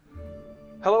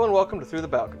Hello and welcome to Through the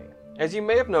Balcony. As you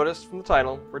may have noticed from the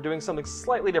title, we're doing something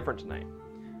slightly different tonight.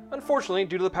 Unfortunately,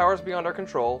 due to the powers beyond our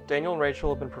control, Daniel and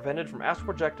Rachel have been prevented from astral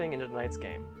projecting into tonight's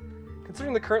game.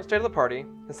 Considering the current state of the party,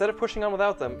 instead of pushing on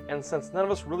without them, and since none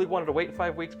of us really wanted to wait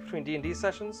 5 weeks between D&D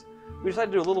sessions, we decided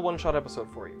to do a little one-shot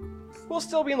episode for you. We'll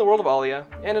still be in the world of Alia,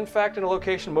 and in fact in a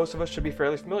location most of us should be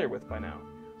fairly familiar with by now,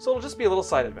 so it'll just be a little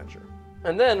side adventure.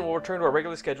 And then we'll return to our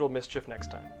regularly scheduled mischief next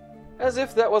time. As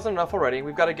if that wasn't enough already,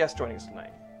 we've got a guest joining us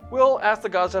tonight. We'll ask the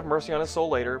gods to have mercy on his soul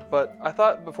later, but I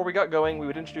thought before we got going, we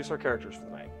would introduce our characters for the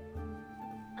night.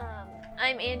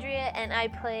 I'm Andrea, and I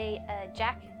play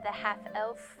Jack, the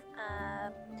half-elf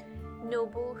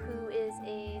noble who is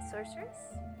a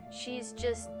sorceress. She's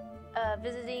just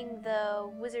visiting the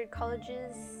wizard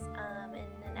colleges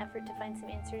in an effort to find some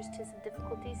answers to some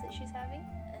difficulties that she's having.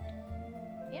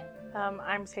 Yeah.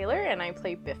 I'm Taylor, and I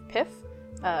play Biff Piff,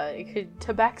 a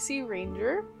Tabaxi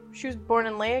ranger. She was born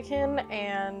in Layakin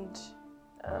and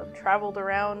traveled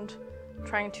around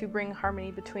trying to bring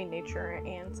harmony between nature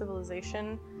and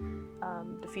civilization,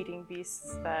 defeating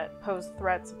beasts that pose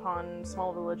threats upon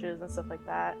small villages and stuff like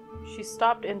that. She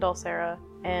stopped in Dulcera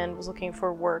and was looking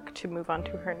for work to move on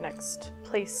to her next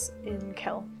place in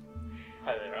Kel.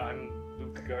 Hi there, I'm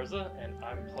Luke Garza, and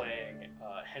I'm playing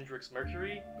Hendrix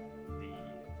Mercury, the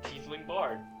Tiefling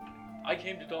Bard. I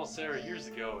came to Dulcera years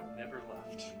ago and never left.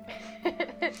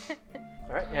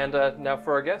 Alright, and now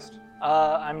for our guest.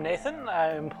 I'm Nathan.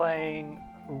 I'm playing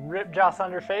Ripjaw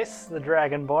Thunderface, the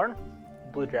Dragonborn,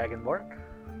 Blue Dragonborn.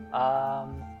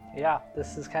 Yeah,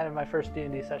 this is kind of my first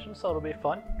D&D session, so it'll be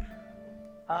fun.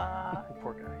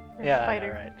 Poor guy. Yeah,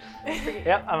 Fighter. Right.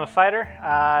 Yep, I'm a fighter.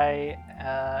 I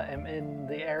am in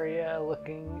the area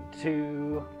looking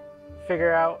to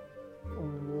figure out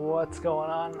what's going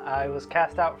on. I was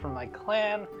cast out from my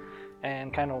clan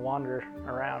and kind of wander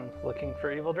around looking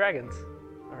for evil dragons.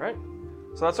 Alright,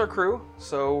 so that's our crew,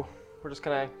 so we're just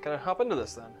gonna hop into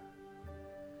this then.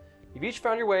 You've each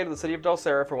found your way to the city of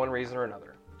Dulcera for one reason or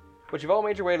another, but you've all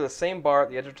made your way to the same bar at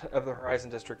the edge of the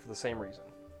Horizon District for the same reason.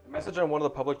 A message on one of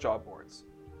the public job boards.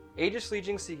 Aegis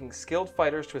Legion seeking skilled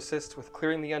fighters to assist with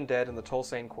clearing the undead in the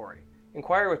Tolsane Quarry.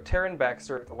 Inquire with Taryn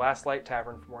Baxter at the Last Light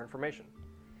Tavern for more information.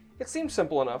 It seemed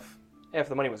simple enough, if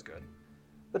the money was good.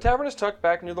 The tavern is tucked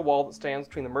back near the wall that stands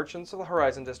between the merchants of the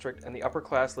Horizon District and the upper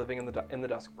class living in the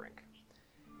Duskbrink.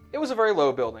 It was a very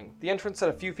low building, the entrance at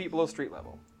a few feet below street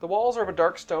level. The walls are of a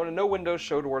dark stone and no windows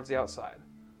show towards the outside.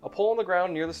 A pole on the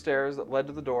ground near the stairs that led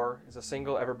to the door is a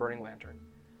single ever-burning lantern.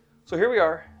 So here we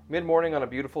are, mid-morning on a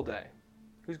beautiful day.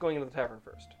 Who's going into the tavern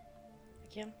first?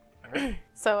 Again.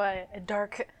 So a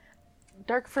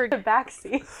dark-furred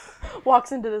Tabaxi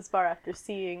walks into this bar after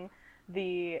seeing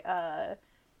the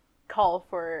call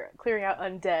for clearing out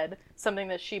undead, something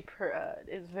that she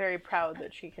is very proud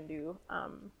that she can do.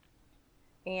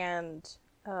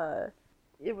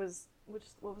 It was,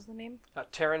 what was the name?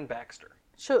 Taryn Baxter.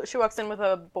 She walks in with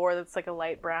a boar that's like a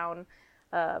light brown,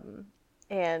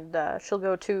 and she'll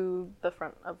go to the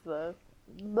front of the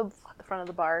front of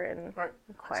the bar and Right.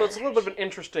 inquire. So it's a little bit of an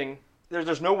interesting.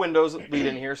 There's no windows that lead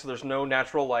in here, so there's no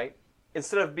natural light.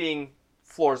 Instead of being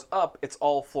floors up, it's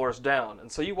all floors down,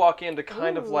 and so you walk into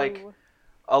kind of like Ooh.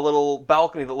 a little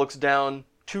balcony that looks down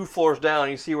 2 floors down.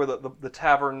 And you see where the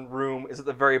tavern room is at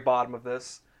the very bottom of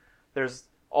this. There's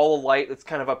all the light that's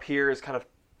kind of up here is kind of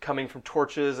coming from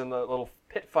torches and the little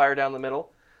pit fire down the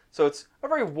middle. So it's a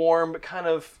very warm but kind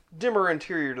of dimmer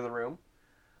interior to the room.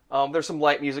 There's some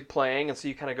light music playing, and so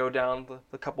you kind of go down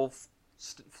the couple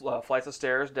flights of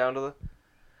stairs down to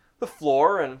the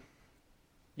floor, and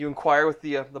you inquire with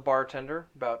the bartender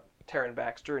about Taryn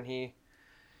Baxter, and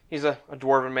he's a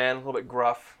dwarven man, a little bit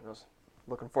gruff. I was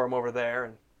looking for him over there,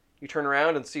 and you turn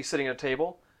around and see sitting at a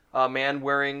table a man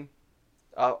wearing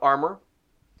armor,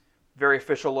 very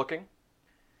official looking.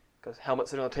 Got his helmet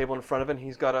sitting on the table in front of him.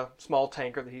 He's got a small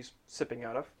tankard that he's sipping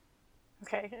out of.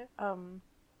 Okay.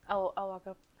 I'll walk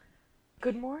up.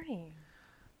 Good morning.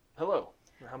 Hello.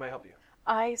 How may I help you?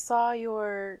 I saw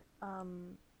your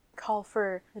call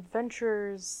for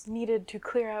adventurers needed to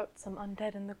clear out some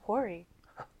undead in the quarry.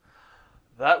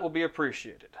 That will be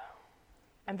appreciated.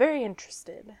 I'm very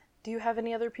interested. Do you have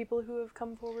any other people who have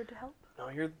come forward to help? No,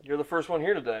 you're the first one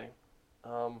here today.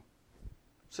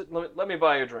 Let me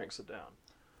buy you a drink. Sit down.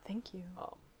 Thank you.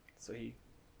 So he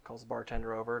calls the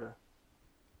bartender over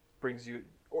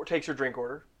takes your drink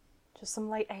order. Just some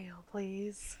light ale,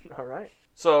 please. All right.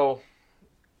 So,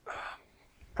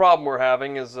 problem we're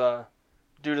having is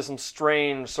due to some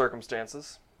strange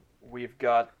circumstances. We've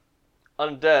got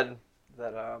undead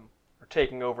that are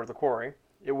taking over the quarry.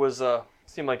 It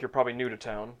seemed like you're probably new to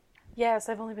town. Yes,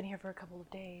 I've only been here for a couple of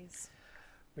days.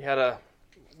 We had a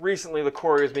recently the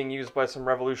quarry is being used by some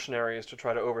revolutionaries to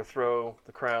try to overthrow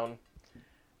the crown.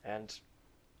 And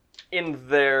in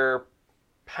their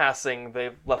passing,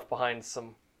 they've left behind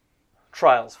some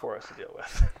trials for us to deal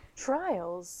with.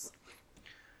 Trials.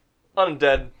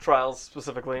 Undead trials,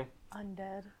 specifically.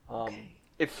 Undead.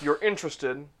 If you're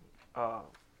interested,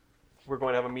 we're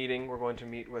going to have a meeting. We're going to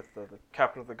meet with the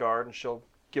captain of the guard, and she'll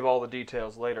give all the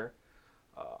details later.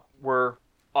 We're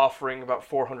offering about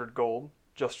 400 gold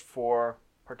just for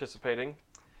participating,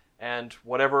 and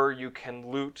whatever you can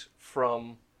loot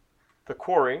from the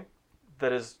quarry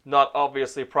that is not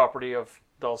obviously property of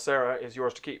Dulcera is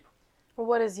yours to keep.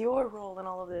 What is your role in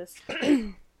all of this?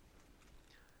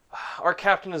 Our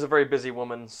captain is a very busy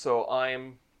woman, so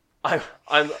I'm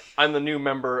the new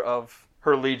member of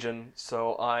her legion,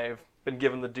 so I've been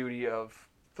given the duty of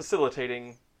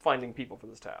facilitating finding people for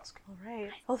this task. All right.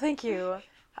 Well, thank you.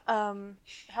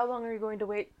 How long are you going to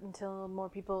wait until more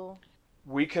people...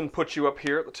 We can put you up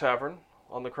here at the tavern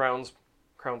on the crown's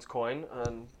coin,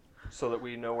 and so that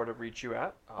we know where to reach you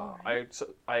at. Right.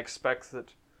 I expect that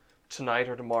tonight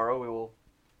or tomorrow we will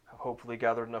have hopefully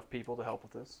gathered enough people to help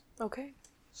with this. Okay.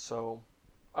 So,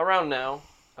 around now,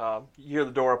 you hear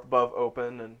the door up above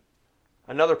open, and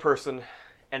another person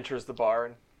enters the bar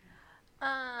and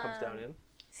comes down in.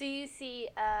 So you see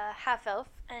a half-elf,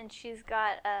 and she's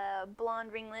got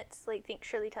blonde ringlets, like think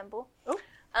Shirley Temple. Oh.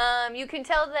 You can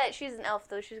tell that she's an elf,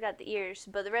 though. She's got the ears,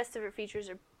 but the rest of her features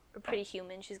are pretty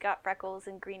human. She's got freckles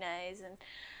and green eyes,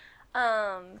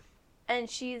 and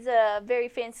she's very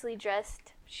fancily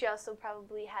dressed. She also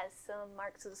probably has some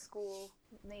marks of the school,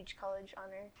 Mage College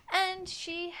on her. And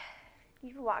she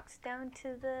walks down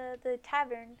to the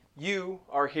tavern. You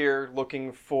are here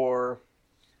looking for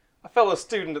a fellow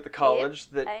student at the college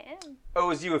that I am.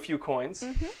 owes you a few coins.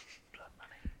 Mm-hmm.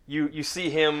 You see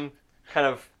him kind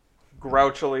of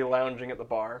grouchily lounging at the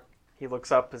bar. He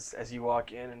looks up as you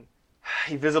walk in, and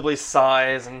he visibly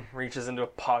sighs and reaches into a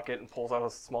pocket and pulls out a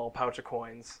small pouch of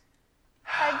coins.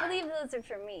 I believe those are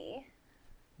for me.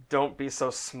 Don't be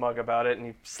so smug about it, and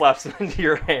he slaps them into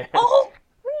your hand. Oh!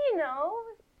 Well, you know,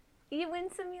 you win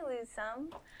some, you lose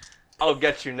some. I'll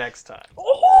get you next time.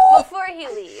 Before he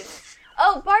leaves.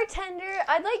 Oh, bartender,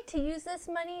 I'd like to use this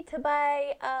money to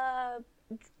buy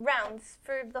rounds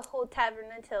for the whole tavern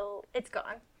until it's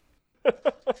gone.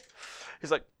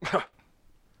 He's like,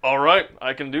 all right,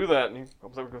 I can do that. And he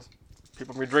comes up and goes,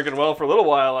 people can be drinking well for a little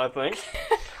while, I think.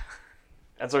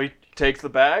 And so he takes the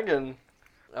bag, and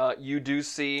you do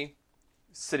see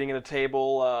sitting at a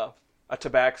table a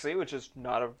tabaxi, which is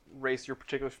not a race you're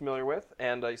particularly familiar with,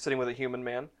 and sitting with a human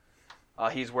man.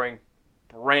 He's wearing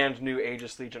brand new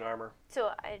Aegis Legion armor.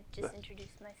 So I just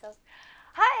introduced myself.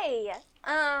 Hi!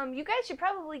 You guys should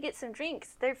probably get some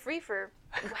drinks. They're free for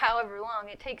however long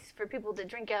it takes for people to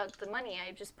drink out the money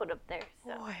I just put up there.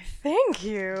 So. Boy, thank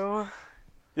you.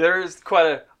 There is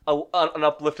quite an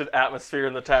uplifted atmosphere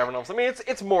in the tavern. I mean,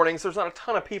 it's morning, so there's not a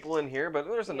ton of people in here, but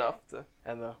there's enough.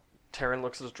 And the Terran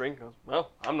looks at his drink and goes,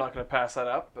 well, I'm not going to pass that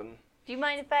up. And do you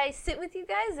mind if I sit with you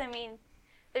guys? I mean,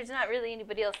 there's not really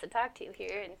anybody else to talk to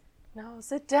here. And No,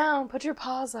 sit down. Put your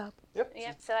paws up. Yep.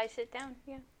 so I sit down.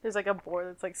 Yeah. There's like a boar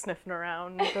that's like sniffing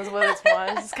around. Does what it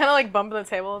wants. It's kind of like bumping the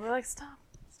table. And they're like, stop.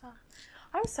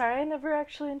 I'm sorry, I never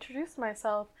actually introduced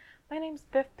myself. My name's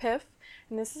Biff Piff,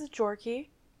 and this is Jorky.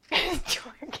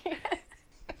 Jorky.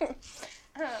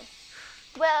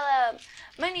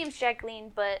 My name's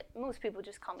Jacqueline, but most people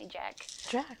just call me Jack.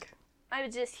 Jack. I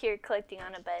was just here collecting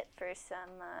on a bet for some,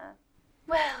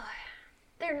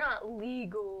 they're not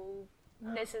legal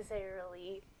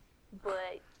necessarily,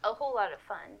 but a whole lot of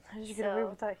fun. How did you get away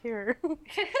with that here?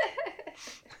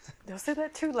 Don't say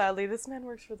that too loudly. This man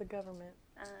works for the government.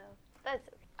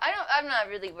 I'm not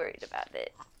really worried about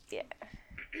it. Yeah.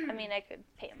 I mean, I could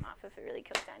pay him off if it really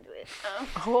comes down to it.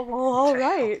 Oh, well, all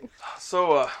right.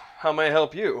 so, how may I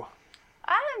help you?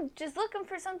 I'm just looking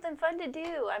for something fun to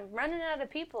do. I'm running out of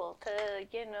people to,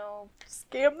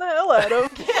 Scam the hell out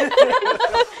of.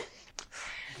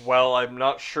 Well, I'm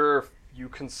not sure if you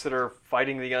consider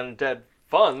fighting the undead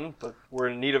fun, but we're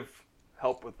in need of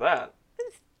help with that.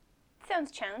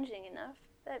 Sounds challenging enough.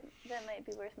 That might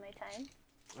be worth my time.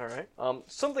 All right.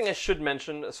 Something I should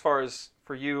mention, as far as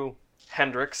for you,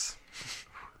 Hendrix,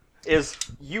 is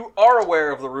you are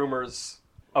aware of the rumors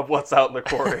of what's out in the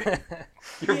quarry.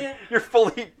 You're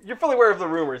fully aware of the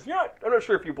rumors. I'm not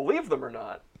sure if you believe them or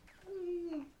not.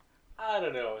 I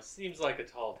don't know. It seems like a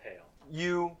tall tale.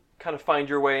 You kind of find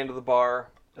your way into the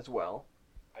bar as well.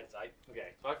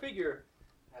 Okay, so I figure,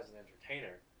 as an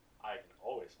entertainer, I can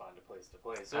always find a place to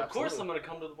play. So of course I'm going to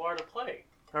come to the bar to play.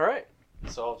 All right.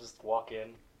 So I'll just walk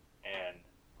in and,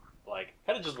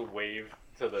 kind of just wave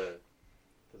to the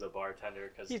to the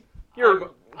bartender because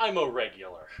You're I'm a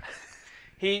regular.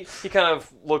 he kind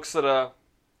of looks at a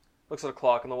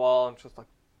clock on the wall and just like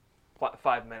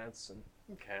 5 minutes and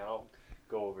Okay, I'll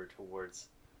go over towards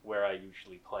where I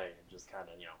usually play and just kind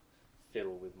of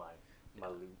fiddle with my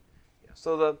loot. yeah.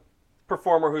 So the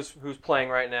performer who's playing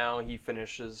right now, he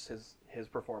finishes his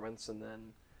performance and then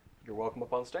you're welcome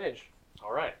up on stage.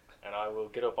 All right, and I will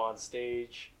get up on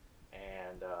stage,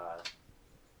 and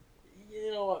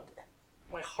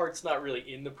my heart's not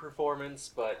really in the performance,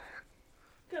 but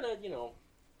gonna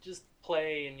just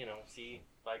play and see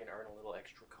if I can earn a little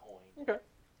extra coin. Okay.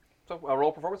 So I'll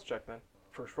roll a performance check then.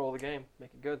 First roll of the game.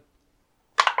 Make it good.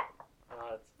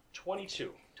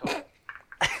 22 total.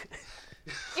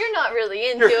 You're not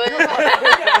really into it. Yeah,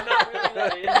 I'm not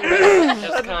really that into it.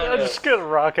 Just I'm kind just of. gonna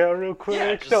rock out real quick.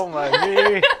 Yeah, just- Don't mind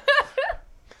me.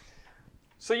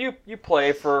 So you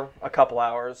play for a couple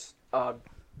hours,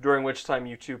 during which time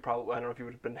you two probably, I don't know if you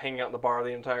would have been hanging out in the bar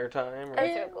the entire time. Or,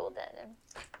 I throw gold at him.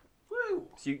 Woo!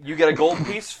 so you get a gold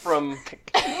piece from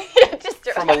Just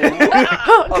throw from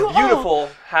a beautiful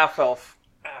half-elf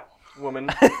Ow. woman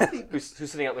who's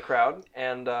sitting out in the crowd,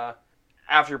 and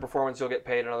after your performance you'll get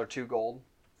paid another 2 gold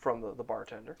from the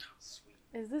bartender. Sweet.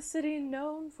 Is this city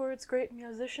known for its great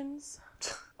musicians?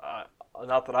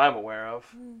 Not that I'm aware of,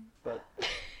 but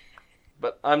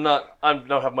I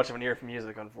don't have much of an ear for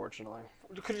music, unfortunately.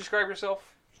 Could you describe yourself,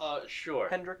 Sure.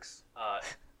 Hendrix?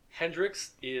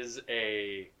 Hendrix is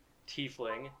a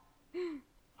tiefling.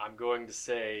 I'm going to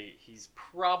say he's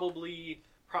probably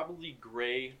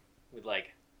gray with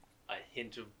like a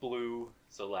hint of blue.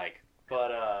 So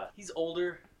but he's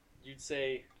older. You'd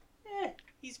say,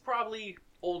 he's probably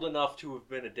old enough to have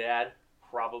been a dad.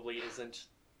 Probably isn't.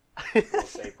 We'll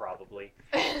say probably.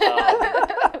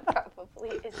 Probably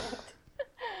isn't.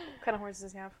 What kind of horns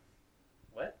does he have?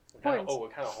 What? Horns.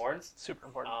 What kind of horns? Super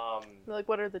important. Like,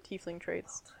 what are the tiefling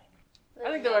traits? I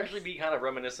think they'll actually be kind of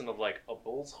reminiscent of like a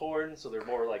bull's horn, so they're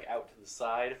more like out to the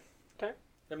side. Okay.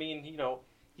 I mean,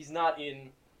 he's not in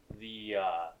the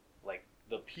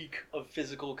the peak of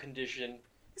physical condition.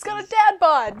 He's got a dad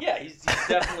bod! Yeah, he's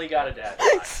definitely got a dad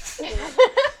bod.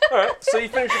 All right, so you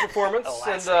finish your performance,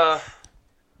 and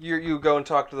you go and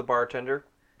talk to the bartender,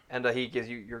 and he gives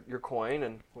you your coin,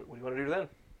 and what do you want to do then?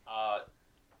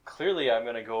 Clearly, I'm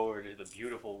gonna go over to the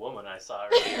beautiful woman I saw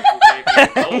earlier who gave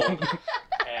me gold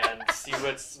and see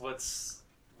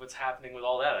what's happening with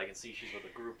all that. I can see she's with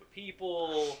a group of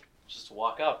people. Just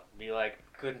walk up and be like,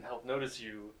 couldn't help notice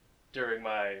you during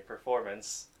my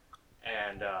performance,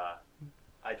 and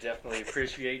I definitely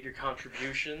appreciate your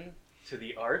contribution to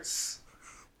the arts.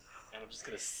 And I'm just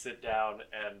gonna sit down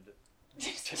and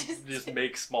just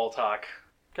make small talk.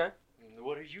 Okay.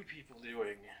 What are you people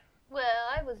doing? Well,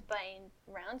 I was buying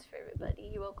rounds for everybody.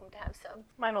 You're welcome to have some.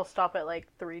 Mine will stop at like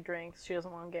 3 drinks. She doesn't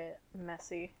want to get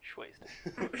messy.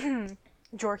 Schwazed.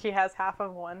 Jorky has half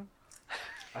of one.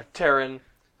 Taryn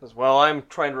says, well, I'm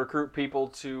trying to recruit people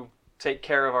to take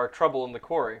care of our trouble in the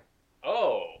quarry.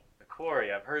 Oh, the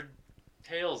quarry. I've heard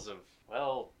tales of,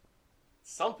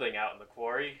 something out in the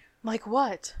quarry. Like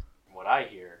what? From what I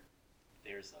hear,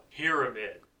 there's a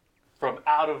pyramid from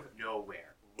out of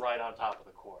nowhere, right on top of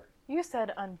the quarry. You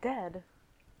said undead.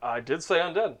 I did say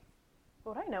undead.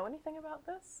 Would I know anything about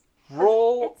this?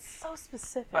 Roll It's so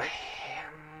specific. a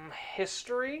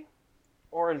history,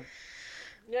 or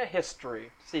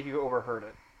history. See if you overheard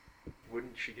it.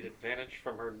 Wouldn't she get advantage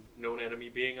from her known enemy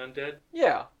being undead?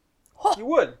 Yeah, you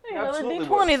would. Hey, another Absolutely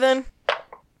D20 would. then.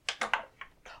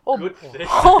 Oh, Good thing.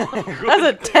 that's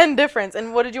a 10 difference.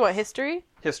 And what did you want? History?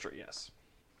 History, yes.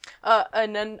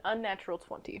 An unnatural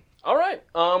 20. All right.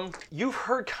 You've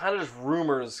heard kind of just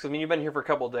rumors. 'Cause, I mean, you've been here for a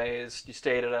couple of days. You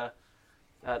stayed at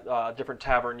a different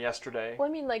tavern yesterday. Well,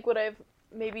 I mean, like, would I've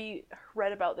maybe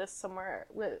read about this somewhere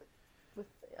with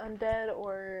undead,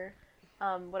 or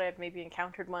would I have maybe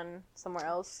encountered one somewhere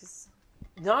else?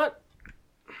 Not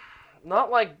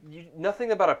like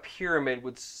nothing about a pyramid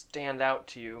would stand out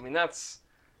to you. I mean, that's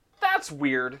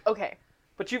weird. Okay.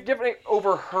 But you've definitely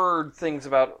overheard things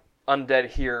about undead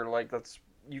here. Like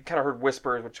you kind of heard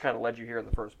whispers, which kind of led you here in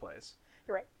the first place.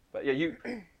 You're right. But yeah,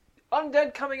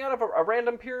 undead coming out of a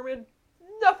random pyramid.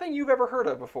 Nothing you've ever heard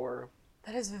of before.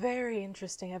 That is very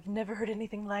interesting. I've never heard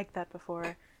anything like that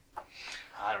before.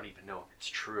 I don't even know if it's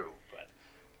true, but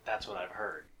that's what I've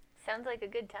heard. Sounds like a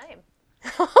good time.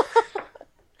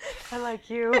 I like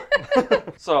you.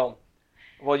 So,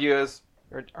 while you guys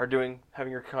are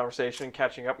having your conversation,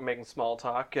 catching up and making small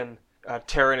talk, and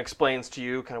Taryn explains to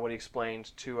you kind of what he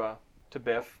explained to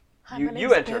Biff. Hi, you my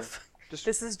name's enter. Biff. Just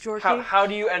This is Jorky. how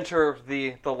do you enter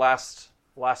the last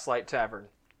light tavern?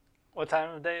 What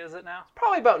time of day is it now?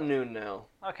 Probably about noon now.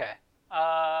 Okay.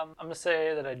 I'm gonna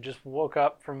say that I just woke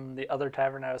up from the other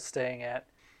tavern I was staying at,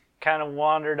 kind of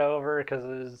wandered over because I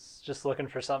was just looking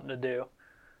for something to do,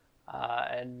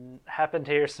 and happened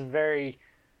to hear some very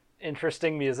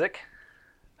interesting music.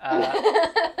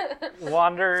 I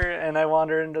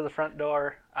wander into the front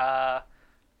door.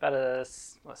 About a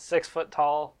 6 foot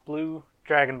tall blue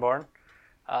dragonborn,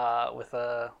 with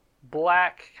a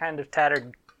black kind of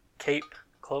tattered cape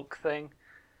cloak thing,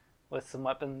 with some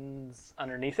weapons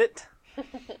underneath it.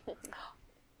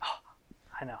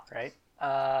 I know, right?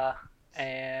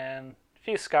 And a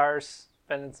few scars,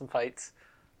 been in some fights,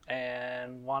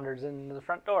 and wanders into the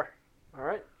front door. All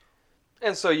right.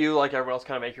 And so you, like everyone else,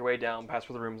 kind of make your way down past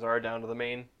where the rooms are, down to the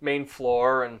main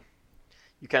floor, and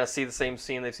you kind of see the same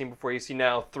scene they've seen before. You see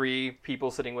now 3 people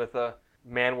sitting with a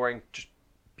man wearing just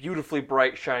beautifully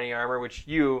bright, shiny armor, which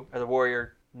you, as a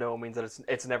warrior, know means that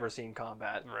it's never seen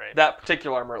combat. Right. That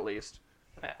particular armor, at least.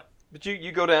 Yeah. But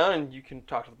you go down and you can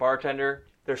talk to the bartender.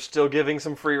 They're still giving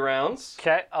some free rounds.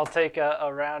 Okay, I'll take a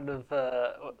round of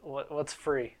what's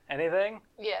free. Anything?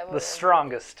 Yeah. The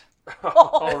strongest.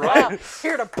 All right.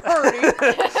 Here to party.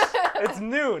 It's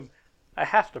noon. I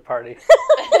have to party.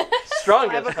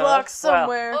 Strongest. 5 o'clock huh?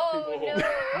 somewhere. Oh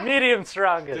no. Medium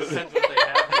strongest. Depends what they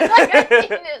have. It's like I've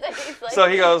seen it, and he's like, So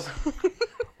he goes,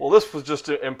 well, this was just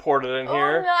imported in oh,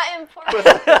 here. not important. With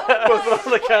it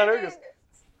on the counter. It's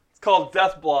called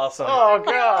Death Blossom. Oh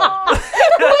god.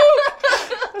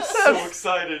 So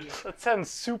excited. That sounds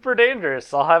super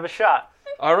dangerous. I'll have a shot.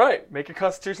 All right, make a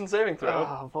Constitution saving throw.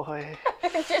 Oh boy.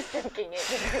 Just drinking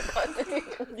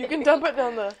it. You can dump it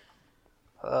down the...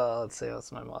 Let's see,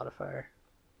 what's my modifier?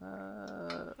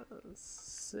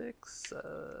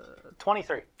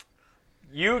 23.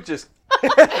 You just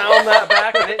pound that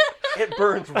back, and it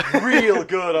burns real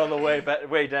good on the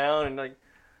way down, and like,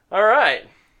 all right.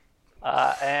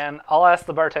 And I'll ask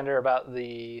the bartender about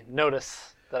the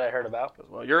notice that I heard about.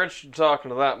 Well, you're interested in talking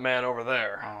to that man over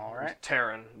there. All right.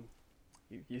 Taryn.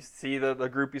 You see the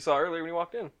group you saw earlier when you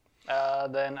walked in.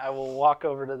 Then I will walk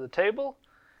over to the table,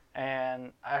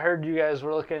 and I heard you guys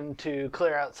were looking to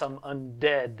clear out some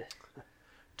undead.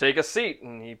 Take a seat,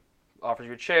 and he offers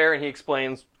you a chair, and he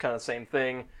explains kind of the same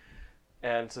thing.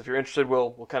 And so if you're interested,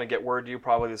 we'll kind of get word to you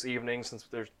probably this evening, since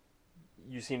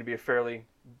you seem to be a fairly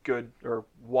good or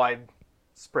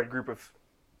widespread group of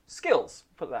skills,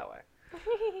 put it that way.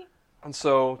 And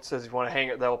so it says if you want to hang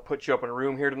it, they'll put you up in a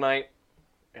room here tonight,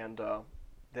 and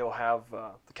they will have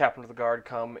the captain of the guard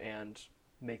come and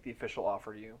make the official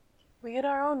offer to you. We get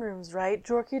our own rooms, right?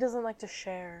 Jorky doesn't like to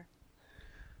share.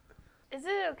 Is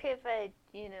it okay if I,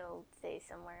 stay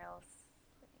somewhere else?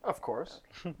 Of course.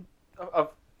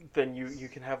 Then you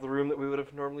can have the room that we would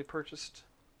have normally purchased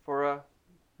for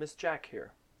Miss Jack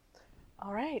here.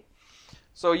 All right.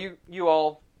 So you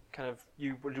all kind of,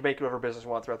 you make whatever business you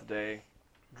want throughout the day.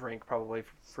 Drink probably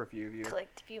for a few of you.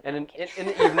 Collect a few And in pumpkins.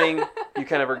 the evening, you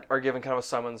kind of are given kind of a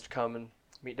summons to come and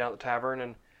meet down at the tavern.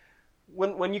 And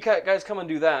when you guys come and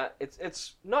do that,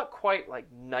 it's not quite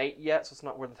like night yet, so it's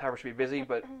not where the tavern should be busy,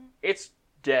 but it's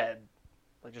dead.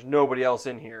 Like there's nobody else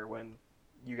in here when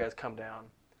you guys come down.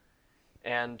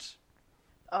 And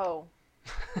Oh,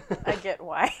 I get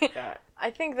why. yeah, I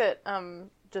think that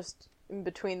just in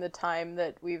between the time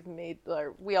that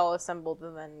we all assembled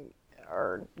and then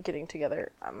are getting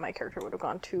together, my character would have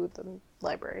gone to the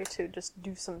library to just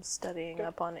do some studying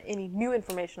up on any new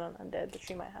information on undead that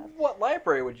she might have. what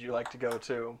library would you like to go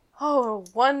to? Oh,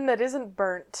 one that isn't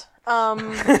burnt.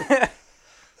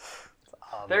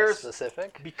 There's-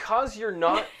 specific. Because you're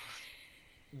not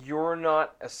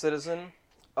a citizen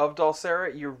of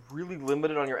Dulcera, you're really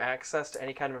limited on your access to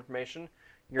any kind of information.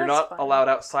 You're That's not fine. allowed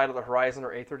outside of the Horizon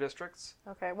or Aether districts.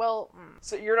 Okay, well,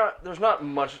 So there's not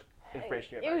much information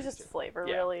you have it was access just to. flavor,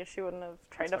 Yeah. really. She wouldn't have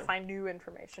tried to fine. find new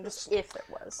information, just if there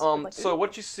was. So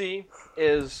what you see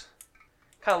is,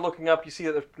 kind of looking up, you see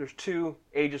that there's 2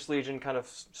 Aegis Legion kind of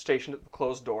stationed at the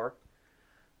closed door.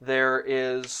 There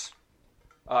is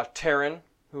Taryn,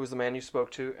 who is the man you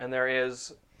spoke to, and there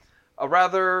is a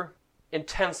rather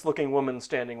intense-looking woman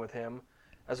standing with him,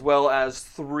 as well as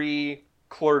 3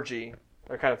 clergy.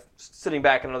 They're kind of sitting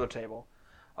back at another table.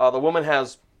 The woman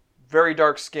has very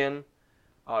dark skin,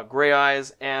 gray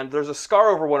eyes, and there's a scar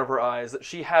over one of her eyes that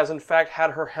she has, in fact,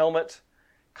 had her helmet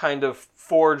kind of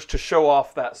forged to show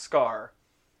off that scar.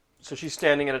 So she's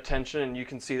standing at attention, and you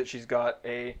can see that she's got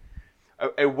a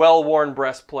well-worn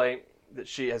breastplate, that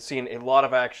she has seen a lot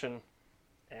of action,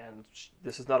 and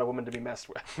this is not a woman to be messed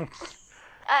with.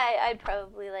 I'd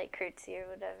probably like curtsy or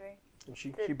whatever. And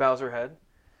she bows her head.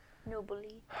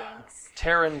 Nobly, thanks.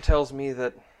 Taryn tells me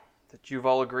that you've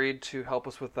all agreed to help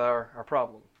us with our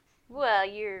problem. Well,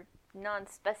 you're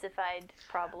non-specified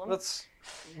problem.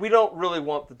 We don't really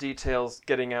want the details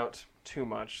getting out too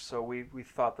much, so we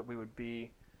thought that we would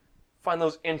find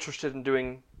those interested in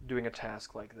doing a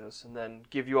task like this, and then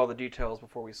give you all the details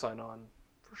before we sign on,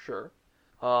 for sure.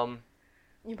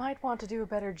 You might want to do a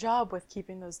better job with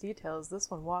keeping those details. This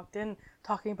one walked in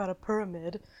talking about a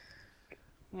pyramid.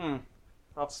 I'll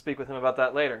have to speak with him about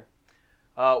that later.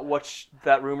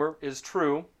 That rumor is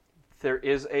true. There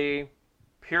is a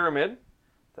pyramid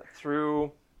that,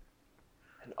 through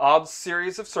an odd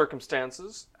series of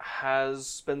circumstances,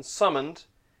 has been summoned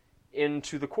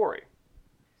into the quarry.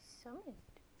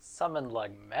 Summoned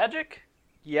like magic?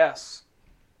 Yes.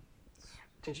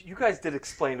 You guys did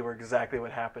explain to her exactly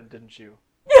what happened, didn't you?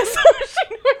 Yes,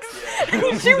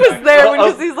 she was there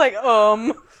when he's like,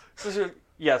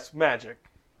 Yes, magic.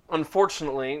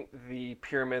 Unfortunately, the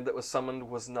pyramid that was summoned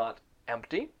was not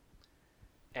empty,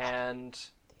 and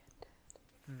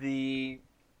the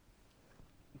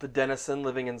denizen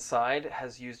living inside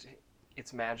has used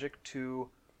its magic to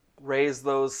raise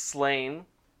those slain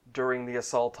during the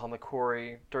assault on the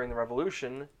quarry during the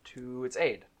revolution to its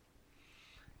aid.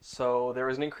 So there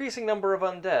is an increasing number of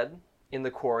undead in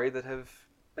the quarry that have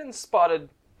been spotted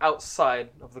outside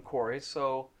of the quarry,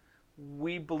 so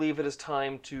we believe it is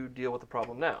time to deal with the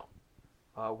problem now.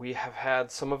 We have had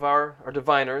some of our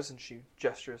diviners, and she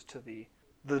gestures to the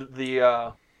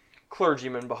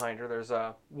clergyman behind her. There's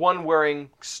one wearing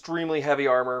extremely heavy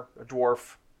armor, a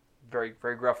dwarf, very,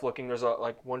 very gruff looking. There's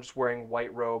one just wearing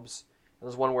white robes, and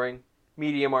there's one wearing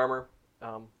medium armor.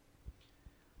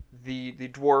 The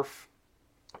dwarf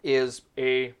is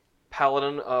a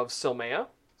paladin of Silmea.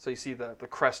 So you see the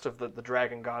crest of the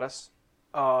dragon goddess.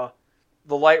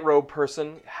 The light robe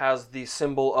person has the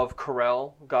symbol of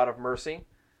Corel, god of mercy.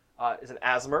 Is an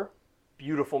Asmer,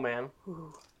 beautiful man.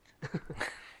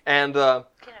 And Can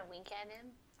I wink at him?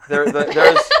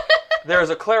 there's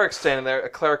a cleric standing there, a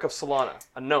cleric of Solana,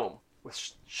 a gnome with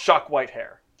shock white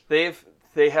hair.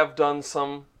 They have done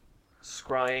some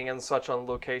scrying and such on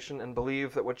location and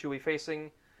believe that what you'll be facing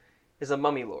is a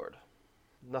mummy lord.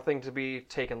 Nothing to be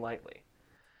taken lightly.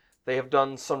 They have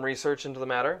done some research into the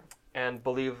matter and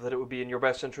believe that it would be in your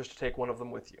best interest to take one of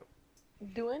them with you.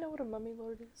 Do I know what a mummy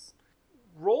lord is?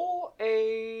 Roll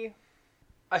a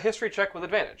history check with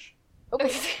advantage.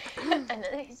 Okay.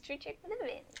 Another history check with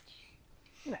advantage.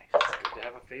 Nice. It's good to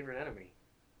have a favorite enemy.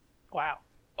 Wow.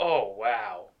 Oh,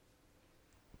 wow.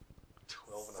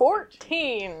 12 and a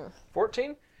 14.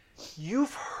 14?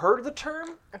 You've heard the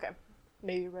term? Okay.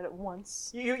 Maybe read it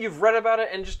once. You've read about it,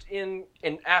 and just in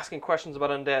asking questions about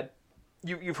undead,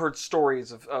 you've heard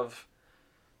stories of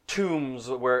tombs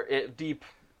deep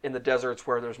in the deserts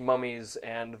where there's mummies,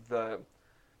 and the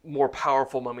more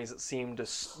powerful mummies that seem to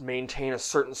maintain a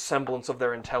certain semblance of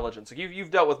their intelligence. Like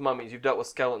you've dealt with mummies, you've dealt with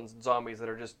skeletons and zombies that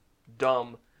are just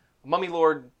dumb. A mummy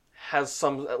lord has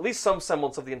at least some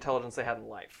semblance of the intelligence they had in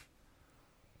life,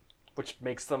 which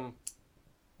makes them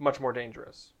much more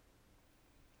dangerous.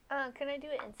 Can I do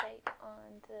an insight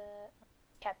on the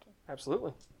captain?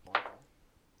 Absolutely.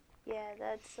 Yeah,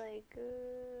 that's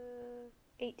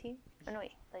 18. Oh no,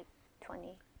 wait, 20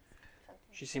 something.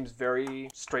 She seems very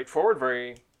straightforward,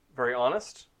 very, very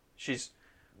honest.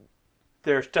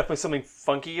 There's definitely something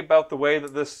funky about the way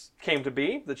that this came to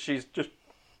be, that she's just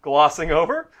glossing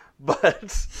over, but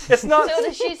it's not...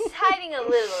 So she's hiding a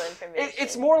little information.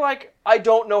 It's more like, I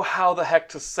don't know how the heck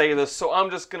to say this, so I'm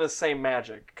just going to say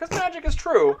magic. Because magic is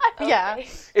true. Yeah.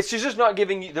 She's just not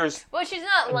giving you... Well, she's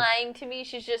not lying to me,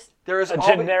 she's just... There is A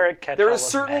generic catch-all There is of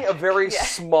certainly a magic. very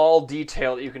small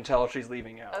detail that you can tell she's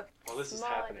leaving out. Okay. While this is Small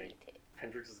happening, detail.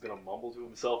 Hendrix is going to mumble to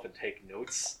himself and take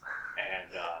notes,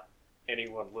 and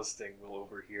anyone listening will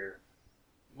overhear,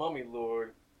 Mummy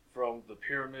Lord from the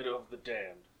Pyramid of the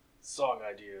Damned. Song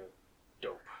idea,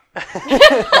 dope.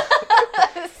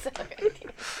 Sorry.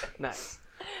 Nice.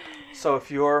 So if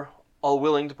you're all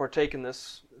willing to partake in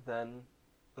this, then,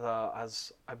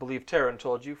 as I believe Taryn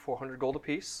told you, 400 gold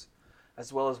apiece,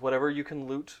 as well as whatever you can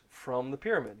loot from the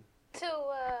pyramid. So,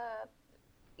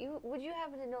 would you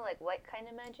happen to know, what kind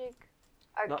of magic?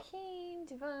 Arcane,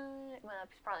 divine... Well,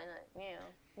 it's probably not,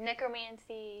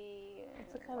 necromancy...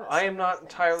 I am not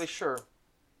entirely sure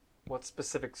what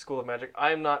specific school of magic.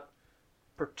 I am not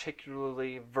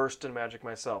particularly versed in magic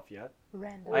myself yet.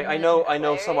 Random. I know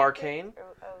some Cleric? arcane.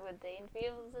 Or would they be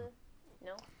able to...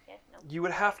 No? Yeah, no. You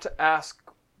would have to ask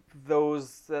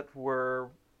those that were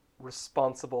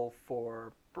responsible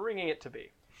for bringing it to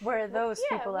be. Where are those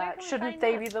Yeah, people where at? can we Shouldn't find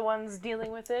they them? be the ones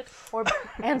dealing with it? Or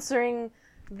answering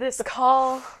this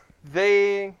call?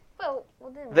 They Well,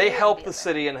 then They we'll helped be the there.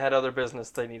 city and had other business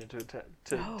they needed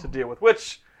to deal with,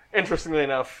 which, interestingly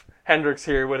enough, Hendrix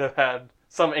here would have had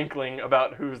some inkling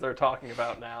about who they're talking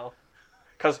about now.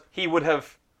 Because he would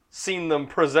have seen them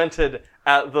presented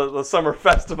at the summer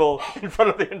festival in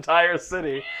front of the entire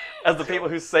city as the people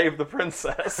who saved the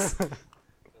princess.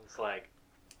 It's like,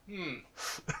 it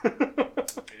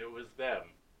was them.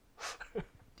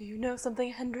 Do you know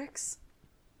something, Hendrix?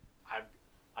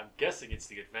 I'm guessing it's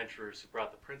the adventurers who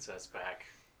brought the princess back.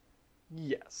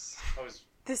 Yes.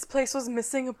 This place was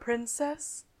missing a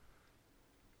princess?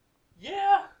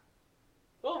 Yeah.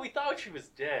 Well, we thought she was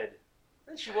dead.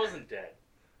 Then she wasn't dead.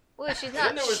 Well, she's Then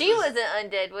not. there was She this-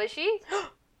 wasn't undead, was she?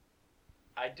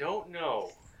 I don't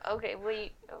know. Okay,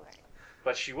 okay.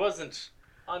 But she wasn't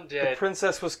The undead.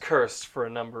 princess was cursed for a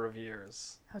number of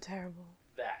years. How terrible.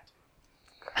 That.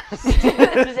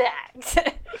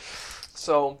 That.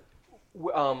 So,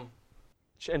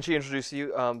 and she introduced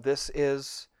you. This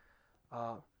is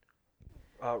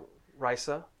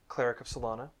Risa, cleric of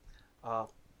Solana,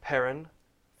 Perrin,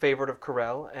 favorite of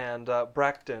Corel, and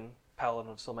Bracton,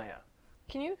 paladin of Silmea.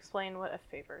 Can you explain what a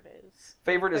favorite is?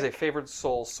 Favorite is a favored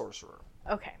soul sorcerer.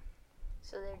 Okay.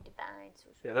 So they're divine.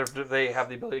 Yeah, they have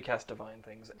the ability to cast divine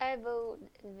things. I vote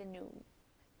the new.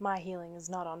 My healing is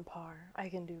not on par. I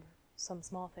can do some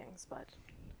small things, but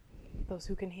those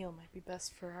who can heal might be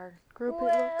best for our group, it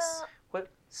looks. What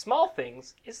small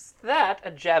things? Is that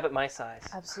a jab at my size?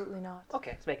 Absolutely not.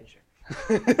 Okay, just making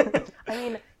sure. I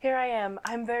mean, here I am.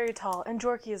 I'm very tall, and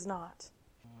Jorky is not.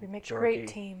 We make a great Jorky.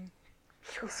 team.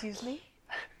 Excuse me?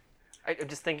 I'm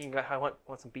just thinking about how I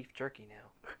want some beef jerky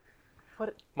now.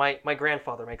 What? My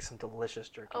grandfather makes some delicious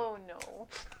jerky. Oh no.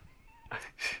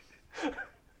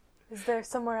 Is there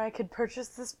somewhere I could purchase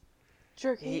this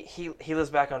jerky? He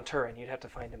lives back on Turin. You'd have to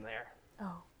find him there.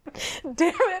 Oh.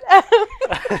 Damn it,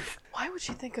 Adam! Why would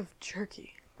she think of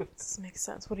jerky? This makes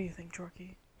sense. What do you think,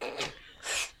 Jorky?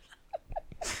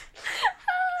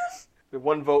 We have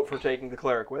one vote for taking the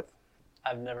cleric with.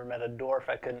 I've never met a dwarf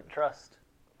I couldn't trust.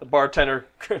 The bartender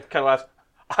kind of laughs.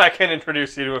 I can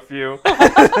introduce you to a few.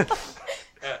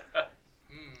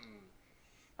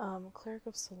 Cleric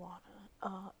of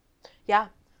Solana. Yeah.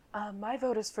 My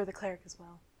vote is for the cleric as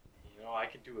well. You know, I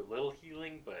could do a little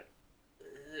healing, but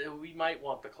we might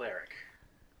want the cleric.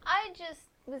 I just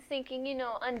was thinking,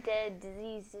 undead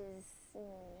diseases.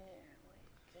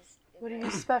 What do you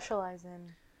specialize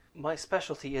in? My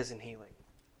specialty is in healing.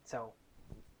 So,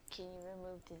 Can you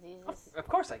remove diseases? of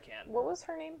course I can. What was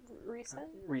her name? Risa?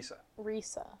 Risa.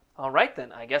 Risa. All right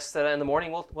then. I guess that in the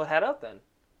morning we'll head out then.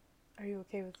 Are you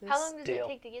okay with this? How long does Deal. it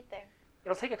take to get there?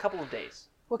 It'll take a couple of days.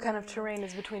 What kind of terrain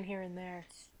is between here and there?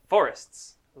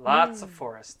 Forests. Lots of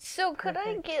forests. So could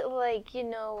I Perfect. get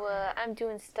I'm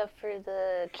doing stuff for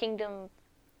the kingdom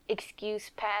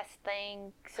excuse pass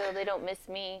thing so they don't miss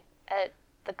me at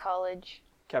the college?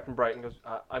 Captain Brighton goes,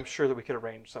 I'm sure that we could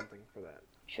arrange something for that.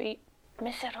 Should we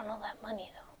miss out on all that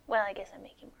money though? Well, I guess I'm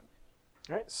making more money.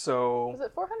 All right, so Was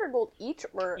it 400 gold each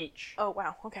or? each. Oh,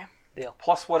 wow. Okay. Deal.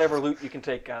 Plus whatever loot you can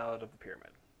take out of the pyramid.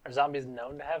 Are zombies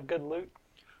known to have good loot?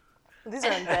 These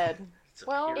are undead. It's a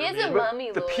Well, He is a pyramid.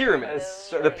 mummy The lord, pyramids,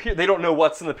 though, they don't know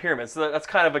what's in the pyramids. So that's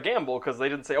kind of a gamble because they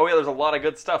didn't say, oh yeah, there's a lot of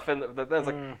good stuff in the, then it's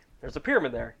like, there's a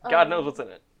pyramid there. God knows what's in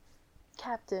it.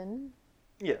 Captain,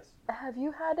 Yes. have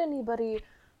you had anybody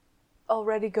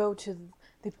already go to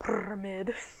the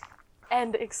pyramid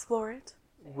and explore it?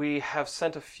 We have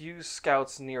sent a few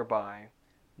scouts nearby.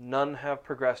 None have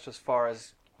progressed as far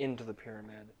as into the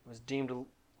pyramid. It was deemed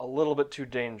a little bit too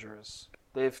dangerous.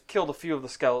 They've killed a few of the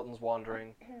skeletons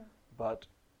wandering, but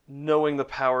knowing the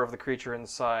power of the creature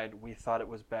inside, we thought it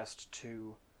was best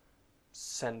to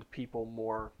send people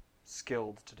more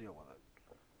skilled to deal with it.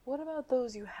 What about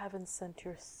those you haven't sent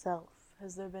yourself?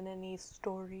 Has there been any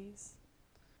stories?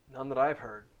 None that I've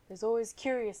heard. There's always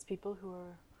curious people who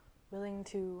are willing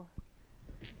to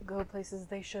go places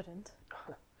they shouldn't.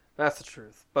 That's the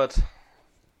truth. But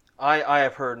I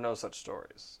have heard no such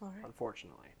stories, All right.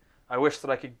 unfortunately. I wish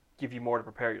that I could give you more to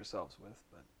prepare yourselves with,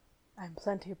 but I'm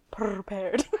plenty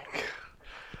prepared.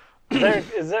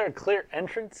 Is there a clear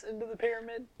entrance into the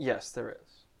pyramid? yes, there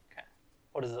is.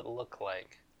 What does it look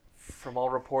like? From all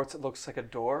reports, it looks like a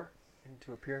door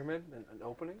into a pyramid, an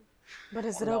opening. But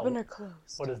is it No. open or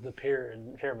closed? What does the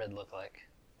pyramid look like?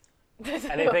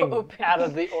 Anything out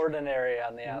of the ordinary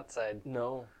on the outside?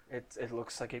 No, it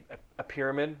looks like a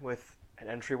pyramid with an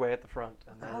entryway at the front,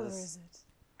 and What that color is is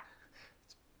it?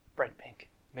 Bright pink.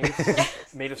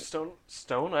 made of stone.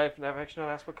 Stone? I've actually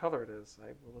not asked what color it is.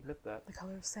 I will admit that. The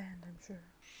color of sand, I'm sure.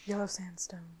 Yellow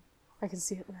sandstone. I can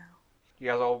see it now. You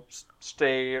guys all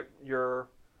stay at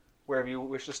wherever you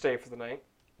wish to stay for the night.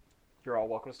 You're all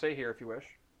welcome to stay here if you wish.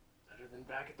 Better than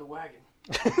back at the wagon.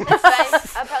 That's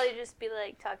fine. I'll probably just be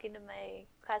like talking to my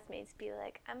classmates, be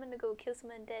like, I'm gonna go kill some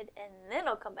undead, and then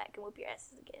I'll come back and whoop your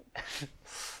asses again.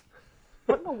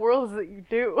 What in the world is it you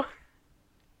do?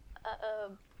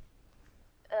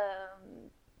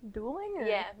 Dueling? Or?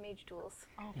 Yeah, mage duels.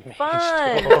 Oh, Mage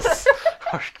fun! duels.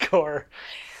 Hardcore.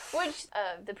 Which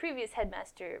the previous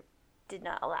headmaster did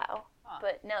not allow,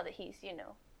 but now that he's,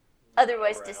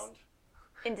 otherwise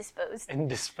indisposed.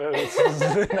 Indisposed is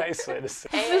a nice way to say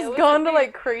it. It's just gone to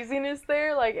like craziness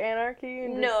there, like anarchy.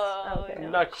 And No, okay. no.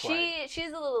 Not quite.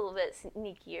 She's a little bit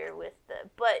sneakier with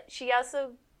but she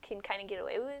also can kind of get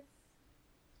away with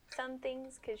some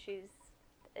things because she's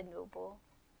a noble.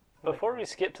 Before we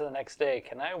skip to the next day,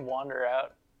 can I wander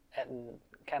out at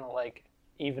kind of like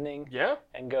evening Yeah.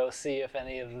 and go see if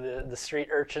any of the street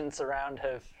urchins around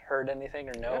have heard anything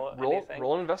or know anything?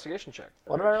 Roll an investigation check.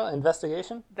 What do I roll?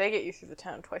 Investigation? They get you through the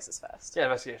town twice as fast. Yeah,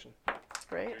 investigation.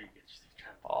 Right?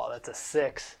 Oh, that's a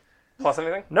 6. Plus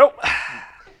anything? Nope.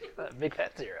 Big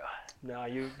fat 0. No,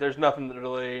 there's nothing that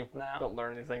really No. don't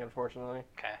learn anything, unfortunately.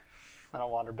 Okay. Then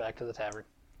I'll wander back to the tavern.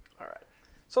 All right.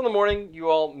 So in the morning, you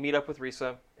all meet up with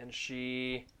Risa, and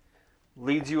she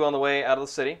leads you on the way out of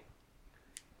the city.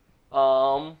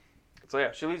 So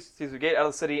yeah, she leads you through the gate out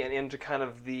of the city and into kind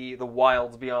of the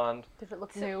wilds beyond. Did it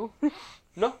look new?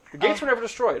 No, the gates were never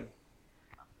destroyed.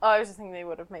 Oh, I was just thinking they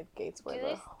would have made gates where Do the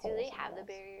they holes have the walls.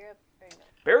 barrier up or no?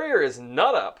 Barrier is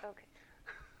not up. Okay.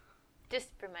 Just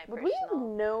for my Would we have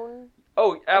personal. known?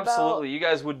 Oh, absolutely. You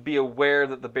guys would be aware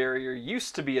that the barrier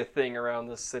used to be a thing around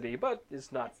this city, but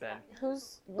it's not been.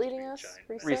 Who's leading us?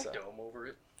 Giant Risa. dome over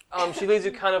it. She leads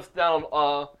you kind of down.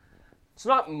 It's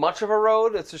not much of a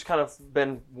road. It's just kind of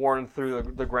been worn through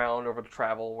the ground over the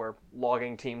travel, where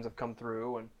logging teams have come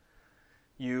through, and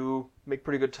you make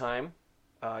pretty good time.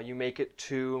 You make it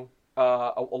to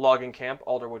a logging camp,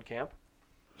 Alderwood Camp.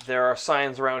 There are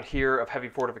signs around here of heavy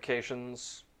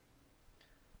fortifications.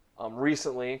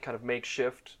 Recently, kind of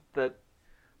makeshift, that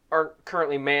aren't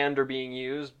currently manned or being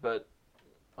used, but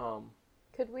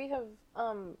Could we have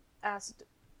asked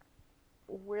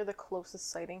where the closest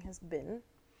sighting has been?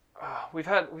 we've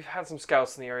had some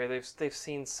scouts in the area. They've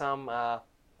seen some a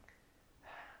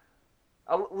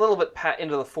little bit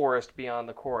into the forest beyond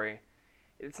the quarry.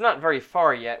 It's not very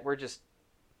far yet.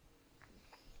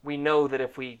 We know that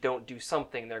if we don't do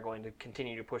something, they're going to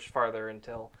continue to push farther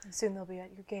until. Soon they'll be at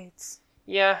your gates.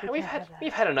 Yeah, We we've can't had have that.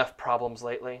 we've had enough problems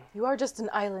lately. You are just an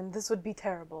island. This would be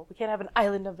terrible. We can't have an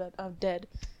island of dead.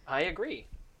 I agree.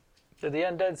 Do the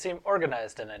undead seem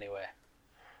organized in any way?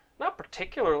 Not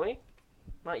particularly.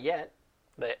 Not yet.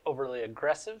 Are they overly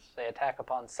aggressive? They attack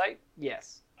upon sight?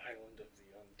 Yes. Island of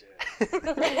the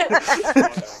Undead.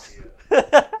 One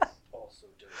idea. Also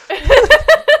dope.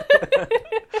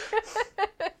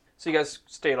 So you guys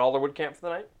stay at Alderwood Camp for the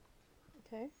night?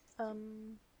 Okay.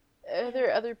 Are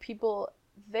there other people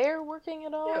there working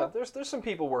at all? Yeah, there's some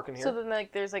people working here. So then,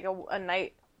 like, there's like a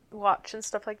night watch and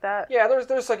stuff like that. Yeah,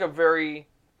 there's like a very.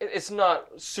 It's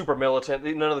not super militant.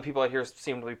 None of the people out here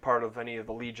seem to be part of any of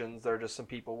the legions. They're just some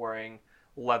people wearing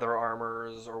leather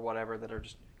armors or whatever that are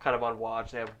just kind of on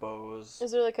watch. They have bows.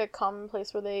 Is there like a common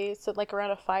place where they sit like around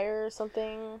a fire or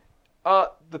something?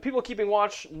 The people keeping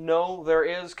watch, no, there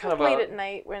is kind of late a. at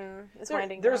night when it's There-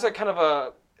 winding there's down. a kind of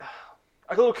a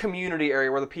little community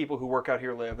area where the people who work out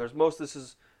here live. Most of this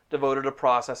is devoted to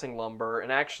processing lumber,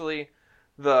 and actually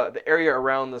the area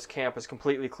around this camp is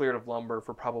completely cleared of lumber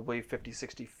for probably 50,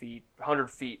 60 feet, 100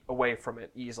 feet away from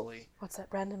it easily. What's that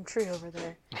random tree over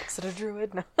there? Is it a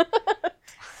druid? No.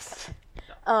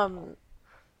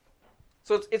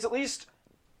 So it's at least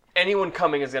anyone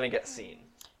coming is going to get seen.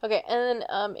 Okay, and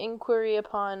then inquiry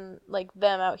upon like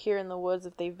them out here in the woods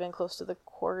if they've been close to the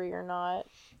quarry or not.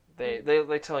 They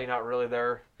tell you not really.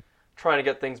 They're trying to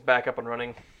get things back up and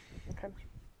running. Okay.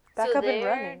 Back so up and they're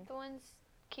running. the ones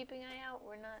keeping an eye out.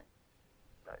 We're not.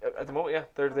 At the moment,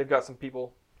 yeah, they've got some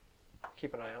people.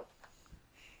 Keep an eye out.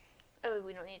 Oh,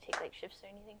 we don't need to take like shifts or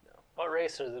anything. What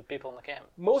race are the people in the camp?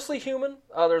 Mostly human.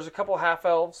 There's a couple half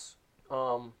elves,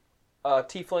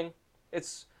 tiefling.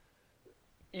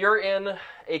 You're in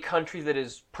a country that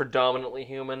is predominantly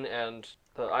human, and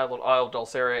the Isle of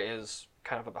Dulcera is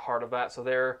kind of at the heart of that. So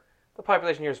the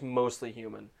population here is mostly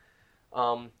human.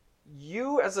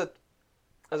 You as a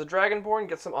dragonborn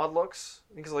get some odd looks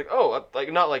because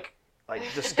not like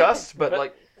disgust, but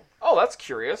like, oh, that's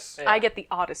curious. Yeah. I get the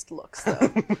oddest looks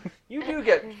though. You do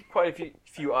get quite a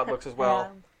few odd looks as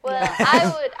well. Well,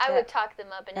 I would talk them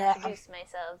up and introduce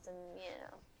myself, and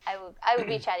I would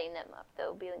be chatting them up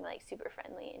though, being like super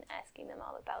friendly and asking them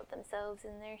all about themselves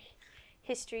and their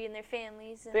history and their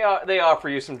families. And They offer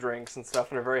you some drinks and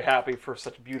stuff and are very happy for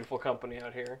such beautiful company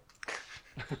out here.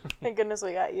 Thank goodness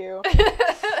we got you.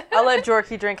 I'll let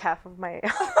Jorky drink half of my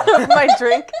my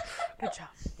drink. Good job.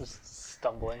 Just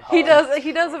stumbling. He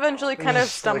does eventually kind of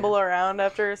stumble around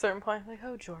after a certain point. Like,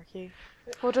 oh, Jorky,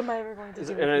 what am I ever going to Is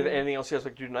do? there with you? anything else you guys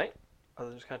like to do tonight? Other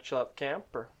than just kind of chill out the camp,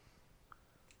 or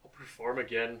I'll perform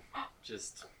again.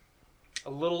 Just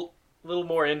a little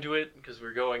more into it because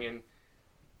we're going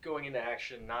into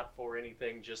action, not for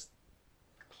anything, just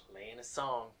playing a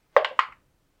song.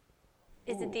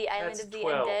 Is it Ooh, the Island that's of the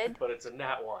 12, Undead? but it's a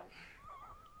nat 1.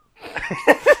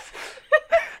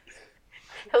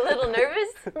 A little nervous,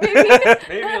 maybe?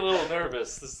 Maybe a little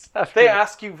nervous. they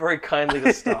ask you very kindly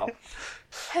to stop.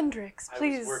 Hendrix, I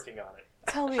please was working on it.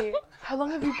 tell me, how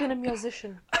long have you been a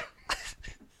musician?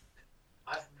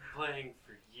 I've been playing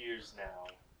for years now.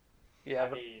 Yeah, I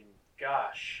but mean,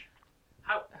 gosh.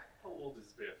 How old is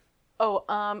Biff?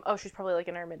 Oh, she's probably like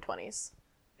in her mid-20s.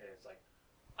 And it's like,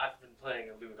 I've been playing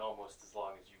a lute almost as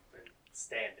long as you've been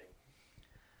standing.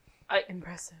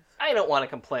 Impressive. I don't want to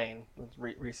complain.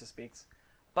 Risa speaks,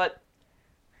 but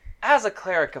as a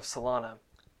cleric of Solana,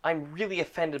 I'm really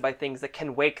offended by things that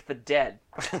can wake the dead.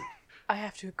 I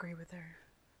have to agree with her.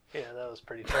 Yeah, that was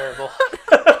pretty terrible.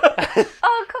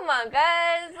 Oh, come on,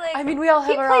 guys. Like, I mean, we all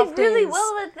have he our plays off really days.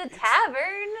 well at the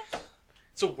tavern.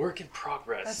 It's a work in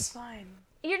progress. That's fine.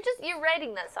 You're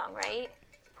writing that song, right?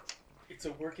 It's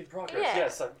a work in progress. Yeah.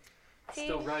 Yes, I'm See?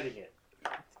 still writing it.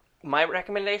 My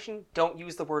recommendation, don't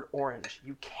use the word orange.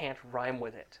 You can't rhyme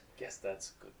with it. Guess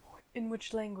that's a good point. In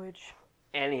which language?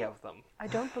 Any of them. I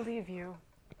don't believe you.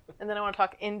 And then I want to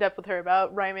talk in depth with her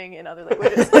about rhyming in other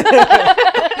languages.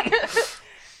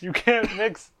 You can't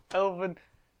mix elven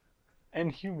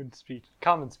and human speech,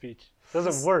 common speech.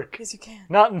 Doesn't work. Yes, you can.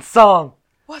 Not in song.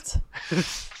 What?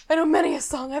 I know many a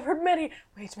song. I've heard many.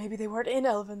 Wait, maybe they weren't in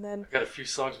Elven then. I've got a few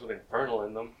songs with Infernal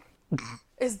in them.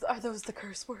 Are those the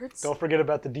curse words? Don't forget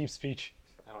about the deep speech.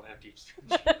 I don't have deep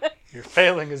speech. You're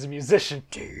failing as a musician.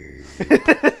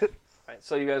 Right,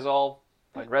 so you guys all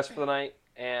find rest for the night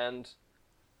and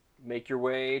make your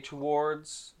way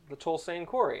towards the Tolsane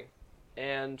Quarry.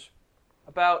 And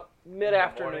about In the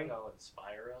mid-afternoon... morning, I'll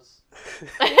inspire us.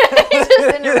 He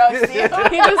just interrupts you.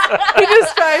 he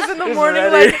just tries in the He's morning,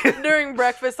 ready. like during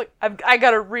breakfast, like I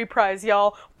got a reprise,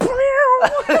 y'all.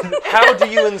 How do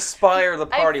you inspire the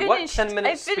party? What I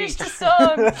 10-minute finished speech the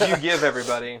song. do you give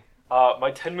everybody?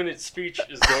 My 10-minute speech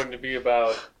is going to be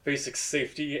about basic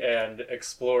safety and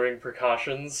exploring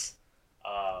precautions.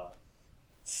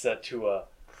 Set to a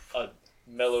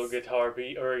mellow guitar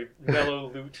beat or a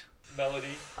mellow lute melody.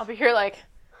 I'll be here like,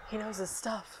 he knows his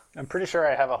stuff. I'm pretty sure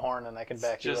I have a horn and I can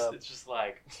back you up. It's just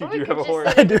like You Or we do could have a just horn.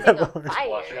 set I do everything have a on horn. fire.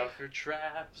 watch out for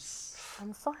traps.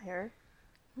 On fire.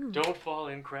 Don't fall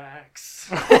in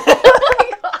cracks.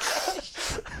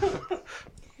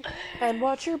 And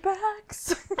watch your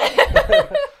backs.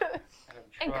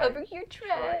 And cover your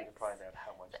trying tracks. to find out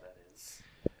how much that is.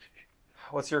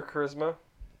 What's your charisma?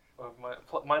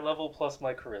 Of my level plus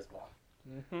my charisma.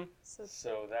 Mm-hmm.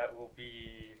 So that will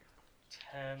be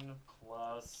 10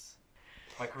 plus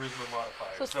my charisma modifier.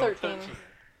 So it's 13.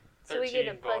 So we get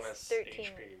a 13 plus bonus 13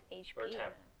 HP. HP. Or 10.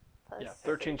 Plus Yeah,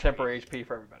 13 temporary HP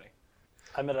for everybody.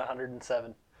 I'm at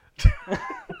 107.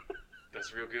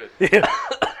 That's real good. Yeah.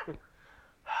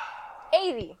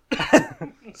 80.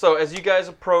 So as you guys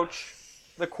approach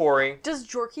the quarry, Does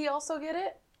Jorky also get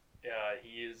it?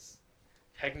 He is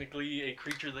technically a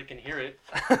creature that can hear it.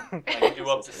 I can do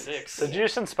up to 6. Did you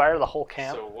just inspire the whole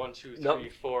camp? So 1, 2, 3, Nope.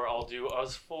 4. I'll do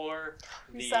us 4.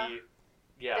 Risa.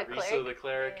 Yeah, The Risa cleric? the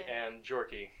cleric Yeah. and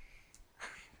Jorky.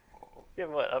 Yeah,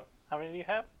 what? How many do you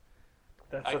have?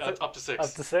 that's Up to 6.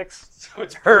 Up to 6? So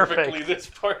it's Perfect. perfectly this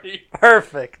party.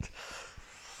 Perfect.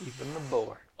 Even the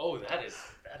boar. Oh, that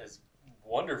is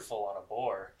wonderful on a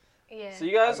boar. Yeah. So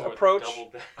you guys I go with approach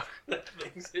double that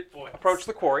thing's hit points.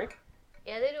 the quarry,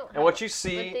 Yeah, they don't. and what you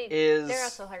see is They're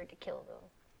also hard to kill, though.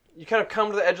 you kind of come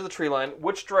to the edge of the tree line.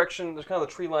 Which direction? There's kind of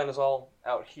the tree line is all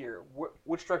out here.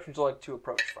 Which direction would you like to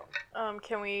approach from?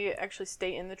 Can we actually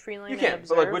stay in the tree line You and can,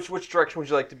 observe? but like which direction would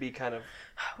you like to be kind of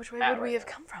Which way at would we right have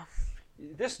now? come from?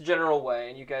 this general way,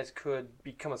 and you guys could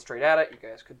be coming straight at it. You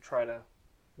guys could try to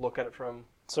look at it from.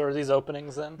 So are these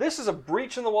openings then? This is a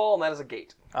breach in the wall, and that is a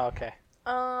gate. Oh, okay.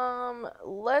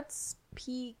 Let's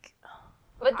peek.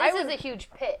 But I this is would- a huge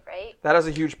pit, right? That is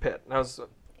a huge pit. That was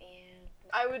Yeah.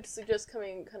 I would suggest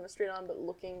coming kind of straight on, but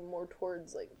looking more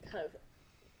towards like kind of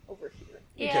over here.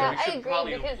 Yeah, we I should agree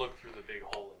probably because look through the big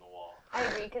hole in the wall. I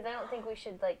agree because I don't think we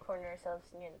should like corner ourselves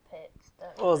near the pit.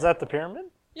 Well, is that the pyramid?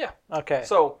 Yeah. Okay.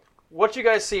 So what you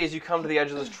guys see as you come to the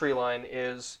edge of this tree line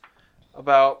is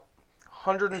about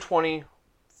 120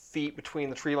 feet between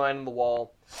the tree line and the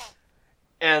wall,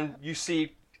 and you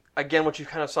see Again, what you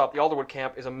kind of saw at the Alderwood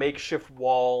camp is a makeshift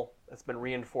wall that's been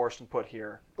reinforced and put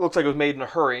here. It looks like it was made in a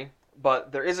hurry,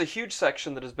 but there is a huge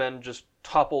section that has been just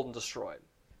toppled and destroyed.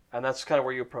 And that's kind of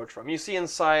where you approach from. You see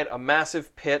inside a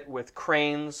massive pit with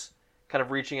cranes kind of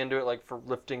reaching into it, like for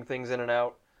lifting things in and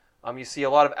out. You see a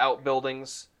lot of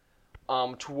outbuildings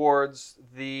towards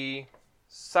the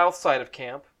south side of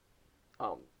camp.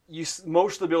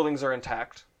 Most of the buildings are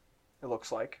intact, it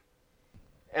looks like.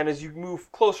 And as you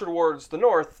move closer towards the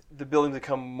north, the buildings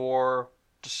become more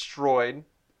destroyed.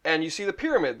 And you see the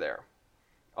pyramid there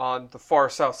on the far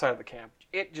south side of the camp.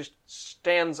 It just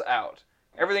stands out.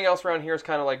 Everything else around here is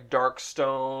kind of like dark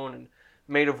stone and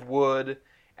made of wood.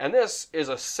 And this is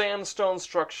a sandstone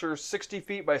structure, 60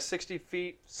 feet by 60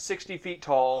 feet, 60 feet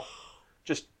tall,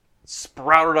 just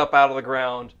sprouted up out of the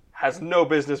ground. Has no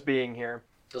business being here.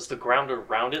 Does the ground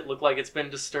around it look like it's been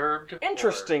disturbed?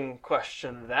 Interesting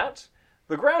question, that.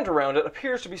 The ground around it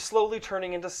appears to be slowly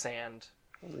turning into sand.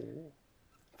 In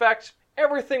fact,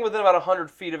 everything within about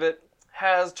 100 feet of it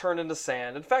has turned into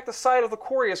sand. In fact, the side of the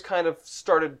quarry has kind of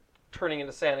started turning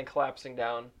into sand and collapsing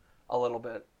down a little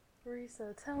bit.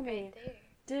 Risa, tell me, Right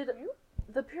there. did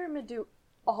the pyramid do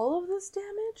all of this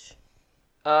damage?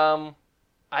 I'm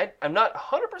not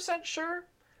 100% sure.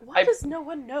 Why does no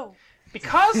one know?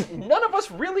 Because none of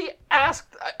us really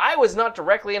asked. I was not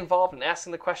directly involved in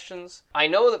asking the questions. I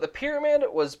know that the pyramid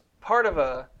was part of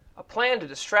a plan to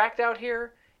distract out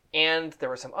here, and there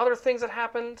were some other things that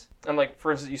happened. And like,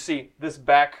 for instance, you see this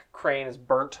back crane is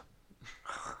burnt.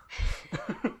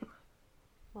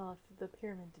 Well, if the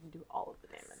pyramid didn't do all of the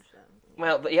damage, then...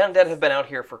 Well, the undead have been out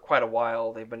here for quite a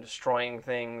while. They've been destroying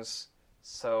things.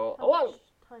 So, a How lot. much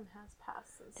time has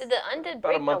passed since... Did the undead About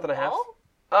break a month the and a half.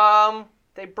 wall?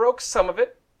 They broke some of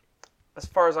it, as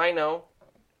far as I know.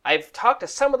 I've talked to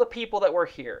some of the people that were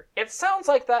here. It sounds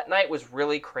like that night was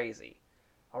really crazy.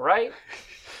 All right?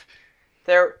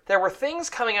 There were things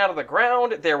coming out of the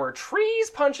ground. There were trees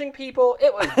punching people.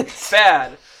 It was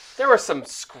bad. There were some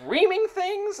screaming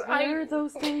things. Where are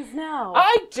those things now?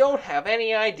 I don't have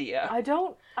any idea.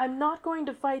 I'm not going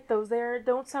to fight those.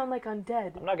 Don't sound like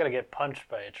undead. I'm not gonna get punched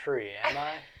by a tree, am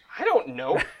I? I don't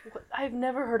know. I've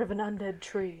never heard of an undead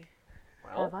tree.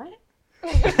 Well, Have I?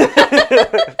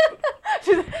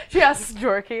 she asks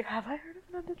Jorky, have I heard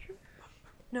of an undead tree?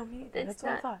 No, me either. It's That's what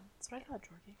I not- thought. That's what I thought,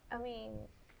 Jorky. I mean,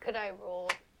 could I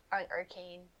roll an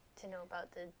arcane to know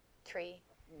about the tree?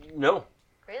 no.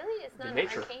 Really? It's not an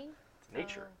nature. arcane? It's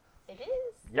nature. It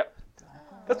is? Yep.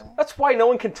 That's why no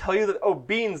one can tell you that, oh,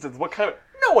 beans is what kind of...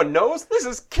 No one knows. This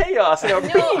is chaos and a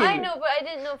bean. No, I know, but I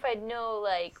didn't know if I'd know,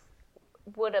 like,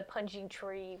 what a punching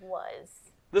tree was.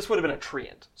 This would have been a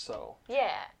treant, so...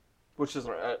 Yeah, Which is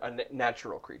a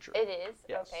natural creature. it is?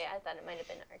 Yes. Okay, I thought it might have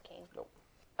been arcane.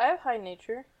 I have high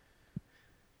nature.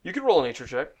 You could roll a nature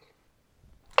check.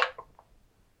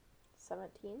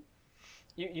 17.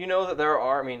 You know that there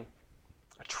are, I mean,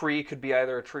 a tree could be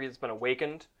either a tree that's been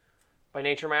awakened by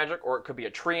nature magic, or it could be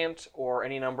a treant, or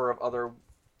any number of other,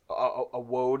 a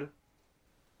woad.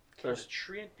 Does a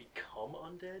treant become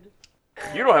undead?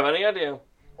 You don't have any idea.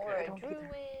 Or a don't druid.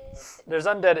 There's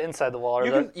undead inside the wall. Are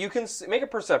there? You can make a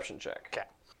perception check. Okay.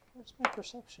 Where's my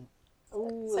perception?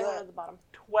 Ooh, second one at the bottom.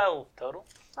 12 total.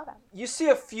 Not bad. You see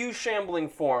a few shambling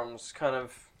forms kind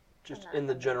of just I'm not in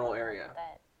the gonna general roll area.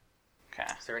 that.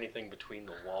 Okay. Is there anything between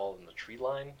the wall and the tree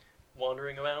line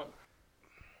wandering about?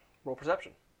 Roll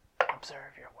perception. Observe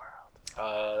your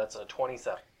world. That's a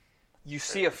 27. You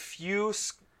see a few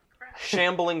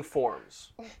shambling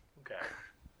forms Okay.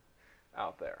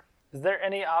 out there. Is there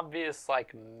any obvious,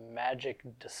 like, magic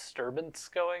disturbance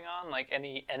going on? Like,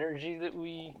 any energy that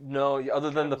we... No, other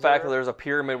than the fact that there's a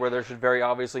pyramid where there should very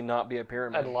obviously not be a I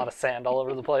pyramid. had a lot of sand all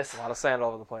over the place. A lot of sand all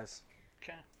over the place.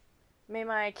 Okay. May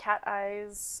my cat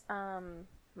eyes,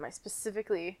 my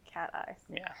specifically cat eye,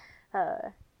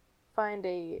 Yeah. find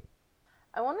a...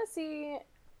 I want to see...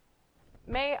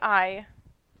 May I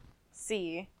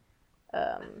see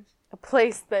a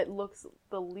place that looks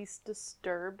the least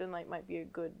disturbed and like might be a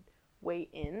good way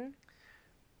in?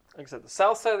 Like I said, the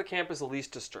south side of the camp is the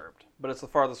least disturbed, but it's the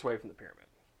farthest away from the pyramid.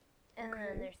 And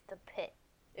then there's the pit.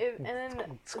 And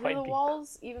then It's do quite the deep.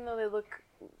 walls, even though they look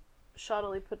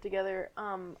shoddily put together,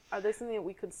 are they something that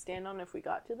we could stand on if we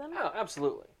got to them? Oh,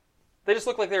 absolutely. They just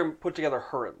look like they're put together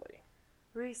hurriedly.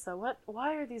 Risa,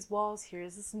 why are these walls here?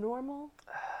 Is this normal?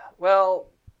 Well,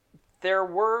 there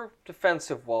were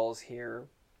defensive walls here,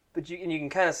 but you can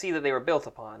kind of see that they were built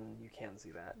upon. You can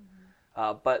see that.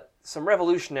 But some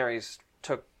revolutionaries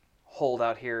took hold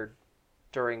out here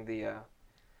during the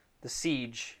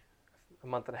siege a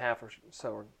month and a half or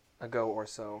so ago or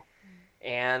so,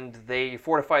 and they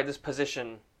fortified this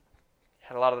position.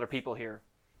 Had a lot of their people here.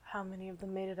 How many of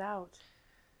them made it out?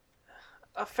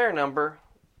 A fair number.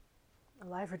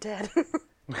 Alive or dead?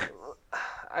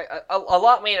 A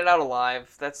lot made it out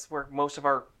alive. That's where most of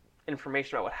our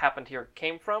information about what happened here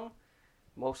came from.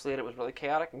 Mostly that it was really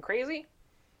chaotic and crazy.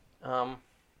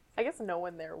 I guess no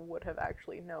one there would have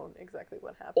actually known exactly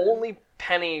what happened. Only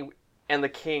Penny and the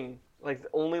king.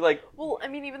 Well, I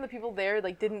mean, even the people there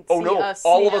didn't Oh see no! us.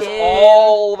 All of sneak us, in.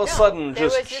 all of a No, sudden, there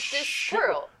just was just this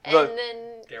squirrel, the- and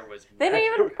then There was. They didn't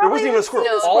even. There wasn't even a squirrel.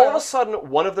 No. All of a sudden,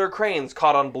 one of their cranes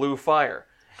caught on blue fire,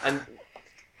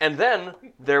 and then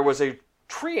there was a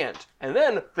tree ant, and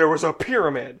then there was a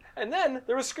pyramid, and then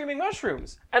there was screaming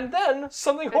mushrooms, and then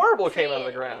something horrible came out of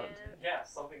the ground. Yeah,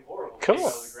 something horrible Cool. came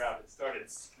out of the ground and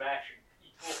started smashing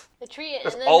people. the tree.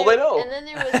 That's and then all there, they know. And then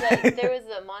there was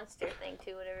a monster thing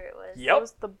too, whatever it was. Yep. That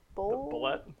was the bull.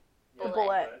 Bullet. The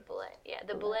bullet. Bullet. Yeah,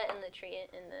 the bullet and the tree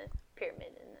and the pyramid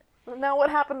and the. Now, what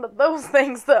happened to those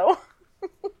things, though? Who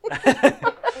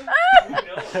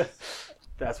knows?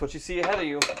 That's what you see ahead of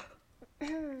you.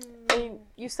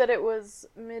 You said it was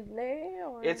midday,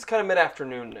 or It's kind of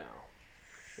mid-afternoon now.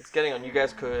 It's getting on. You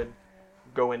guys could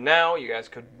go in now. You guys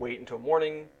could wait until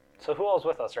morning. So who all's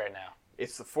with us right now?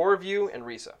 It's the four of you and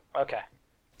Risa. Okay.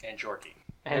 And Jorky.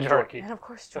 And And Jorky. and of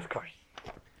course, Of course.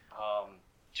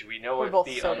 Do we know We're if both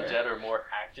the sober. undead are more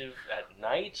active at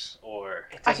night or?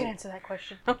 I can answer that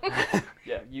question.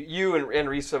 Yeah, you and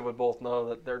Risa would both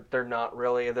know that they're not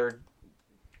really.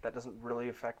 That doesn't really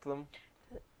affect them.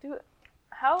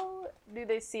 How do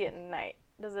they see at night?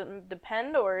 Does it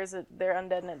depend, or is it they're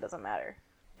undead and it doesn't matter?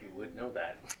 You would know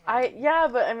that.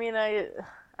 But I mean, I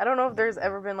don't know if there's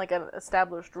ever been an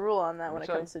established rule on that when it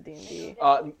Okay. comes to D&D.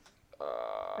 I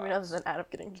mean, other than Adam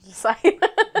getting to decide.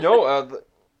 No, the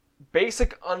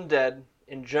basic undead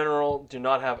in general do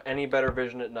not have any better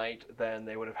vision at night than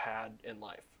they would have had in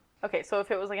life. Okay, so if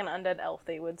it was an undead elf,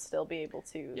 they would still be able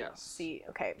to Yes. see.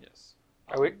 Okay. Yes.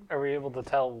 Are we able to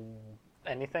tell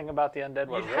anything about the undead?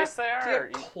 What You'd race have they to are? get Or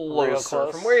you- closer. real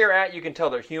close? From where you're at, you can tell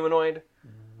they're humanoid,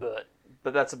 But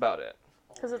but that's about it.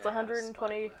 Because it's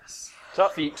 120. so,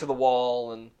 Feet to the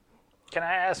wall, and can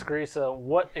I ask Risa,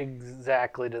 what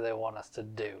exactly do they want us to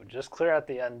do? Just clear out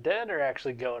the undead, or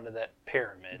actually go into that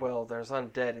pyramid? well, there's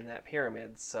undead in that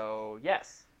pyramid, so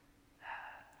yes.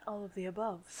 All of the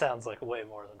above. Sounds like way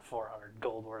more than 400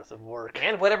 gold worth of work.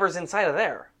 And whatever's inside of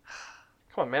there.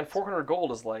 Come on, man, 400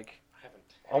 gold is like I haven't.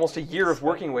 almost a year of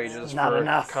working wages Not for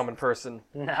enough. a common person.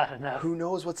 Not enough. Who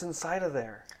knows what's inside of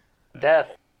there?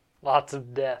 Death. Lots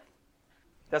of death.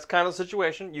 That's kind of the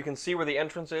situation. You can see where the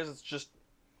entrance is. It's just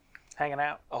Hanging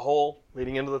out. a hole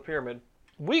leading into the pyramid.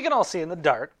 We can all see in the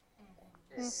dark.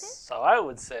 So I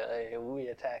would say we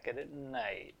attack it at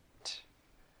night.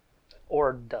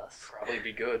 Or dusk. Probably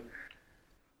be good.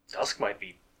 Dusk might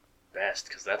be best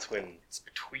because that's when it's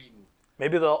between.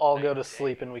 Maybe they'll all go to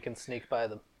sleep and we can sneak by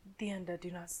them. The undead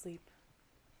do not sleep.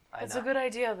 I That's know. a good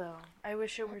idea, though. I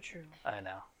wish it were true. I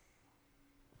know.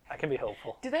 I can be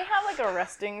hopeful. Do they have a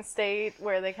resting state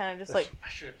where they kind of just I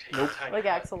should have taken Tiny like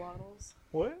Hut. axolotls?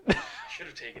 What? I should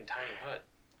have taken Tiny Hut.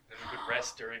 Then we could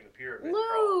rest during the pyramid.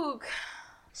 Luke!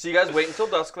 So you guys wait until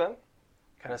dusk then.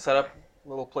 Kind of set up a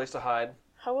little place to hide.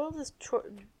 How well does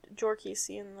Jorky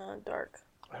see in the dark?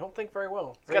 I don't think very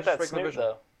well. It's got that Just regular snoot, vision.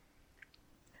 though.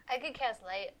 I could cast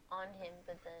light on him,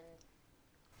 but then.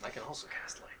 I can also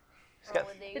cast light. got-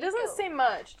 well, there It you doesn't go. say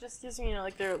much. Just gives you,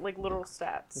 their literal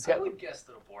stats. It's I got- would guess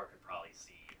that a boar could probably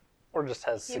see. Or just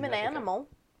has Human significant, animal.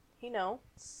 You know.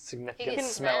 significant He can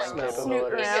smelling smell. Snoot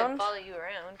capabilities. He around. could follow you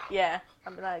around. Yeah.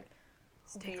 I'm like,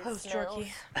 stay Your close, smells.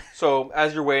 Jorky. So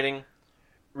as you're waiting,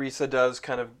 Risa does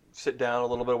kind of sit down a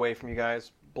little bit away from you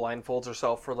guys, blindfolds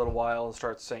herself for a little while, and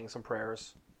starts saying some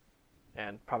prayers.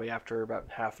 And probably after about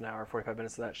half an hour, 45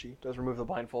 minutes of that, she does remove the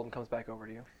blindfold and comes back over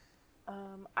to you.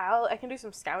 I can do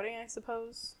some scouting, I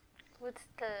suppose. What's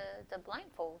the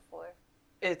blindfold for?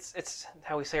 It's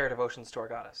how we say our devotions to our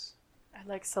goddess. I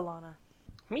like Solana.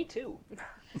 Me too.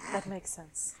 That makes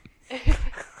sense.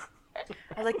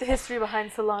 I like the history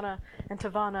behind Solana and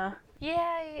Tavana.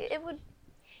 Yeah, it would.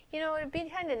 It'd be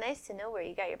kind of nice to know where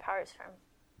you got your powers from.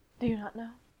 Do you not know?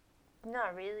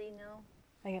 Not really, no.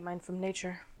 I get mine from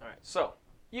nature. All right. So,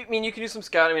 you can do some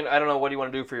scouting. I mean, I don't know what do you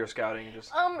want to do for your scouting.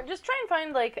 Just Just try and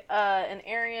find an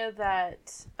area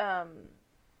that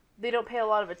they don't pay a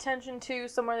lot of attention to,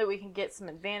 somewhere that we can get some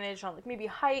advantage on, maybe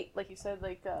height, like you said,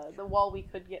 the wall we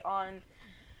could get on.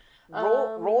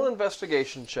 roll an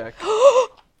investigation check.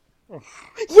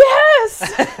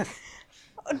 Yes!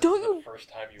 Don't you? The first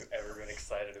time you've ever been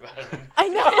excited about it. I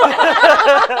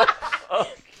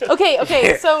know.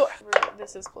 Okay. So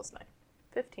this is +9.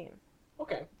 15.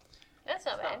 Okay. That's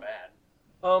not It's bad. not bad.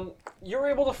 You're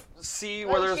able to see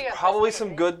Well, where there's she got probably first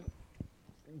some one,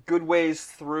 good ways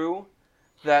through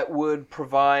that would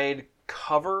provide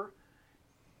cover.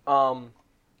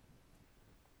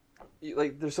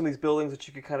 Like there's some of these buildings that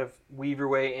you could kind of weave your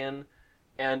way in,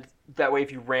 and that way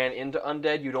if you ran into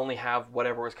undead, you'd only have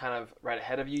whatever was kind of right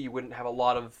ahead of you. You wouldn't have a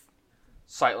lot of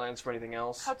sightlines for anything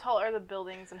else. How tall are the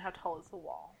buildings and how tall is the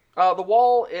wall? The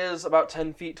wall is about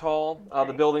 10 feet tall. The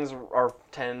Okay. buildings are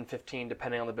 10, 15,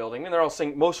 depending on the building. And they're all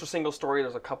most are single story.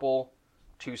 There's a couple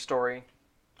 2-story.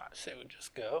 I say we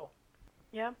just go.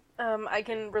 Yeah. I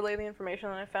can relay the information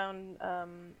that I found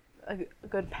a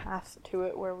good path to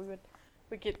it where we would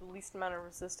get the least amount of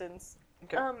resistance.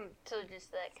 Okay. So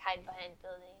just like hide behind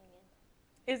building.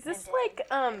 Is this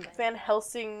Undead. like Van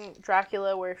Helsing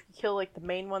Dracula, where if you kill like the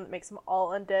main one that makes them all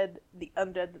undead, the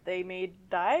undead that they made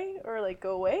die or like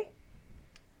go away?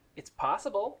 It's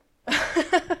possible.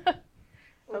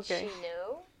 Would Okay. she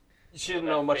know? She didn't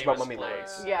know much about mummy Famous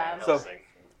legs. place, Yeah. Van So- Helsing.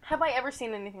 Have I ever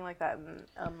seen anything like that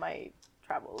in my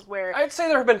travels? Where I'd say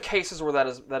there have been cases where that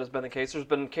has been the case. There's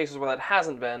been cases where that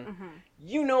hasn't been. Mhm.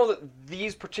 You know that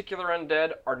these particular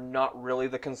undead are not really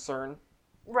the concern.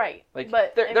 right, Like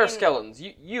but they're I mean, skeletons.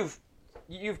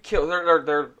 You've killed.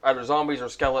 They're either zombies or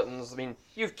skeletons. I mean,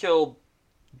 you've killed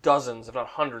dozens, if not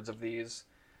hundreds, of these.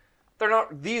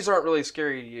 These aren't really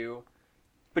scary to you,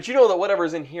 but you know that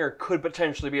whatever's in here could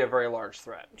potentially be a very large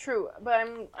threat. True, but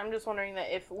I'm just wondering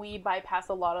that if we bypass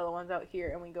a lot of the ones out here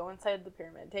and we go inside the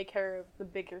pyramid, take care of the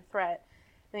bigger threat,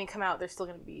 and then come out, they're still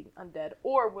going to be undead,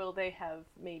 or will they have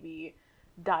maybe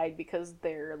died because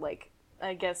they're like,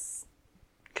 I guess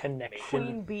Connection.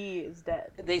 Queen Bee is dead.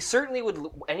 They certainly would.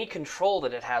 Any control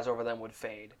that it has over them would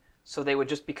fade, so they would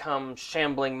just become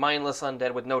shambling, mindless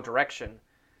undead with no direction.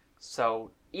 So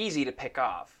easy to pick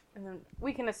off. And then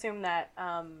we can assume that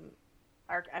I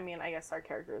guess our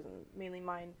characters and mainly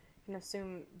mine can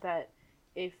assume that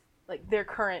if like their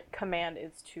current command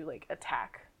is to like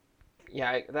attack.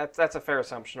 Yeah, that's a fair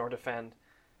assumption, or defend.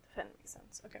 Defend makes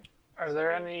sense. Okay. Are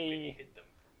there Maybe any hit them.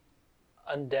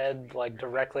 undead like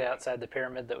directly outside the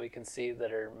pyramid that we can see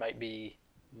that might be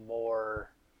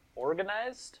more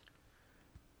organized?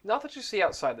 Not that you see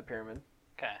outside the pyramid.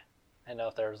 Okay. I know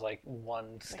if there was like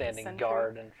one standing sentry?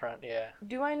 guard in front. Yeah.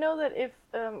 Do I know that if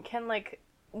can like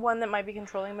one that might be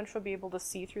controlling Minstrel be able to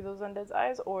see through those undead's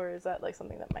eyes, or is that like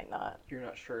something that might not? You're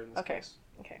not sure in this Okay. case.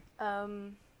 Okay.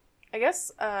 I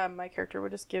guess my character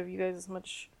would just give you guys as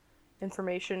much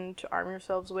information to arm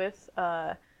yourselves with.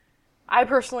 I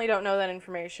personally don't know that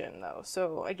information though,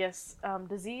 so I guess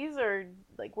disease or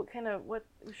like what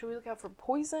should we look out for?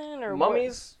 Poison or what?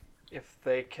 Mummies, if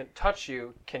they can touch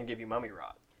you, can give you mummy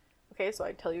rot. Okay, so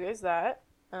I tell you guys that.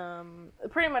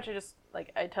 Pretty much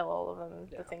I tell all of them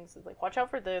the things like watch out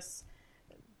for this,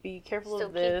 be careful Still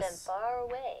of keep them this. far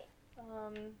away.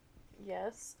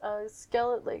 Yes.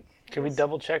 Skeleton like. Can we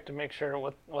double check to make sure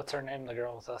what's her name? The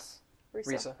girl with us.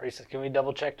 Risa. Risa, can we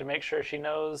double check to make sure she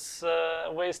knows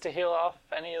ways to heal off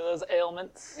any of those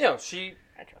ailments? Yeah, she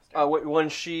I trust her. when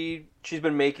she's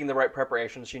been making the right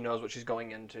preparations, she knows what she's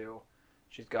going into.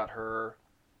 She's got her.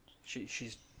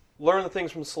 She's learned the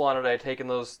things from Solana today, taken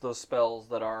those spells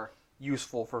that are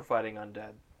useful for fighting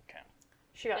undead.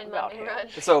 She got And about Mummy here. Rod.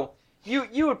 So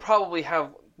you would probably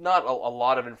have not a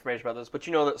lot of information about this, but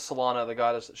you know that Solana, the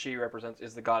goddess that she represents,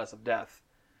 is the goddess of death,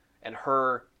 and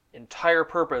her entire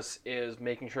purpose is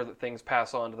making sure that things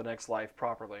pass on to the next life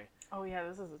properly. Oh yeah,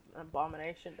 this is an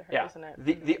abomination to her, Yeah, isn't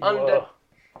it? the undead, Whoa.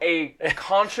 a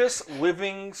conscious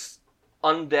living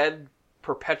undead,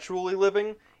 perpetually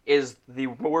living, is the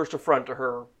worst affront to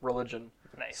her religion.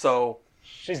 Nice. So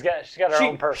she's got her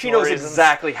own personal she knows reasons.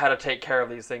 exactly how to take care of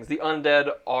these things. The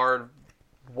undead are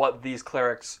what these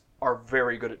clerics are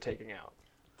very good at taking out.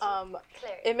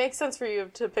 Cleric. It makes sense for you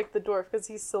to pick the dwarf because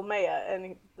he's Silmea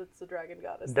and that's the dragon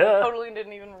goddess. Duh. I totally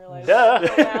didn't even realize Duh. that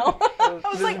until now. I was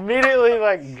Just like, immediately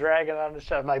like dragging on the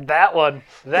shot. I'm like that one,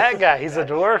 that guy. He's a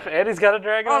dwarf and he's got a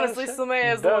dragon. honestly, on his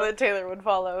Silmea is the Duh. one that Taylor would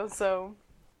follow. So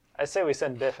I say we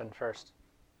send Biff in first.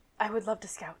 I would love to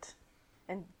scout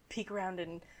and peek around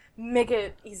and make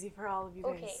it easy for all of you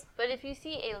guys. Okay, but if you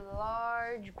see a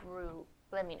large group,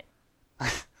 let me know.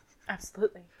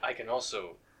 Absolutely. I can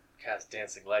also cast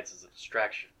dancing lights as a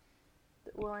distraction.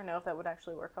 Will I know if that would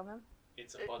actually work on them?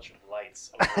 It's a bunch of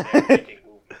lights over there making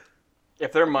movement.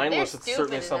 If they're mindless, They're it's stupid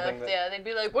certainly enough, something that. yeah, they'd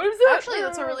be like, what is that? Actually,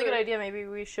 that's a really good idea. Maybe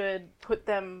we should put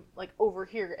them like over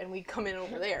here and we come in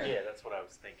over there. Yeah, that's what I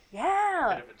was thinking.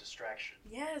 Yeah. Bit of a distraction.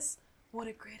 Yes. What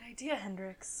a great idea,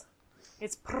 Hendrix.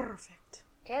 It's perfect.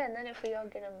 Yeah, and then if we all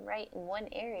get them right in one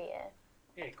area.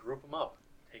 Yeah, group them up.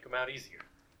 Take them out easier.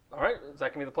 All right, is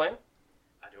that gonna be the plan?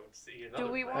 I don't see another.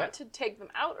 Do we map. want to take them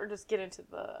out or just get into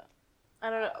the? I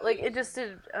don't know. Like it just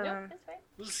did. No, it's fine.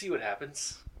 We'll see what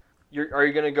happens. Are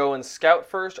you going to go and scout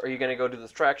first? Are you going to go do the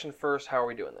distraction first? How are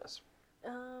we doing this?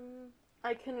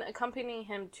 I can accompany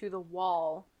him to the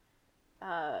wall,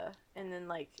 and then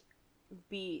like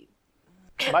be.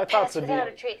 My thoughts would Without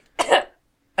be. a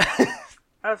trace.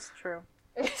 That's true.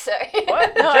 Sorry.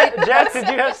 What? No, Jack, did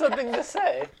you have something to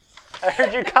say? I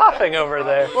heard you coughing over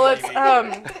there. Well,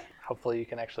 it's Hopefully you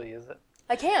can actually use it.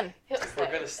 I can. If we're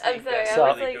gonna I'm sneak, sorry. that's I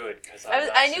was really like, good. 'Cause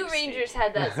I knew not Rangers sneaky.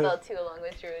 had that spell too, along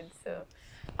with Druids. So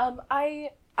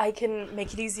I can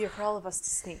make it easier for all of us to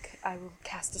sneak. I will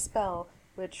cast a spell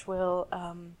which will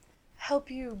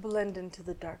help you blend into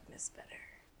the darkness better.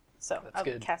 So That's I'll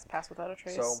good. cast Pass Without a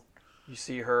Trace. So you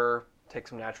see her take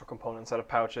some natural components out of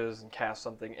pouches and cast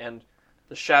something, and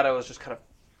the shadows just kind of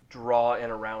draw in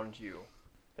around you.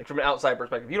 Like from an outside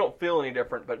perspective, you don't feel any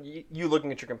different, but you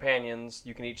looking at your companions,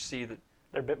 you can each see that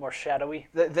They're a bit more shadowy.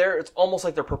 it's almost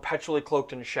like they're perpetually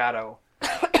cloaked in shadow,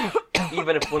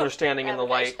 even if when they're standing in the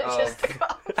light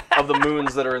of the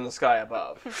moons that are in the sky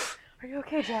above. Are you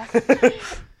okay, Jack?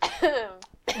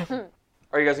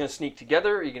 Are you guys going to sneak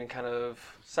together? Are you going to kind of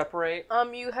separate?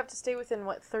 You have to stay within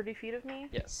 30 feet of me.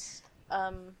 Yes.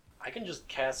 I can just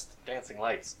cast dancing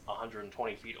lights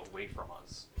 120 feet away from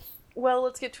us. Well,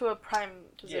 let's get to a prime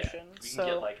position. Yeah, we can so,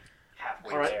 get like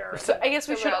halfway Alright. there. so I guess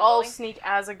we So should we're all all going? sneak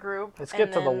as a group. Let's and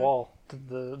get to the then- wall, to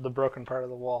the broken part of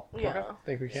the wall. Yeah. I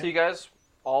think we So can. you guys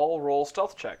all roll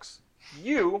stealth checks.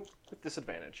 You with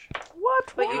disadvantage.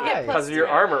 What? But you Why? get Because of your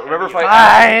two. armor. Remember if I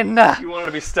Fine. asked you wanted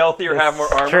to be stealthy or have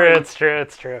more armor? It's true.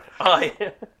 It's true. I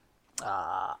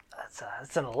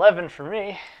That's an 11 for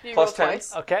me. Did you Plus roll 10.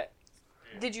 twice? Okay.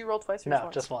 Did you roll twice or No,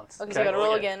 once? just once. Okay, so you Okay. gotta roll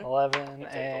Roll again. 11 You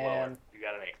take the lower. and You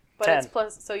got an 8. But 10. it's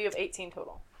plus, so you have 18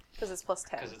 total. Because it's plus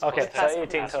 10. Because it's Okay, plus so 10.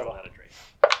 18 Pass roll total. out of trace.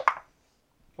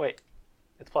 wait,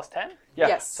 it's plus 10. yeah.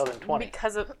 Yes. So then 20.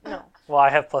 Because of, no. Well, I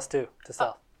have plus 2 to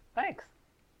stealth. Thanks.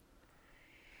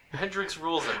 Hendrix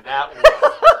rules a nat 1.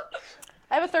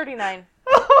 I have a 39.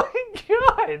 Oh my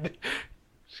god!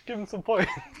 Just give him some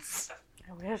points.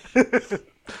 I wish.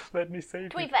 Let me save you.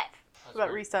 25. What about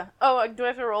Risa? Oh, do I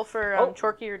have to roll for Oh.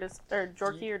 Chorky or does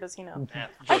he know?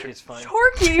 Joker's fine.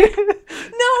 Chorky!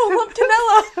 No,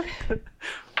 Lumptonella!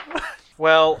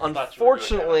 Well, thought you were doing that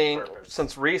unfortunately, on purpose.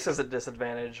 since Reese is at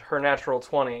disadvantage, her natural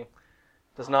 20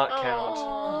 does not count.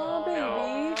 Oh, baby.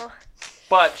 Aw.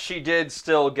 But she did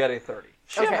still get a 30.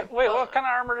 Okay. Wait, what kind of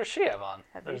armor does she have on?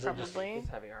 Heavy, Or is it just- probably. It's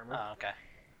heavy armor. Oh, okay.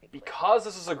 Because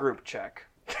this is a group check,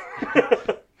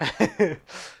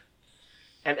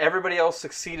 and everybody else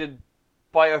succeeded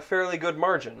by a fairly good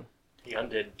margin, The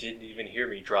undead didn't even hear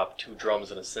me drop 2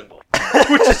 drums and a cymbal.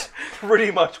 which is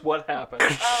pretty much what happened.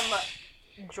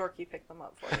 Jorky picked them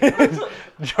up for you.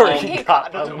 Jordan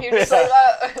got them. You're just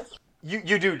like,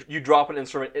 You drop an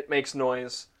instrument, it makes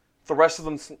noise. The rest of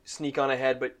them sneak on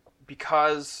ahead, but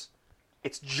because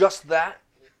it's just that,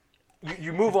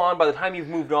 you move on. By the time you've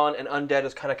moved on, an undead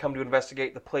has kind of come to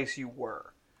investigate the place you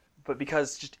were. But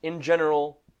because just in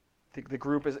general, the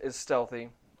group is stealthy,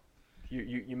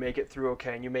 you make it through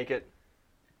okay, and you make it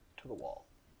to the wall.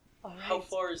 How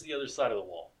far is the other side of the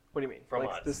wall What do you mean? from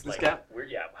Like us? this Like, gap? How far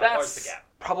is That's the gap?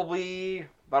 probably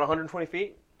about 120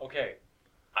 feet. Okay.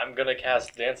 I'm gonna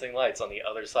cast dancing lights on the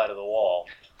other side of the wall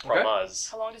from Okay. us.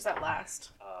 How long does that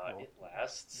last? It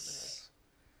lasts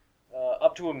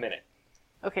up to a minute.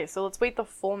 Okay, so let's wait the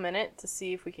full minute to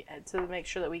see if we can to make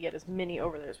sure that we get as many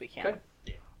over there as we can.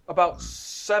 Okay. About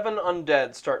 7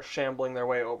 undead start shambling their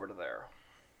way over to there.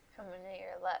 coming to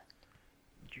your left.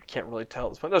 You can't really tell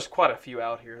at this point. There's quite a few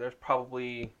out here. There's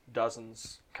probably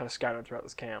dozens kind of scattered throughout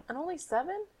this camp. And only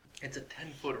 7? It's a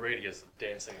 10-foot radius of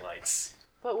dancing lights.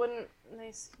 But wouldn't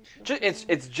they?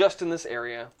 It's just in this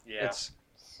area. Yeah. It's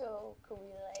So could we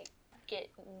like get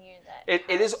near that?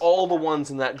 it is house? all the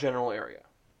ones in that general area.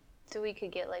 So we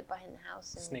could get like behind the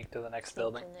house and Sneak to the next sneak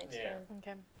building. to the next Yeah. room.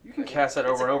 Okay. You can cast that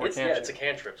over and over, it's, can't yeah, you? it's a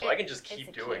cantrip, so I can just It's keep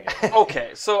a doing key. it.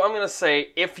 Okay, so I'm gonna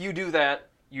say if you do that,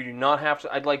 you do not have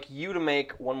to. I'd like you to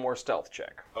make one more stealth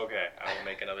check. Okay, I will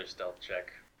make another stealth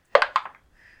check.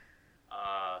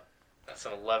 That's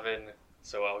an 11,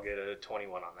 so I'll get a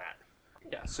 21 on that.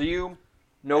 Yeah. So you,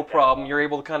 no problem. You're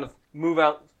able to kind of move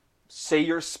out, say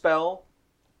your spell,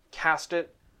 cast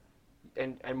it,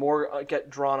 and more get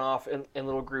drawn off in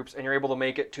little groups, and you're able to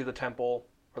make it to the temple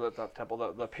or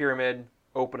the pyramid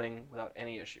opening without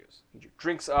any issues. Get your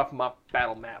drinks off my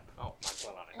battle map. Oh, my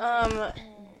blood on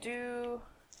it.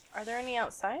 Are there any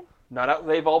outside? Not out.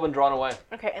 They've all been drawn away.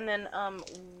 Okay, and then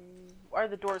are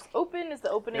the doors open? Is the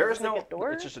opening There is just like no. a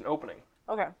door? It's just an opening.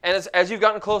 Okay. And as you've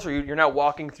gotten closer, you're now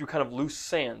walking through kind of loose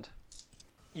sand.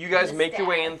 You guys The make your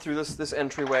way in staff. through this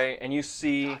entryway, and you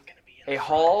see Not gonna be in a the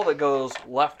hall that goes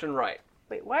left and right.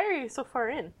 Wait, why are you so far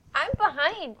in? I'm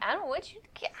behind. I don't want you to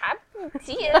get. I don't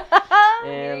see you.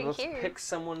 And You're let's here. pick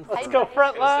someone. Let's for- go Hi.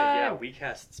 front I was gonna say, yeah, line. we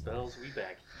cast spells, we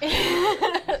back.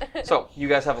 So you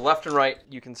guys have left and right.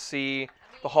 You can see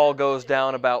the hall goes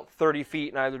down about 30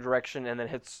 feet in either direction, and then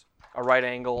hits a right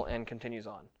angle and continues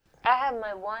on. I have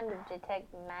my wand to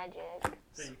detect magic.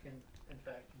 So you can, in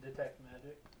fact, detect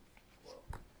magic.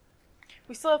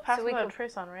 We still have Pass So we Without can-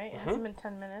 Trace on, right? It hasn't been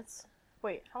 10 minutes.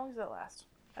 Wait, how long does that last?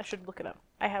 I should look it up.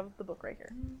 I have the book right here.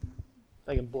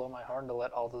 I can blow my horn to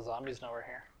let all the zombies know we're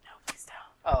here. No, please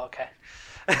don't. Oh, okay.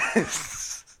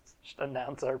 Just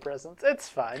announce our presence. It's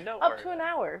fine. Don't Up worry. to an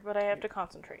hour, but I have to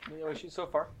concentrate. You know, so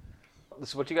far. This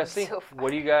is what you guys see. So far.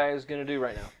 What are you guys gonna do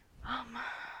right now?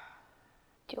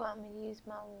 Do you want me to use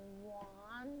my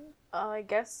wand I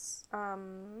guess,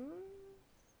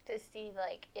 to see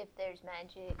like if there's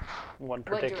magic? One What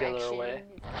particular direction way.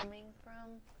 it's coming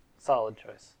from? Solid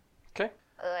choice.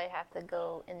 Or I have to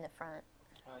go in the front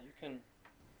You can.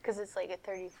 because it's like a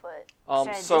 30-foot.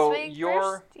 So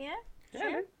your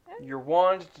yeah. your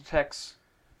wand detects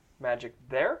magic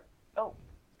there. Oh.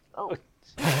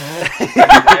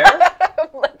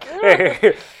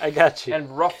 There. I got you.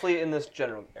 And roughly in this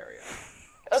general area.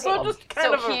 So just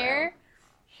kind of So here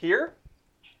Here,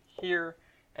 here,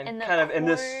 and in the kind of in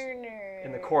this corner.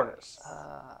 in the corners.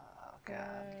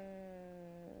 God.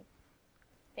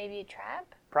 Maybe a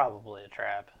trap. Probably a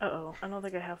trap. Uh-oh, I don't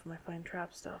think I have my fine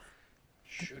trap stuff.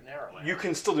 Shoot an arrow at You it.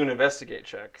 can still do an investigate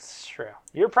check. It's true.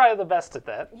 You're probably the best at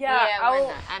that. we're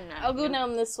not. I'm not. I'll go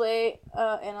down this way,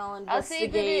 and I'll I'll see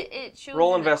investigate. that it shows.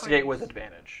 Roll in the investigate corners. with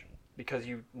advantage because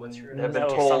you What's your have been Know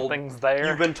told something's there.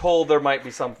 you've been told there might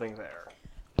be something there.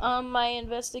 My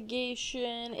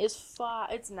investigation is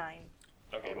 5. It's 9.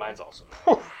 Okay, mine's also.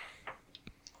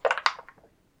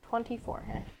 24.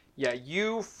 Huh? Yeah,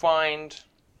 you find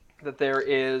that there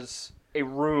is a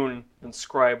rune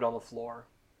inscribed on the floor.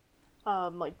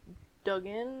 Like dug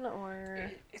in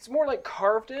or It's more like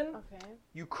carved in. okay.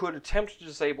 You could attempt to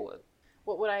disable it.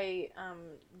 What would I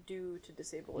do to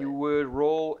disable You it? would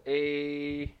roll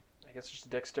I guess just a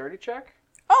dexterity check.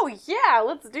 Oh yeah,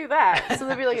 let's do that. So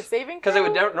there'd be like a saving Because it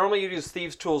would throw? normally you'd use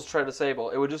thieves' tools to try to disable.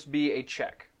 It would just be a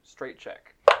check, straight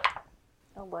check.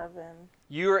 11.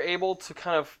 You are able to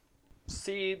kind of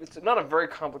see. It's not a very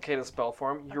complicated spell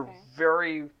form. You're Okay.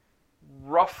 very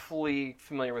roughly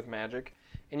familiar with magic,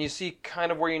 and you see kind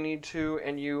of where you need to.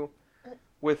 And you,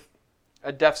 with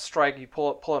a deft strike, you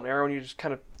pull out an arrow, and you just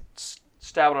kind of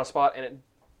stab it on a spot, and it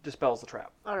dispels the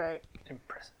trap. All right.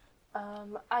 Impressive.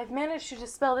 I've managed to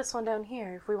dispel this one down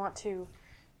here. If we want to.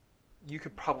 You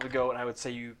could probably go, and I would say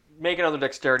you make another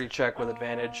dexterity check with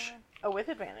advantage. Oh, with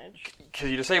advantage. Because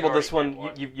you disabled this already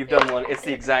one, did one. you've done one. It's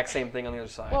the exact same thing on the other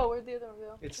side. Whoa, where'd the other one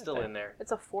go? It's still in there.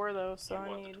 It's a 4 though, so You I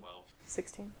want the need 12.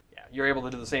 16. Yeah, you're able to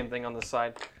do the same thing on this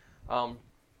side. And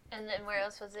then where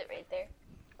else was it? Right there.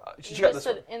 You got this Just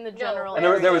one. in the No, general And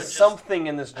there was Just- something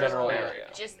in this general Oh, area.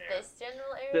 Just this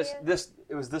general area.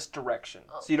 It was this direction.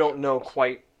 Oh, So you don't know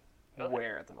quite Okay.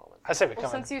 where at the moment. I say we Well,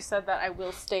 come in. since you said that, I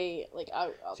will stay. Like,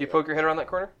 I'll So you do poke your head around that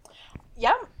corner?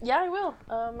 Yeah, I will.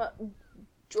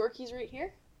 Jorky's right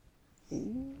here.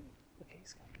 Okay,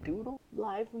 he's got doodle.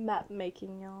 Live map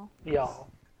making, y'all. Y'all.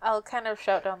 I'll kind of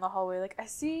shout down the hallway, like, I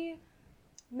see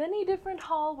many different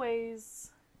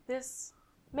hallways. This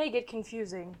may get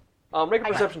confusing. Make a I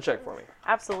got perception check for me.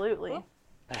 Absolutely.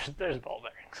 There's ball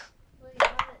bearings. What do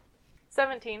you want?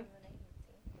 17.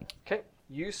 Okay.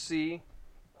 You see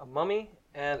a mummy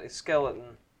and a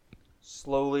skeleton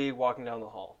slowly walking down the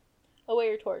hall Away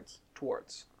or towards?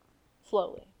 towards.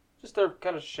 Slowly. Just they're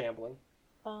kind of shambling.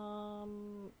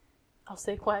 I'll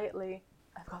say quietly,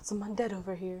 I've got some undead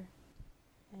over here.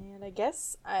 And I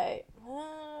guess I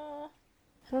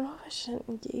don't know if I should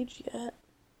engage yet.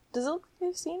 Does it look like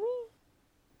they've seen me?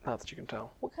 Not that you can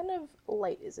tell. What kind of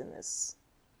light is in this?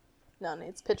 None.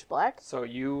 It's pitch black. So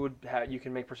you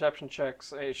can make perception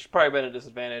checks. It should probably been a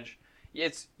disadvantage.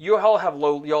 You all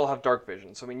have dark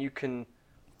vision. So I mean you can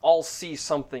all see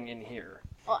something in here.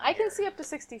 Well, I can see up to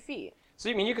 60 feet. So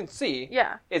you mean you can see.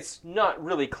 Yeah. It's not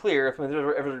really clear. If there's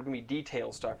ever going to be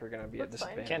detail stuff, you're going to be at That's fine.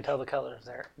 disadvantage. Can't tell the colors.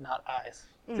 They're not eyes.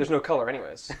 There's no color,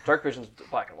 anyways. Dark vision's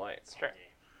black and white. Sure.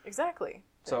 Exactly.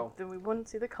 So- then we wouldn't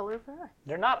see the color of their eye.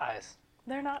 They're not eyes.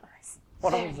 They're not eyes.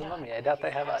 One of them's the mummy. I doubt they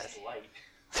have eyes. Light.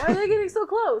 Why are they getting so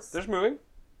close? They're just moving.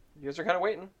 You guys are kind of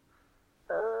waiting.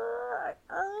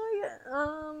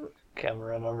 Okay, I'm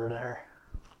run over to her.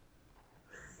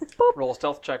 Roll a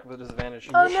stealth check with a disadvantage.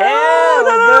 Oh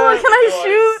no! let's Can I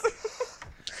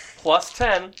shoot? Plus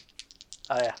 10.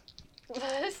 Oh yeah. Plus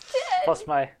 10. Plus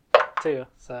my too,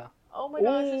 so Oh my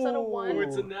gosh, is that a 1? Ooh,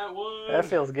 it's in that one. that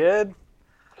feels good.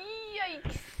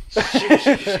 Yikes. As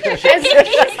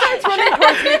he starts running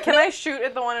towards me, can I shoot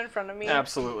at the one in front of me?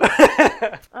 Absolutely.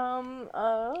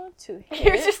 2 hits.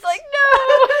 You're just like,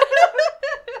 no!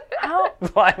 How?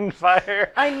 Blind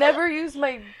fire. I never use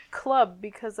my club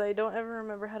because I don't ever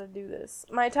remember how to do this.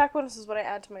 My attack bonus is what I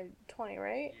add to my 20,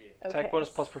 right? Attack bonus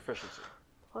plus proficiency.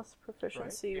 Plus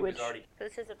proficiency, It which was already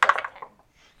This is a plus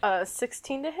 10.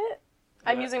 16 to hit.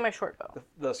 I'm Yeah. using my short bow,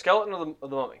 The skeleton of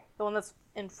the mummy. the one that's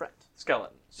in front.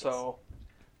 Skeleton. So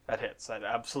that hits. That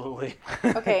absolutely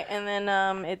Okay, and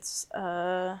then it's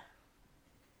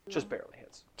just barely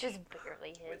hits. Just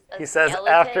barely hit. A He says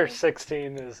skeleton? after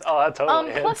 16 is that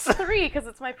totally hits. plus 3 because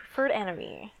it's my preferred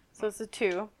enemy. So it's a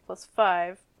 2 plus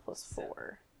 5 plus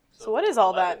 4. So what is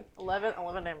all that? 11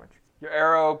 damage. Your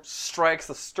arrow strikes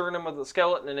the sternum of the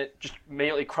skeleton and it just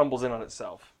immediately crumbles in on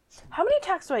itself. How many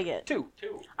attacks do I get? 2.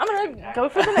 2. I'm gonna go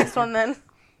for the next one then.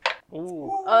 Ooh.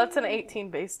 Oh, that's an 18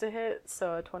 base to hit,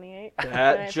 so a 28.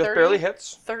 That Okay, just 30? barely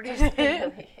hits. 30 to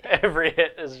hit. Every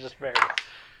hit is just very.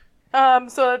 So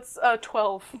that's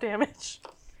 12 damage.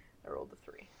 I rolled a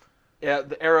 3. Yeah,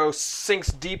 the arrow sinks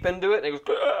deep into it and it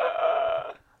goes.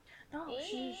 No,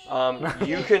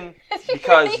 You can,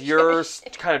 because you're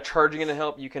kind of charging in to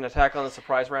help, you can attack on the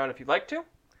surprise round if you'd like to.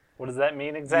 What does that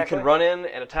mean exactly? You can run in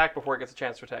and attack before it gets a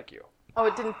chance to attack you. Oh,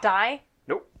 it didn't die?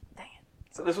 Nope. Dang it.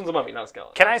 So this one's a mummy, not a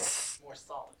skeleton. Can I More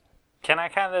solid. can I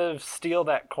kind of steal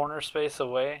that corner space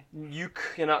away? You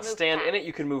cannot Move stand in past. it.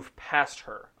 You can move past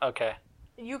her. Okay.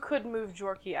 You could move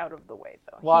Jorky out of the way,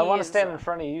 though. Well, I He want to is, stand in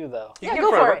front of you though. You Yeah, can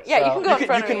go get in front for of it. her. Yeah, you So- can go You in can,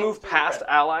 front you of can me. move past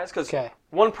allies because Okay.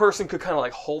 one person could kind of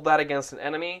like hold that against an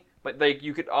enemy, but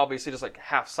you could obviously just like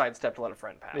half sidestep to let a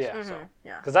friend pass. Yeah. So.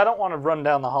 Yeah. Because I don't want to run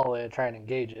down the hallway and try and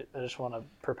engage it. I just want to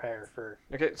prepare for.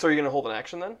 Okay, so you're gonna hold an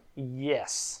action then?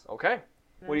 Yes. Okay.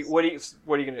 What are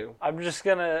you gonna do? I'm just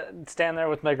gonna stand there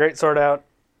with my great sword out,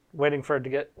 waiting for it to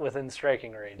get within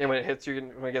striking range. And when it hits,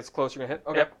 when it gets close, you're gonna hit.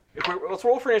 Okay. Yep. Let's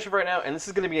roll for initiative right now, and this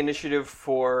is gonna be initiative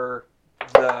for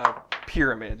the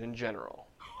pyramid in general.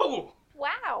 Oh!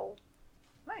 Wow.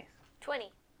 Nice.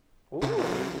 20. Ooh.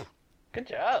 Good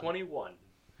job. 21.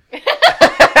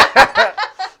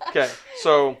 Okay,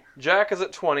 so Jack is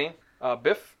at 20.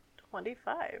 Biff,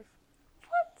 25.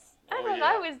 I Oh, thought yeah.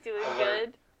 I was doing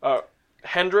good.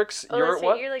 Hendrix, Oh, you're that's at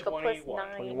what? right. You're like a plus 21.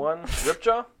 9. 21.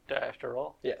 Ripjaw. Do I have to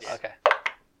roll? Yes. Okay.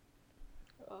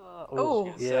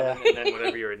 Ooh. Yeah. 7, and then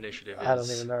whatever your initiative is. I don't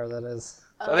even know where that is.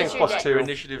 So I think it's What's your plus dex? two. Your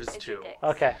initiative is It's your 2. dex.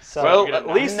 Okay. So Well, you're at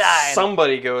gonna- least 9.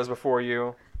 somebody goes before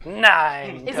you.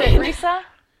 9. Is it Risa?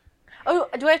 Oh,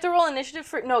 do I have to roll initiative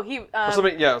for... No, he...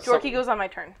 Somebody, yeah. Jorky goes on my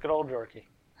turn. Good old Jorky.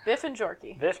 Biff and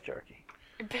Jorky. Biff Jorky.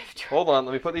 Hold on,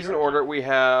 let me put these in order. We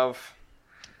have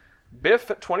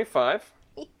Biff at 25,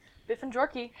 Biff and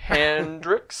Jorky.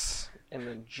 Hendrix, and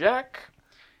then Jack,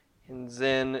 and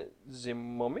then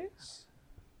Zimomis,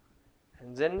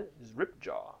 and then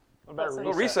Ripjaw. What about That's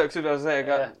Oh, Risa? Risa, excuse me, I was saying, I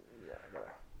got. Yeah. Yeah, I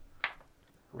got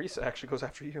Risa actually goes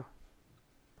after you.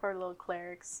 Poor little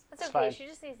clerics. That's It's okay. fine. She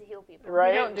just needs to heal people.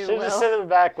 Right? don't do Should well. just sit in the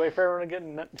back, wait for everyone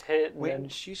to get hit, and Wait, then...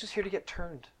 she's just here to get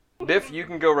turned. Biff, you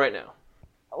can go right now.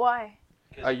 Why?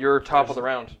 You're top of the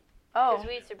round. Oh.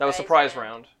 That was surprise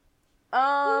round.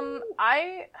 Oh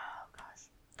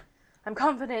gosh. I'm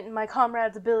confident in my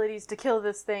comrade's abilities to kill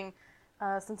this thing,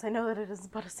 since I know that it is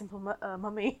but a simple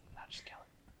mummy. No, just kill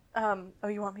it. Oh,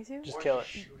 you want me to? Just kill it.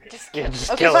 Just Yeah,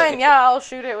 just Okay, kill fine. it. Yeah, I'll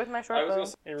shoot it with my short I was bow. gonna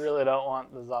say- You really don't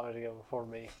want the zombie to go before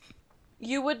me.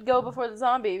 You would go before the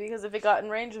zombie because if it got in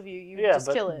range of you, you would Yeah, just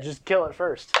but kill it. just kill it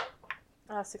first.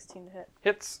 16 to hit.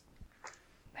 Hits.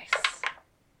 Nice.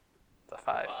 It's a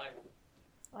 5.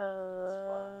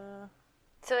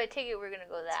 So I take it we're gonna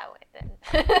go that way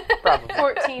then. Probably.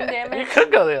 14 You damage.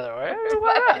 could go the other way.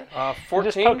 Why not? You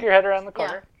 14. just poke your head around the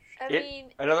corner. I It-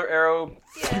 mean, Another arrow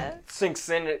yeah. sinks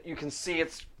in. You can see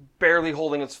it's barely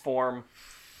holding its form.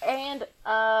 And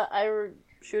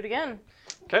shoot again.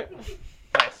 Okay,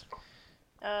 Nice.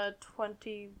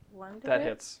 21 to that hit.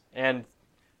 hits. And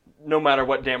no matter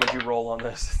what damage you roll on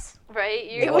this,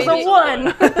 Right? You're It was maybe- a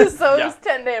 1, so Yeah. it was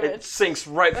 10 it damage. sinks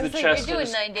right through the It's like chest you're and doing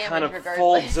just 9 damage kind of regardless.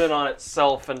 folds in on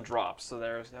itself and drops. So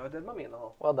there's now a dead mummy in the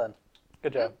hole. Well done.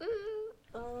 Good job.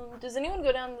 Does anyone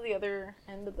go down to the other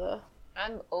end of the...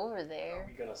 I'm over Are there.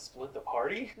 we gonna split the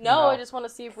party? No, No. I just want to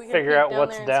see if we can Figure peek out down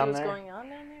what's there and down see what's there. going on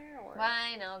down there. Or...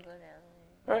 Fine, I'll go down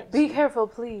there. All right. Be careful,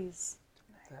 please.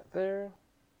 That there.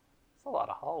 It's a lot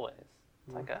of hallways.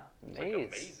 It's like a like a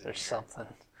maze. maze in There's here. something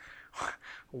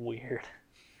weird.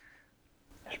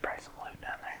 There's probably some loot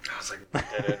down there. I was like,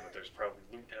 dead end, but there's probably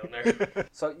loot down there.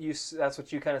 So that's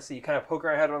what you kind of see. You kind of poke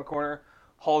your head around the corner.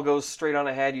 hall goes straight on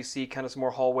ahead. You see kind of some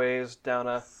more hallways down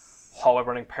a hallway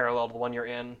running parallel to the one you're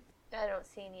in. I don't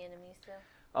see any enemies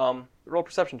though. Roll a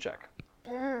perception check.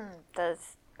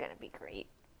 That's gonna be great.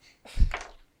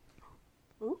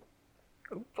 Ooh.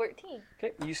 14.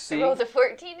 Okay, you I see rolled a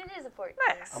 14. It is a 14.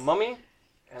 a mummy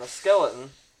and a skeleton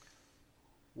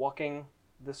walking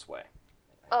this way.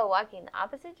 Oh, walking the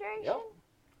opposite direction? Yep.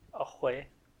 Ahoy.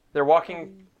 They're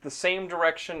walking the same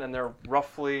direction, and they're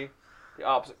roughly the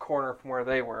opposite corner from where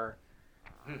they were.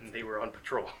 They were on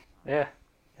patrol. Yeah.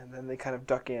 And then they kind of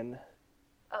duck in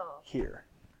Oh. here.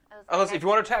 I was Unless like, if you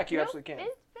want to attack, you nope, absolutely can.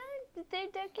 It's fine.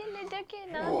 They're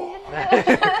ducking.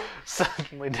 No,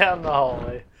 Suddenly down the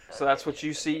hallway. So that's what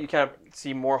you see. You kind of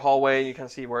see more hallway. You kind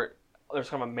of see where there's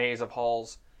kind of a maze of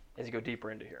halls as you go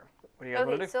deeper into here. What do you guys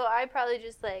want Okay, to do? so I probably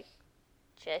just like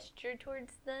gesture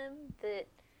towards them that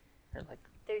You're like,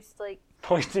 there's like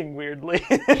Pointing weirdly.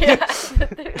 yeah, there's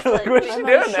Like, like what's she I'm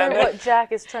doing unsure down there? what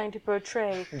Jack is trying to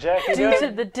portray. Jackie, Due to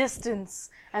doing? the distance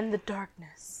and the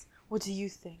darkness. What do you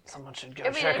think? Someone should go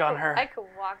I mean, check on her. I could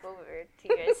walk over to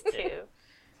you guys too.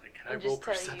 Like, can I And roll just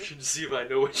tell you. perception to see if I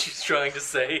know what she's trying to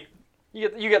say? you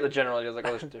get the general idea. Like,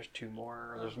 oh, there's two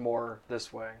more. Or there's more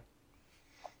this way.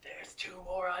 There's 2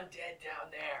 more undead down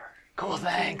there. Cool,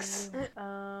 thanks.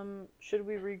 Should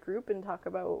we regroup and talk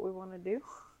about what we want to do?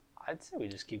 I'd say we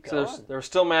just keep So going. there's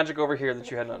still magic over here that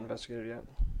you had not investigated yet.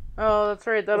 Oh, that's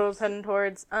right. That I was heading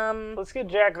towards. Let's get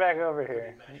Jack back over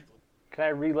here. Can I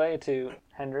relay to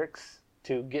Hendrix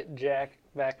to get Jack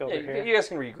back over Yeah, here? you guys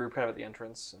can regroup kind of at the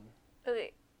entrance. And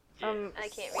Okay, I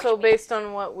can't reach So me. based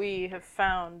on what we have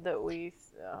found, that we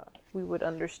would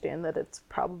understand that it's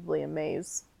probably a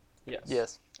maze. yes.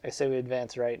 Yes. I say we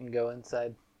advance right and go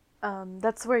inside.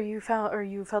 That's where you found, or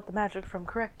you felt the magic from,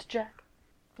 correct, Jack?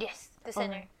 Yes, the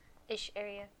center-ish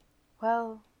area.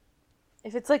 Well,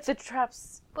 if it's like the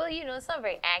traps, Well, it's not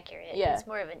very accurate. Yeah. It's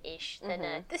more of an ish than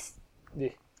a this.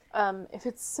 if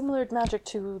it's similar magic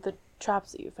to the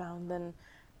traps that you found, then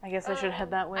I guess I should head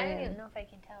that way. I don't even know if I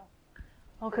can tell.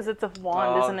 Oh, because it's a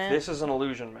wand, isn't it? This is an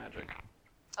illusion magic.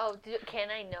 Oh, can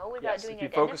I know without Yes. doing If you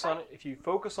identify?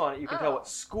 focus on it, you can tell Oh. what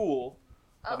school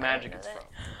Oh, the I magic didn't is know that.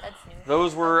 from. That's new.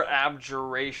 Those were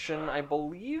abjuration, I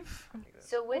believe.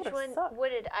 So which would've one? thought.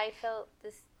 What did I felt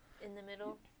this in the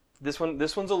middle? This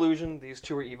one's illusion. These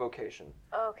two are evocation.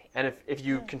 Oh, okay. And if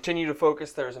you continue to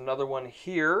focus, there's another one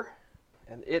here,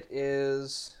 and it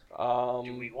is.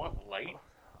 Do we want light?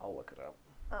 I'll look it up.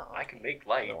 Oh, I can make I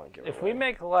light. don't want to give it If we away.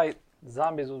 make light,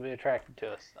 zombies will be attracted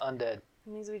to us. Undead. It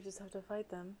means we just have to fight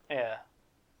them. Yeah.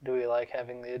 Do we like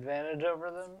having the advantage over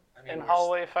them I mean, in we're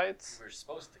hallway fights? We're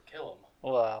supposed to kill them.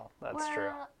 Well, that's well, true.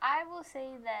 I will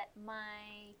say that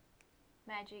my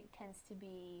magic tends to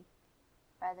be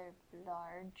rather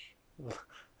large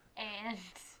and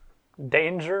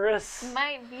Dangerous?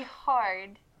 might be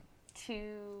hard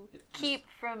to keep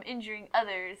from injuring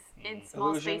others in small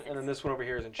illusion, spaces. and then this one over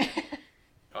here is enchantment.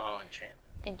 Oh, enchant.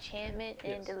 Enchantment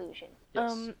and Yes. delusion.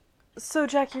 Yes. So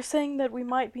Jack, you're saying that we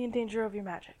might be in danger of your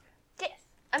magic. Yes.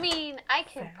 I mean, I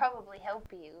can Fair. probably help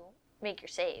you make your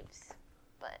saves,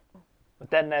 but With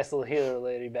that nice little healer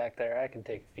lady back there, I can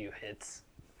take a few hits.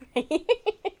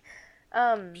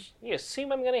 You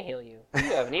assume I'm gonna heal you. You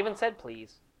haven't even said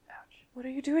please. Ouch. What are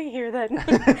you doing here then?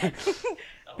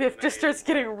 Oh, Biff just starts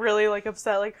getting really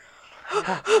upset, like.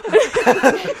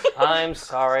 I'm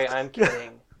sorry. I'm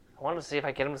kidding. I wanted to see if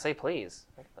I get him to say please.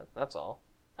 That's all.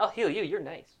 I'll heal you. You're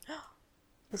nice.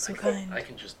 That's so kind. I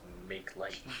can just make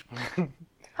light.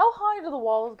 How high do the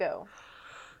walls go?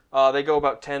 They go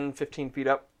about 10, 15 feet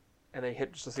up, and they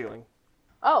hit just the ceiling.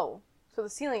 Oh, so the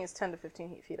ceiling is 10 to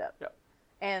 15 feet up. Yep.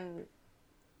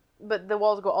 But the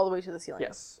walls go all the way to the ceiling.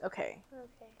 Yes. Okay.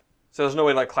 okay. So there's no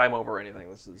way to climb over or anything.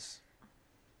 This is.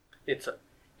 It's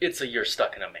a you're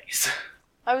stuck in a maze.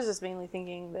 I was just mainly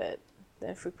thinking that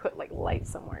if we put light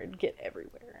somewhere, it'd get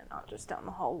everywhere and not just down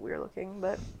the hall we're looking.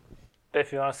 But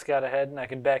If you want to scout ahead and I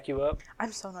can back you up.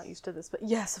 I'm so not used to this. But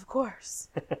yes, of course.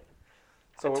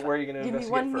 So where are you gonna Give me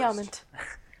investigate one first? moment.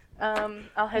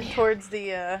 I'll head towards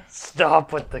the.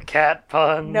 Stop with the cat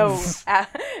puns. No,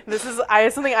 this is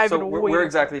something I've So been where waiting.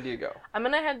 exactly do you go? I'm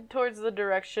gonna head towards the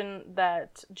direction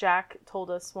that Jack told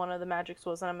us one of the magics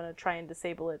was, and I'm gonna try and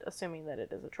disable it, assuming that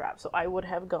it is a trap. So I would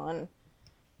have gone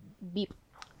beep.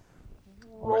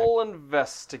 Roll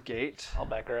investigate. I'll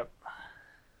back her up.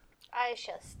 I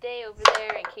shall stay over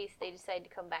there in case they decide to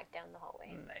come back down the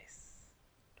hallway. Nice.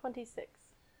 26.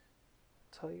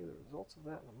 Tell you the results of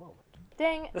that in a moment.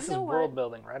 Dang, This you is know world what?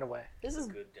 building right away. This is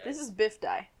Good dice. this is Biff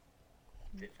die.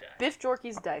 Biff die. Biff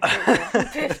Jorky's dice. Right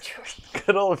here.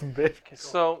 Good old Biff.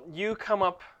 So you come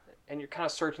up and you're kind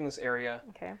of searching this area,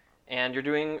 Okay. and you're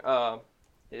doing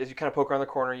As you kind of poke around the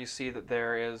corner, you see that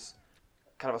there is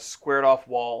kind of a squared off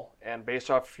wall, and based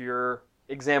off your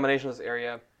examination of this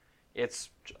area, it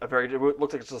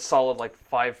looks like it's a solid, like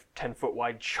 5-10 foot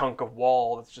wide chunk of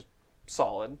wall that's just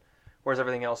solid, whereas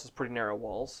everything else is pretty narrow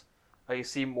walls. You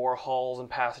see more halls and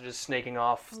passages snaking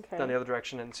off down the other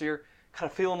direction, and so you're kind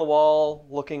of feeling the wall,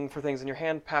 looking for things, and your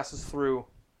hand passes through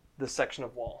this section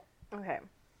of wall. Okay.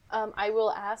 I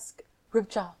will ask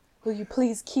Ripjaw, will you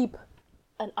please keep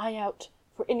an eye out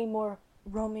for any more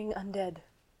roaming undead?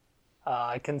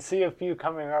 I can see a few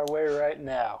coming our way right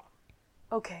now.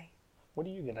 Okay. What are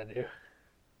you gonna do?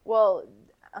 Well,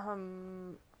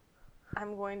 I'm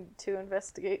going to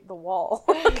investigate the wall.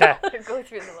 Okay. Go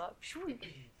through the wall.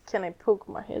 Can I poke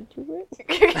my head through it?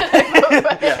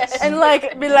 Yes. And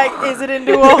be like, is it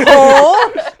into a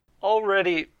hole?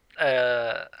 Already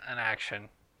an action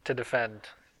to defend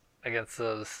against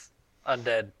those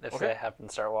undead if they happen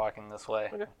to start walking this way.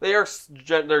 Okay.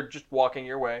 They're just walking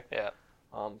your way. Yeah.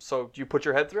 So do you put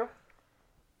your head through?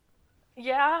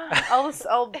 Yeah,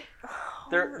 I'll.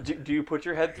 Do you put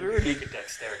your head through? Or do you Make a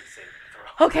dexterity saving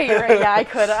throw. Okay, you're right. Yeah, I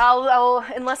could. I'll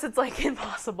unless it's like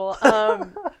impossible.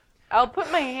 I'll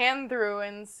put my hand through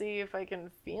and see if I can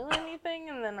feel anything,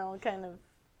 and then I'll kind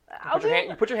of.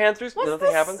 You put your hand through, What's nothing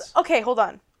this? happens. Okay, hold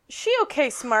on. She okay,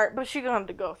 smart, but she gonna have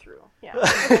to go through. Yeah.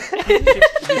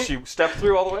 Did she step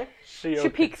through all the way? She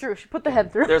peeked through. She put the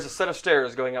head through. There's a set of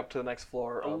stairs going up to the next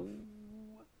floor. Oh.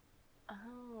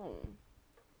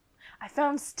 I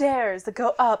found stairs that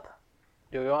go up.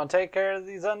 Do we want to take care of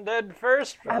these undead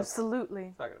first? Absolutely.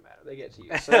 It's not going to matter. They get to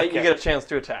you. So now you get a chance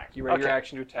to attack. You ready your Okay.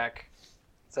 action to attack?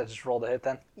 So I just roll the hit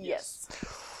then? Yes.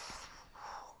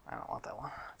 I don't want that one.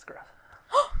 That's gross.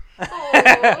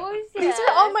 Oh, These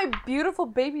are all my beautiful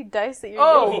baby dice that you're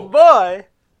Oh boy!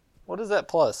 What is that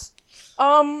plus?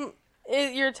 getting.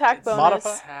 Your attack bonus.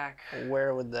 Modify? Attack.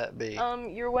 Where would that be?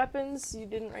 Your weapons you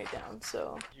didn't write down,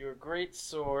 so. Your great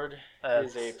sword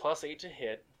That's- is a +8 to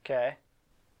hit, Okay.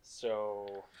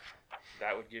 so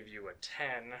that would give you a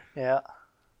 10. Yeah.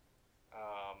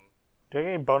 Um, Do I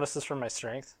get any bonuses from my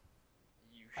strength?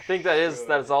 you I think that is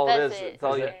all it That's is. it. It's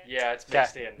all Is you, it? Yeah, it's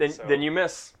Okay. mixed in. then you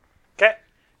miss. Okay.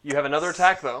 You have another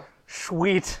attack though.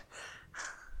 Sweet.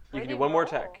 You can do one more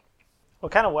attack.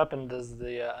 What kind of weapon does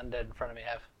the undead in front of me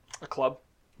have? A club.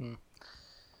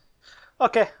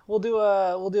 Okay, we'll do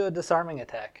a disarming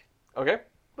attack. Okay.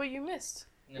 But you missed.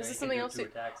 No, Is this you can something do else 2 you-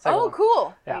 attacks. Second Oh, one.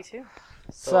 cool. Yeah. Me too.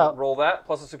 So roll that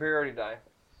plus a superiority die.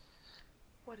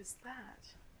 What is that?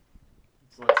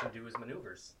 It lets him do his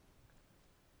maneuvers.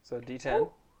 So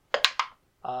D10.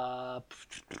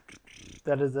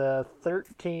 That is a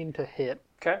 13 to hit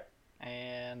Okay.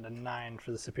 and a 9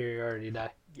 for the superiority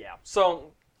die. Yeah.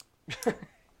 So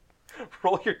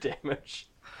roll your damage.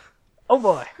 Oh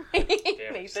boy! Damn,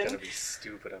 it's Nathan. gonna be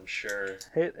stupid, I'm sure.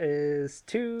 It is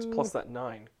 2 Plus that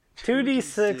 9.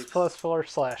 2d6 plus 4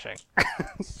 slashing.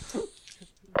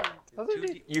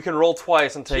 You can roll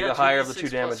twice and take Yeah, the higher of the 2 2d6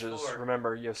 plus damages. 4.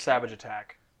 Remember, you have savage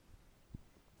attack.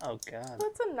 Oh god.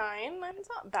 That's a 9. That's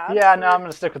not bad. Yeah, no, I'm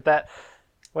gonna stick with that.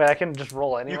 Wait, I can just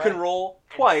roll anyway. You can roll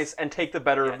twice and take the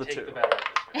better Yeah, of the take 2. the better of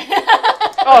this.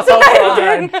 Oh, so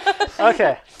it's all 9.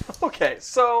 Okay. Okay,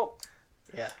 so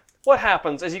Yeah. what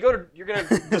happens is you're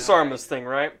gonna disarm this thing,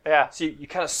 right? Yeah. So you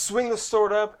kind of swing the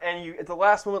sword up, and you at the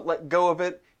last moment let go of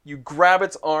it. You grab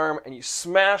its arm and you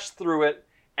smash through it,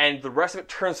 and the rest of it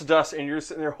turns to dust, and you're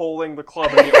sitting there holding the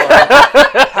club in your arm,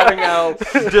 having now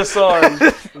disarmed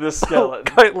this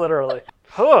skeleton. Quite literally.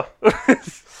 Huh.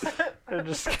 They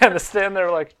just kind of stand there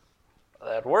like,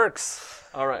 that works.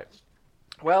 All right.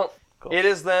 Well, Cool. it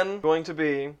is then going to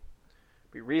be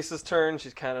Reese's turn.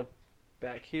 She's kind of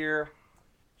back here.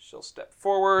 She'll step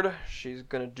forward. She's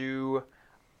going to do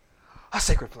a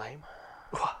Sacred Flame.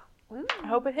 I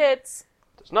hope it hits.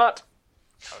 Does not.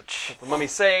 Ouch. The mummy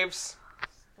saves.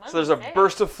 So there's a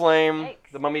burst of flame.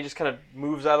 Yikes. The mummy just kind of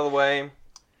moves out of the way.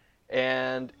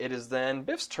 And it is then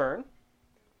Biff's turn.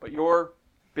 But you're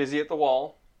busy at the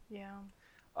wall.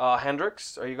 Yeah.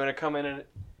 Hendrix, are you going to come in and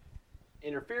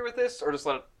interfere with this, or just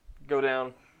let it go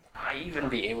down? I even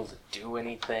be able to do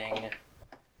anything?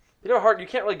 You know, Hart, you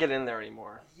can't really get in there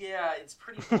anymore. Yeah, it's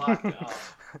pretty blocked up.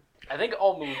 I think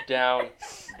I'll move down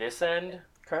this end,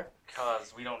 Okay.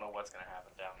 because we don't know what's going to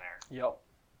happen down there. Yep.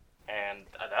 And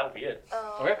that'll be it.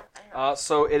 Oh, Okay. I have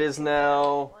So it is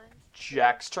now 1,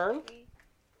 Jack's turn. 3.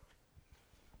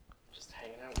 Just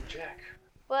hanging out with Jack.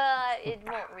 Well, it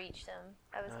won't reach them.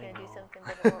 I was gonna do something,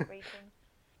 but it won't reach them.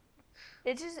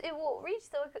 It won't reach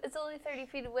though. It's only 30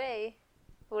 feet away.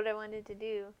 What I wanted to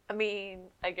do. I mean,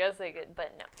 I guess I could,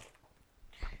 but no.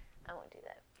 I won't do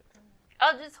that.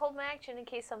 I'll just hold my action in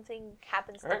case something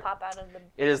happens to Alright. pop out of the.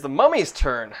 It is the mummy's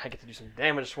turn. I get to do some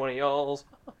damage to one of y'all's.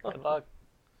 Good luck.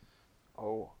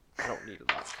 Oh, I don't need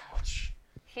that much.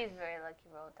 He's very lucky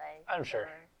roll dice. I'm sure.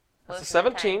 That's a Most of the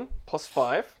time. 17 plus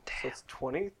 5. So it's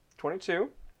 20, 22.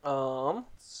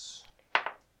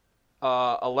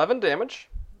 11 damage.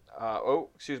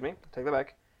 Excuse me. Take that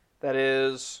back. That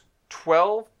is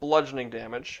 12 bludgeoning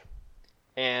damage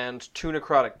and 2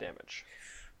 necrotic damage.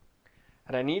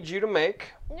 And I need you to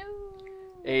make No.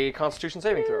 a Constitution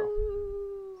saving throw.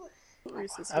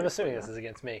 I'm assuming this is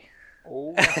against me.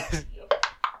 Oh,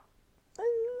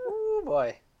 Oh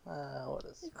boy. What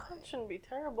is it? That shouldn't be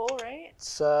terrible, right?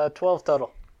 It's 12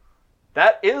 total.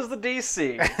 that is the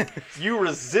DC. You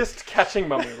resist catching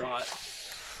mummy rot.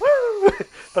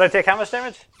 But I take how much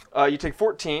damage? You take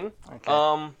 14. Okay.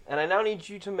 And I now need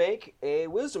you to make a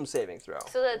Wisdom saving throw.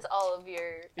 So that's all of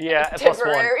your Yeah, plus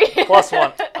temporary. 1. Plus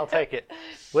 1. I'll take it.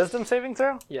 Wisdom saving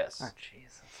throw? Yes. Oh,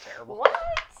 jeez, that's terrible. What?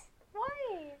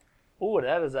 Why? Ooh,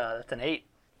 that's an 8.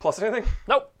 Plus anything?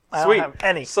 Nope. I Sweet. don't have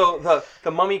any. So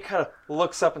the mummy kind of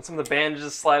looks up and some of the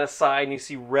bandages slide aside and you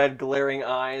see red glaring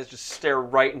eyes just stare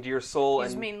right into your soul. You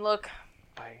just And mean look.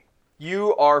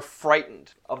 you are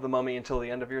frightened of the mummy until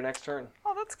the end of your next turn.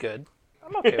 Oh, that's good.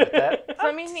 I'm okay with that. Does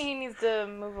that mean he needs to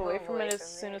move away Move from away it as from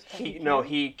soon it. as possible? No,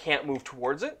 he can't move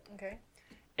towards it. Okay.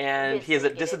 And he is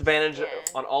at Disadvantage, disadvantage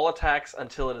yeah. on all attacks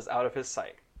until it is out of his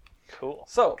sight. Cool.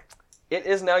 So, it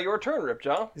is now your turn,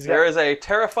 Ripjaw. He's There got- is a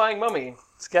terrifying mummy.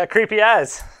 It's got creepy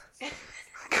eyes.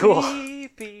 Cool.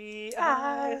 Creepy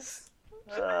eyes.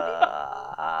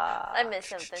 I missed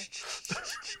something.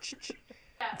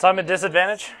 So I'm at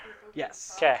disadvantage?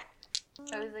 Yes. Okay.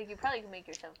 I was like, you probably can make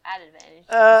yourself at advantage.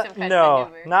 Some kind of No,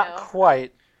 maneuver. not No.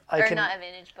 quite. I Or can. not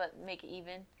advantage, but make it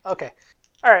even. Okay.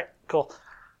 All right. Cool.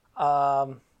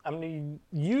 I'm gonna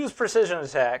use precision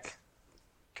attack,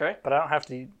 Okay. but I don't have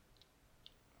to.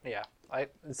 Yeah.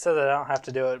 It says that I don't have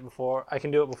to do it before. I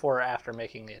can do it before or after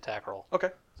making the attack roll. Okay.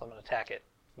 So I'm gonna attack it.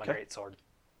 My Okay. great sword.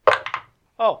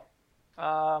 Oh.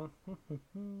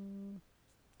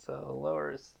 So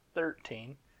lower is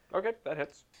 13. Okay, that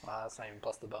hits. That's not even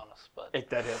plus the bonus, but.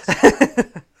 That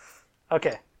hits.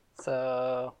 Okay,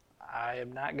 so I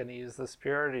am not going to use the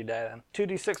superiority die then.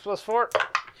 2d6 plus 4.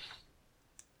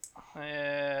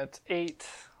 It's 8.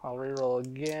 I'll reroll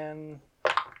again.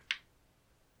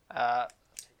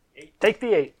 Take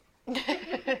the 8.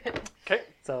 Okay.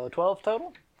 So 12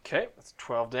 total. Okay, that's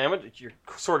 12 damage. Your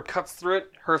sword cuts through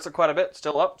it, hurts it quite a bit.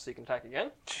 Still up, so you can attack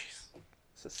again. Jeez,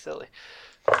 this is silly.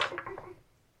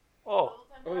 Oh,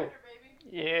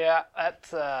 yeah,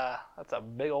 that's a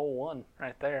big old one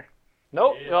right there.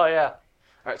 Nope. Yeah. Oh yeah, All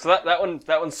right, so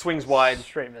that one swings wide,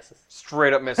 straight misses.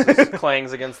 straight up misses,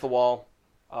 clangs against the wall.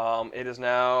 It is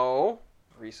now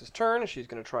Reese's turn. She's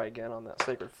going to try again on that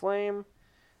sacred flame.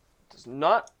 Does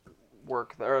not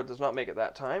work there. Or does not make it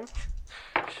that time.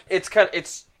 It's kind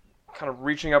of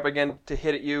reaching up again to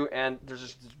hit at you, and there's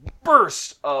just this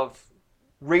burst of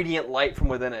radiant light from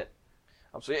within it.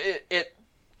 So it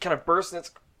kind of bursts, and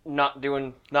it's not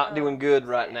doing good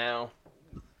right now.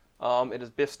 It is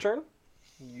Biff's turn.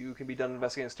 You can be done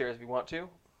investigating the stairs if you want to.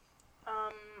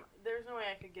 There's no way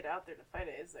I could get out there to fight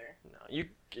it, is there? No, you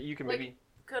can Like, maybe.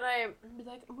 Could I be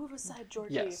like, move aside,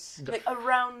 Georgie? Yes. Like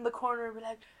around the corner and be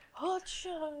like, Hotcha,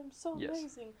 I'm so Yes.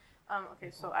 amazing.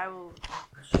 Okay, so I will.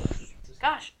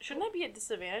 Gosh, shouldn't I be at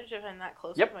disadvantage if I'm that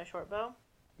close Yep. with my short bow?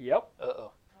 Yep.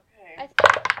 Uh-oh.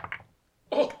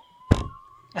 Okay.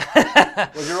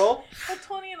 What's your roll? A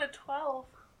 20 and a 12.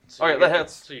 So Okay, you that get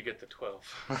hits. So you get the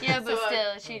 12. Yeah, but So,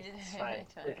 still, she did. fine.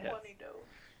 It hits. 20 dough.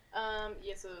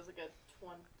 Yeah, so it was like a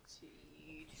 22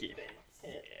 Yeah.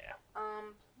 hit. Yeah.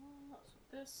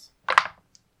 So this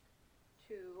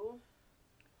 2,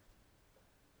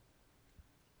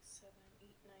 7, 8,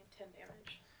 9, 10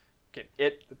 damage. Okay.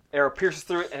 The arrow pierces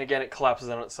through it, and again it collapses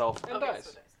on itself and Okay, dies.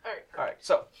 so dice. Alright. All right.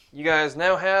 So you guys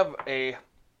now have a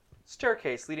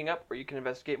staircase leading up, where you can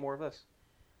investigate more of this.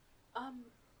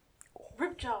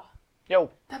 Ripjaw,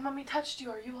 Yo, that mummy touched you.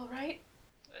 Are you alright?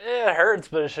 it hurts,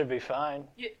 but it should be fine.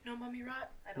 No mummy rot?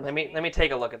 I don't Let know. me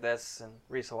take a look at this. And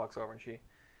Risa walks over and she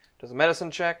does a medicine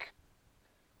check.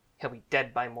 He'll be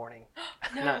dead by morning.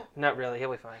 No. Not really.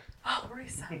 He'll be fine. Oh,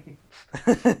 Marisa.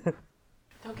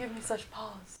 Don't give me such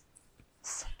paws.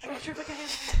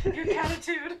 Your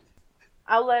attitude.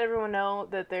 I'll let everyone know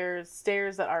that there's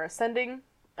stairs that are ascending.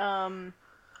 That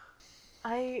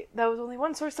was only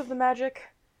one source of the magic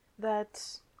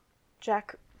that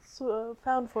Jack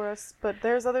found for us, but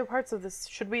there's other parts of this.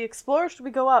 Should we explore or should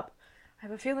we go up? I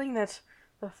have a feeling that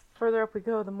the further up we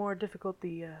go, the more difficult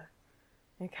the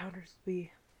encounters will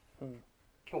be.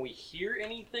 Can we hear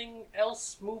anything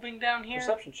else moving down here?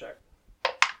 Perception check.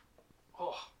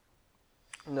 Oh,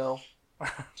 No.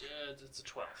 it's a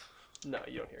 12. No,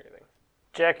 you don't hear anything.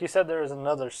 Jack, you said there was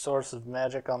another source of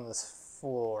magic on this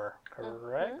floor,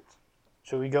 correct?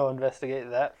 Should we go investigate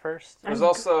that first? There's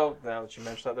also, now that you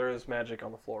mentioned that, there is magic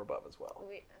on the floor above as well.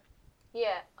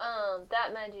 Yeah,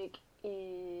 that magic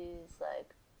is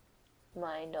like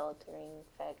mind-altering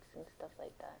effects and stuff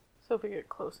like that. So if we get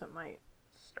close, it might.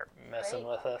 Start messing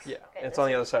with us. Yeah, Okay, it's on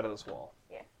the other side of this wall.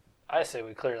 I say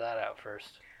we clear that out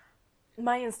first.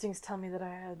 My instincts tell me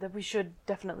that we should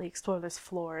definitely explore this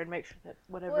floor and make sure that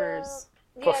whatever's.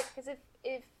 Yeah, because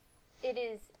if it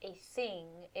is a thing,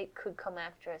 it could come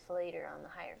after us later on the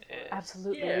higher floors.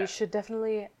 Absolutely, Yeah. we should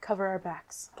definitely cover our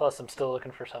backs. Plus, I'm still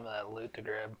looking for some of that loot to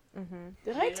grab.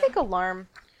 Did I take alarm?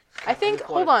 I think. Good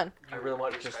Hold point. on. I really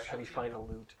want to just have you find a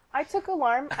loot. I took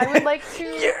alarm. I would like to.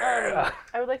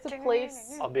 I would like to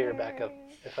place. I'll be right back up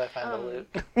if I find the loot.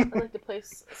 I'd like to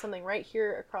place something right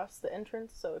here across the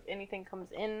entrance, so if anything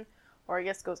comes in, or I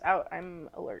guess goes out, I'm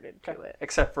alerted to it.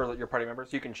 Except for your party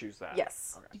members, you can choose that.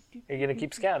 Yes. Are you gonna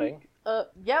keep scouting?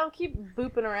 Yeah, I'll keep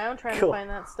booping around trying Cool. to find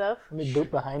that stuff. Let me boot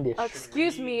behind you.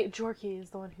 Excuse me, Jorky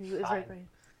is the one who is right behind.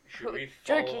 Should we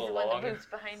follow Jerky's the one that along? moves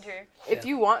behind her. If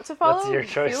you want to follow, your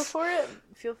choice. feel for it.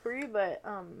 Feel free, but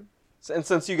And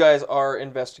since you guys are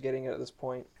investigating it at this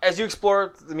point, as you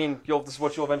explore, I mean, this is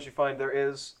what you'll eventually find. There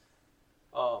is,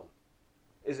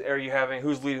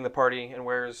 who's leading the party, and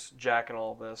where's Jack and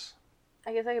all of this?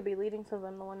 I guess I could be leading since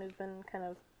I'm the one who's been kind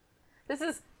of. This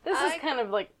is I- kind of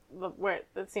like where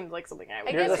it seems like something I I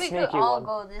would. You're guess the we could sneaky all one.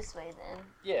 go this way then.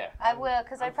 Yeah. I will,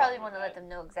 because I I'm probably fine want to with let that. them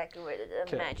know exactly where the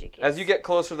Okay. magic is. As you get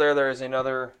closer there is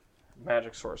another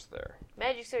magic source there.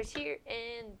 Magic source here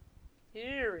and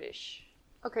here-ish.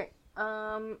 Okay.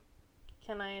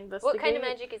 Can I investigate? What kind of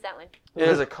magic is that one? It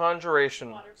is a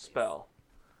conjuration spell.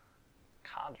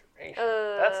 Conjuration.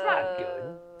 That's not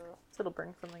good. So it'll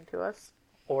bring something to us.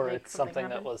 Or Make it's something something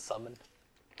that happen. was summoned.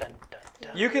 Dun, dun,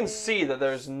 dun. You can see that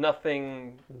there's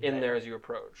nothing in there as you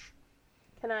approach.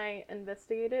 Can I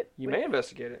investigate it? You may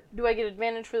investigate it. Do I get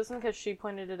advantage for this one because she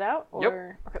pointed it out? Yep.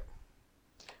 Or okay.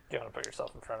 Do you want to put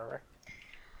yourself in front of her?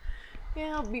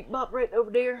 Yeah, I'll beep bop right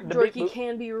over there. The beep Jorky boop.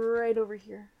 can be right over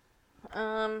here.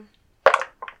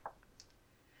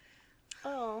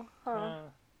 Oh, huh.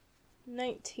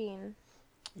 19.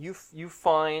 You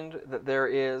find that there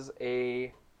is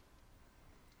a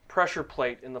pressure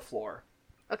plate in the floor.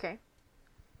 Okay.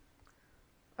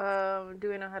 Do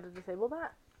I know how to disable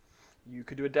that? You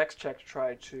could do a dex check to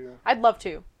try to... I'd love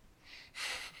to.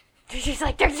 She's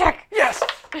like, check. Yes!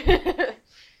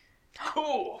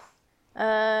 Cool.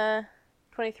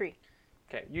 23.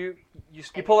 Okay, you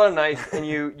pull out a knife and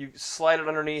you slide it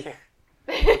underneath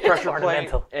the pressure plate,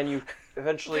 Ornamental. and you Pretty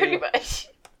eventually much.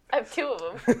 I have two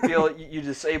of them. feel you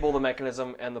disable the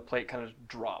mechanism and the plate kind of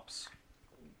drops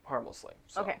harmlessly.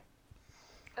 So. Okay.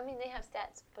 I mean, they have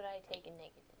stats, but I take a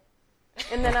negative.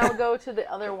 And then I'll go to the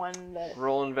other one that...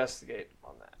 Roll investigate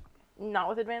on that. Not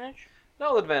with advantage?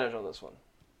 No advantage on this one.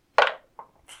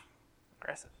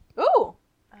 Aggressive. Ooh!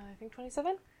 I think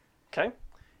 27? Okay.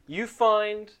 You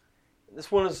find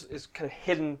this one is kind of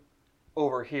hidden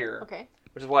over here, Okay.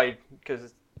 which is why, because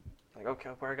it's like, okay,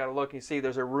 where I gotta look, and you see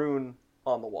there's a rune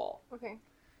on the wall. Okay.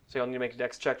 So you'll need to make a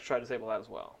dex check to try to disable that as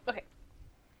well.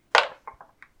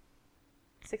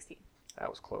 16. That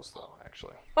was close though,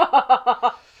 actually.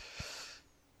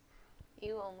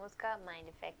 You almost got mind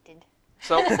affected.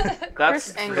 So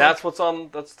that's Angle. that's what's on.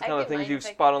 That's the I kind of get things you mine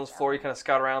spot on this fixed floor. out. You kind of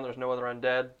scout around. There's no other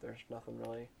undead. There's nothing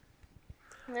really.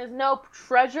 There's no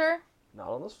treasure. Not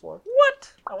on this floor.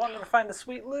 What? I wanted to find the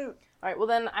sweet loot. Alright, well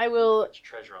then I will Much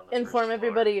treasure on the inform first floor.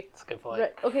 everybody. That's a good point.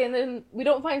 Right, okay, and then we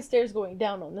don't find stairs going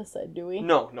down on this side, do we?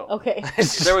 No. Okay.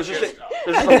 There was just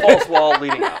there's just a false wall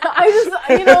leading up. I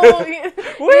just, you know, you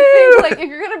think, like, if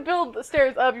you're gonna build the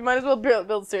stairs up, you might as well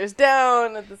build stairs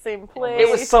down at the same place.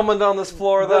 It was summoned on this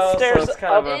floor though. The stairs so it's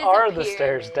kind of up a, is are a the pyramid.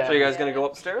 stairs down. So you guys gonna go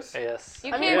upstairs? Yes. You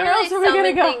I can't mean, where really else are we gonna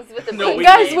summon go? things with a No, big we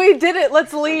Guys, made- we did it.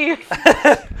 Let's leave.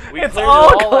 We It's cleared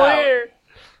all it all out. clear.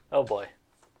 Oh boy.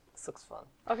 This looks fun.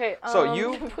 Okay. So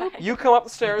you come up the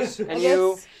stairs and I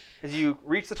you guess- as you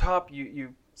reach the top,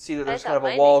 you see that I there's thought kind of a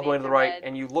my wall nicknames going to the were right, bad.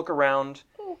 and you look around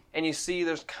and you see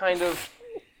there's kind of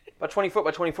a 20 foot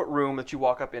by 20 foot room that you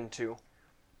walk up into.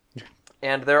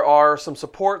 And there are some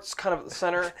supports kind of at the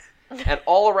center, and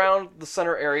all around the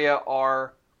center area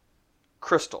are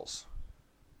crystals.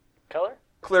 Color?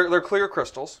 They're clear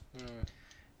crystals. They're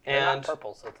not And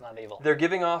purple, so it's not evil. they're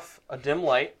giving off a dim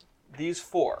light. These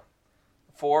four,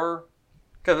 so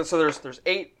there's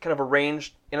 8 kind of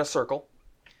arranged in a circle,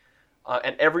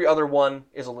 and every other one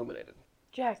is illuminated.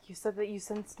 Jack, you said that you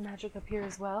sensed magic up here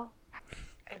as well?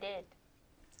 I did.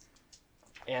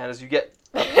 And as you get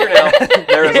up here now,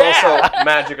 there is also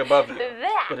magic above you.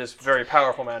 That. It is very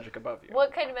powerful magic above you.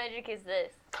 What kind of magic is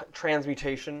this?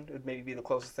 Transmutation would maybe be the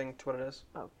closest thing to what it is.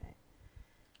 Okay.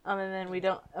 And then we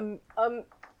don't.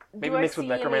 Maybe do I mixed with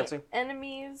see any necromancy.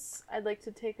 Enemies? I'd like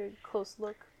to take a close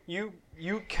look. You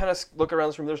kind of look around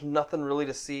this room. There's nothing really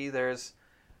to see. There's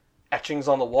etchings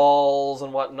on the walls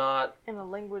and whatnot. In a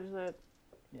language that.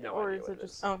 No or idea is what it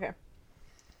just. Oh, okay.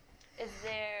 Is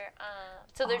there,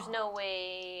 so there's no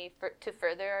way to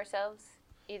further ourselves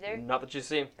either? Not that you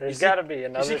see. There's You got to be see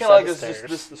another kind set of like of this,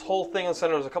 stairs. this whole thing in the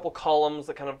center. There's a couple columns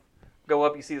that kind of go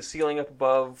up. You see the ceiling up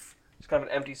above. There's kind of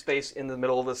an empty space in the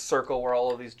middle of this circle where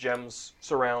all of these gems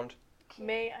surround.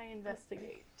 May I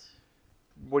investigate?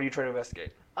 What are you trying to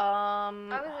investigate? I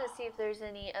was gonna see if there's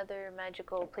any other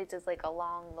magical places like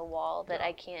along the wall that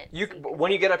I can't see.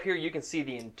 When you get up here, you can see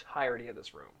the entirety of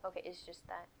this room. Okay, it's just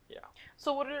that.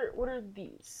 So what are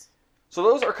these? So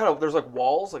those are kind of, there's like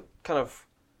walls, like kind of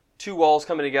two walls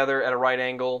coming together at a right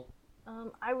angle.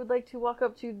 I would like to walk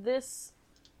up to this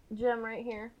gem right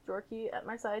here, Jorky at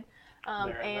my side,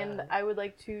 and I would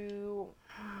like to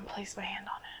place my hand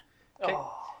on it. Okay.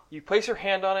 You place your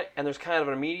hand on it, and there's kind of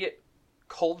an immediate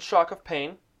cold shock of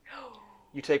pain.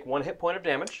 You take 1 hit point of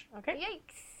damage. Okay.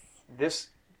 Yikes! This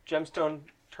gemstone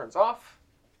turns off.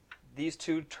 These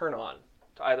two turn on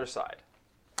to either side.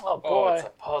 Oh Oh, boy. it's a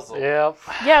puzzle. Yep.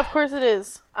 Yeah, of course it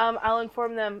is. I'll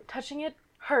inform them. Touching it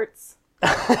hurts.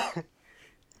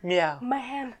 Meow. My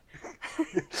hand.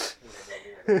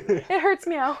 It hurts,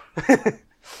 meow.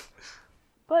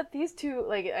 But these two,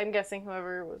 like, I'm guessing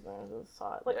whoever was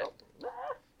saw it. Like, Yeah.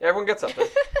 Everyone gets up there.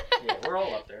 Yeah, we're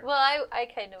all up there. Well, I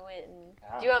kind of went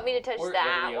and... Do you want me to touch Or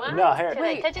that every other- one? No, here. Can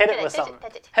I touch it? Hit Can it I with touch something.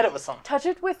 Touch it. Hit it with something. touch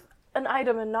it with an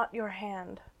item and not your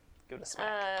hand. Give it a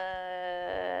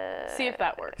smack. See if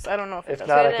that works. I don't know if it If does.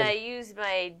 not, Can I use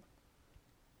my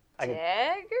I can-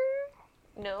 dagger?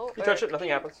 No. You or touch it, nothing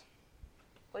happens.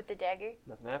 With the dagger?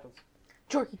 Nothing happens.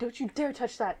 Jorky, don't you dare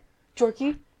touch that.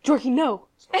 Jorky, Jorky, no.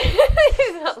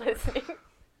 He's not listening.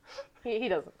 He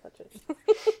doesn't touch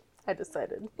it. I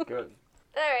decided. Good.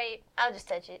 Alright, I'll just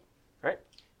touch it. Right.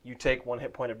 You take 1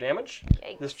 hit point of damage.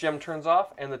 Yikes. This gem turns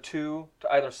off, and the two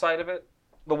to either side of it,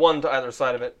 the one to either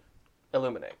side of it,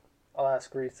 illuminate. I'll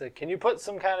ask Risa, can you put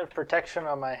some kind of protection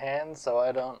on my hand so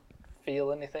I don't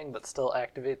feel anything but still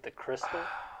activate the crystal?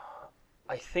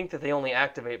 I think that they only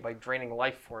activate by draining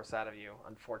life force out of you,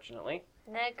 unfortunately.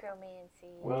 Necromancy.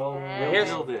 Well, Here's-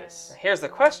 we'll do this. Here's the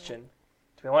question.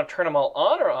 Do we want to turn them all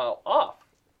on or all off?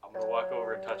 I'm gonna walk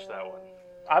over and touch that one.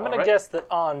 I'm going Alright. to guess that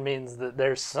on means that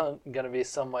there's going to be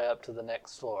some way up to the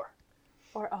next floor.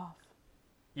 Or off.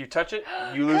 You touch it,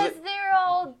 you lose Because it, they're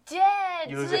all dead,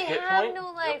 You so lose a they hit have point?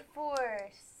 no life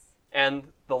force. and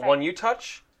the Sorry. one you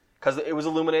touch, because it was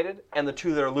illuminated, and the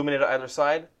two that are illuminated either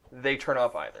side, they turn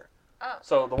off either. Oh.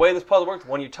 So the way this puzzle works,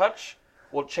 the one you touch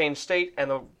will change state, and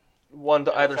the one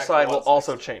to either affect side the will ones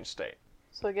also next to it. change state.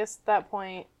 So I guess at that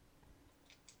point,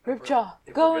 If Ripjaw,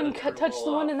 we're go gonna and turn touch them the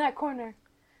all one off. in that corner.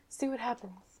 See what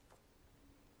happens.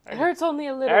 It hurts only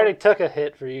a I little. already took a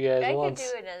hit for you guys I could once.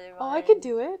 do another one. Oh, I could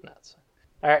do it. That's fine.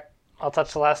 Alright, I'll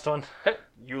touch the last one. Okay,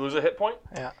 you lose a hit point,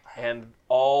 Yeah. and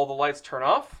all the lights turn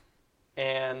off,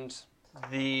 and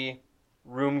the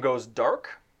room goes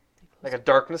dark, like a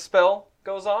darkness spell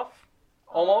goes off,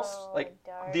 almost. Oh, Like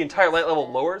dark the entire light level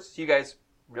spell. lowers, so you guys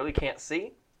really can't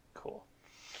see. Cool.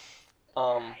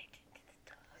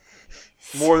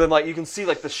 More than like you can see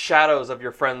like the shadows of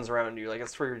your friends around you. Like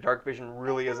it's where your dark vision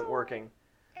really isn't working.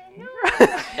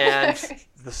 And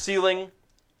the ceiling,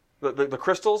 the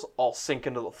crystals all sink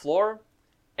into the floor,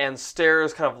 and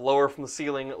stairs kind of lower from the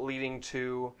ceiling, leading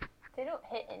to They don't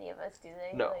hit any of us, do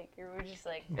they? No. Like, we're just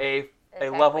like... a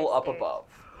It's level halfway up stairs.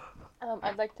 above.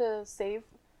 I'd like to save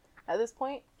at this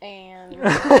point, and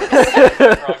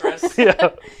Progress. Yeah.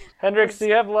 Hendrix, do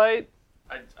you have light?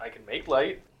 I can make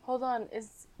light. hold on.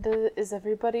 Is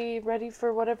everybody ready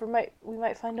for whatever we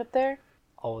might find up there?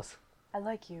 Always. I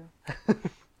like you.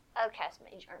 I'll cast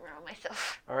Mage Armor on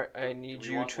myself. All right, I need Do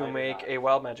we you want to light or make not? a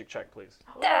wild magic check, please.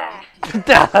 Ah.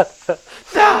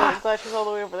 I'm glad she's all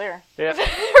the way over there. Yep.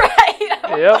 Right. Yep.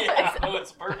 Yeah, oh,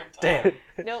 it's perfect. Damn.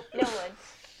 Nope, no one.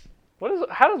 What is?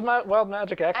 How does my wild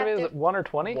magic activate? Is Have it 1 or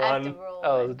 20? I have to One. roll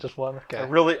Oh, one. is it just 1? I Okay.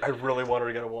 really wanted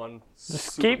to get a 1.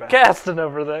 Just Super keep bad. casting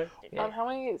over there. How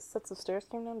many sets of stairs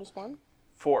came down? Just one?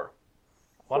 4.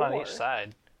 1 on 4. each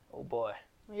side. Oh boy.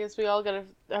 I guess are we all gonna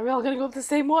go with the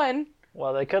same one?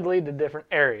 Well, they could lead to different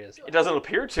areas. It doesn't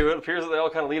appear to. It appears that they all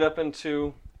kind of lead up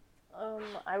into.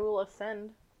 I will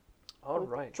ascend. All with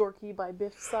right. Jorky by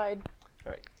Biff's side.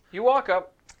 You walk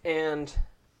up, And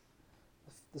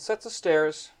the sets of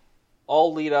stairs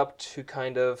all lead up to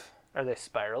kind of... Are they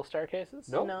spiral staircases?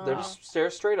 Nope, No. they're just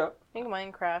stairs straight up. Think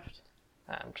Minecraft.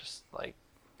 I'm just like,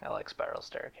 I like spiral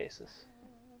staircases.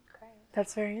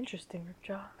 That's very interesting,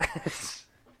 Ripjaw. It's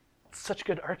such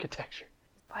good architecture.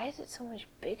 Why is it so much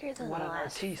bigger than What the an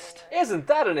last artiste. Isn't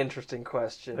that an interesting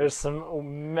question? There's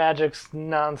some magic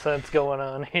nonsense going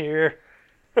on here.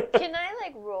 Can I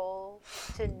like roll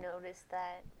to notice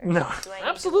that? Or No. do I need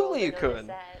Absolutely to you roll to notice could.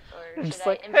 That? Or Just should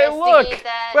like, I "Hey, investigate look!"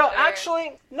 that? Well, or-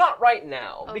 actually, not right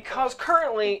now, Okay. because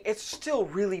currently it's still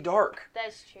really dark.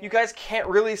 That's true. You guys can't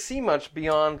really see much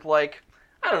beyond, like,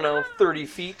 I don't know, 30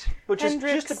 feet, which is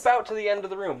Hendrix. just about to the end of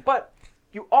the room. But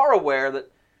you are aware that,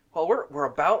 well, we're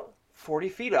about 40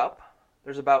 feet up.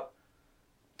 There's about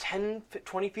 10,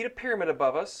 20 feet of pyramid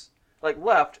above us. Like,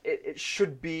 left, it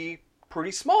should be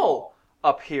pretty small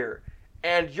up here.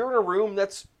 And you're in a room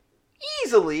that's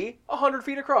easily 100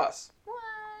 feet across. What?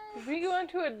 If we go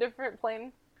into a different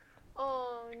plane,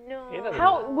 Oh no. He doesn't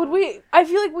how would we? I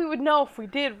feel like we would know if we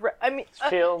did. I mean,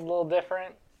 Feel a little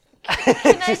different.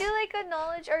 Can I do like a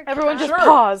knowledge or everyone just Sure.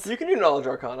 pause. You can do Knowledge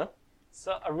Arcana.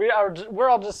 So we're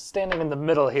all just standing in the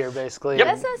middle here, basically. Yep.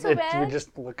 That's not so We bad.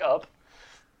 just look up.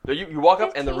 You walk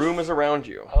up and the 15. room is around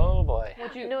you. Oh boy.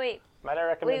 No wait. Might I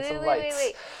recommend Wait, some wait, wait, lights?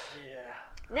 wait, Yeah.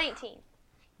 wait. 19.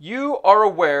 You are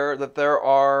aware that there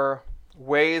are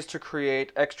ways to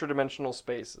create extra dimensional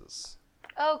spaces.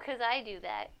 Oh, cause I do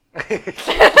that. She's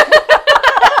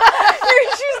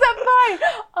that fine.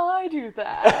 I do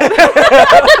that.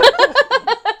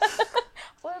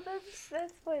 Well,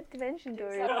 that's what dimension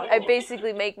door is. I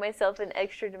basically make myself an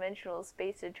extra dimensional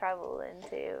space to travel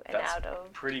into and That's out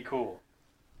of, pretty cool.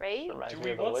 right? Reminds Do me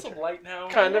we of The want Witcher. some light now?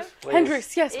 Kind of. Please.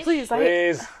 Hendrix, yes, Ish. please. I'm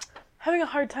Please. having a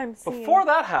hard time seeing. Before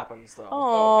that happens, though,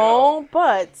 Oh,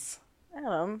 butts.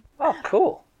 Adam. Oh,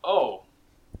 cool. Oh,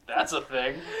 that's a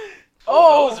thing.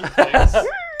 Oh. Those are things.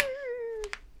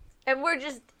 And we're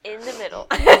just in the middle.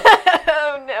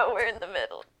 Oh no, we're in the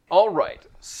middle. all right.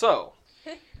 So,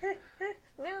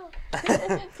 No,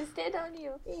 to stand on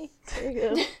you. There you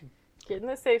go. Get in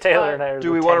the safe Taylor spot. and I are do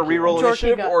the we want to tanky re-roll ones. Jorky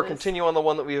initiative got or this. continue on the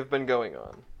one that we have been going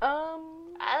on?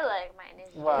 I like mine.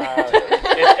 Wow.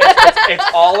 It's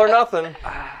all or nothing.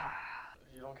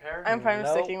 You don't care? I'm fine with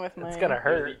Nope. sticking with mine. It's gonna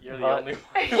hurt. You're the but- only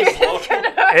one who's low.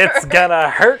 It's gonna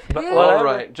hurt, but Yeah. whatever.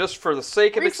 All right, just for the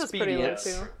sake of Reese was pretty low,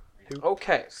 expedience. too.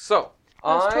 Okay, so It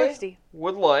was I toasty.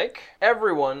 would like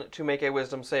everyone to make a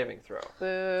wisdom saving throw.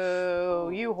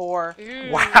 Boo, you whore.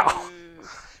 Wow.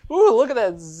 Ooh, look at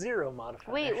that 0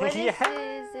 modifier. Wait, what is Yeah.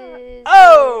 is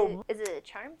Oh! Is it a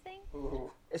charm thing?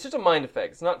 It's just a mind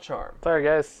effect. It's not charm. Sorry,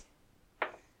 guys.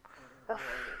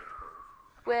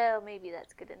 Well, maybe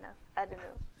that's good enough. I don't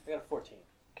know. I got a 14.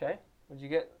 Okay. What'd you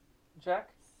get, Jack?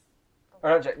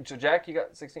 Or not Jack. So Jack, you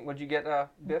got 16. What'd you get,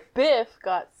 Biff? Biff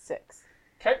got 6.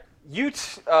 Okay.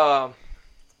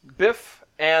 Biff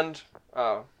and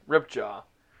Ripjaw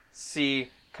see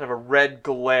kind of a red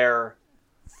glare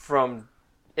from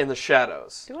in the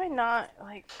shadows. Do I not,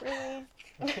 like, really?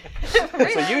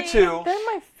 So you two They're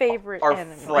my favorite are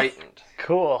enemy. frightened.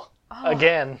 Cool. Oh.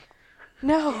 Again.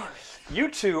 No, You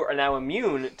two are now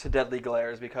immune to deadly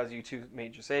glares because you two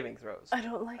made your saving throws. I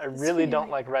don't like I this really don't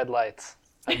feeling. like red lights.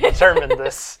 I determined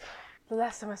this. The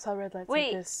last time I saw red lights Wait.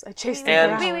 like this, I chased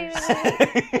And- them for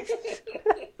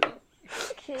hours.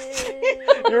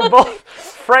 You're both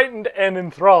frightened and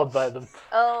enthralled by them.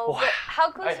 Oh, but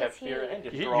how close I is have he? fear and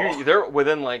You- withdrawal. they're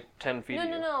within like 10 feet No, of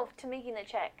you. no, to making the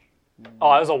check. Oh,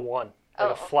 I was a 1. Like Oh,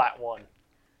 a okay. flat 1.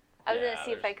 I was Yeah, gonna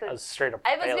see if I there's- could. I was straight up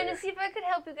I was failure. gonna see if I could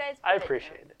help you guys. I but-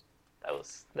 appreciate it.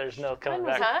 There's no coming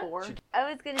Mine was back. a 4. I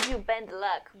was gonna do bend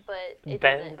luck, but it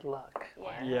Bend doesn't. luck.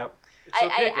 Yeah. Yep. It's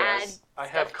okay, I guys. add I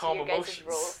have stuff calm to your guys' emotions.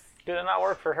 rolls. Did it not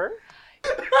work for her?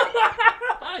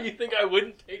 You think I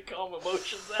wouldn't take calm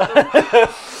emotions out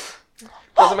of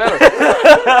Doesn't matter.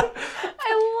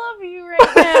 I love you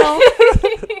right now.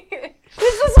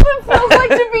 This is what it feels like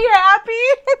to be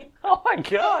happy. Oh my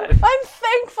god. I'm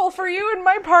thankful for you and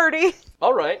my party.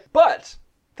 All right, but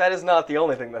that is not the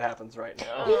only thing that happens right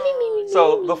now.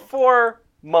 So the 4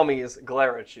 mummies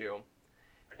glare at you,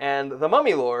 and the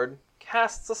mummy lord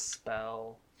casts a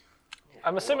spell.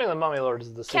 I'm assuming the Mummy Lord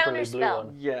is the superly blue Counterspell.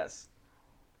 one. Yes.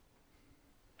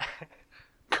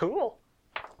 Cool.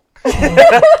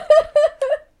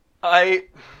 I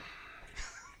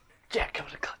Jack, come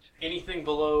to clutch. anything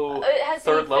below It has to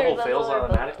be third level third fails level or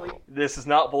automatically. below. This is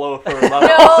not below 3rd level.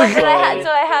 No, but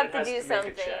so I have It to has do to make a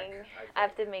something. check, I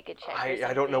have to make a check. or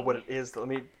I don't know something. what it is. Let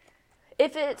me.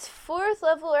 If it's 4th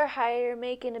level or higher,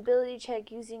 make an ability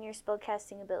check using your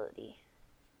spellcasting ability.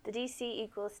 The DC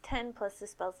equals 10 plus the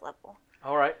spell's level.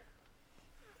 All right.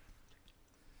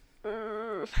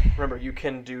 Remember, you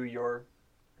can do your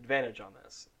advantage on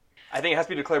this. I think it has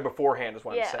to be declared beforehand is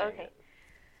what I'm saying. Okay.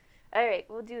 Alright,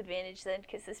 we'll do advantage then,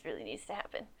 because this really needs to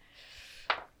happen.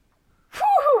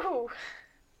 Whew!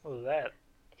 What was that?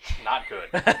 Not good.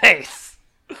 Nice.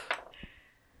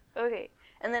 Okay,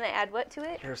 and then I add what to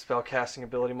it? Your spell casting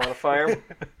ability modifier.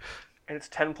 And it's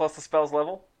 10 plus the spell's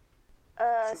level.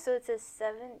 So it's a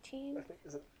 17?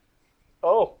 Is it?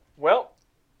 Oh, well.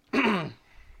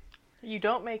 You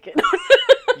don't make it.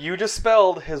 You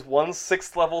dispelled his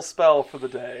 1/6 level spell for the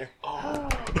day. Oh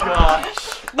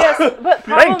gosh. Yes, but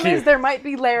problem Thank you. is there might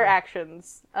be lair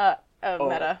actions.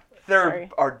 Meta. There Sorry.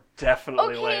 are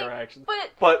definitely Okay, layer actions. but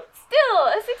But still,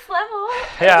 a 6th level.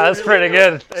 Yeah, that's pretty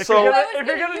good. If So- you're I gonna, was if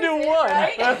you're gonna gonna use do it, one,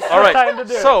 right? that's all the time to right.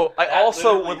 do So I That also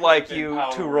literally would like would've you been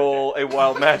power to word. roll a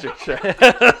wild magic check. it.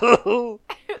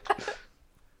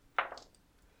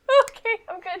 Okay,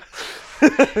 I'm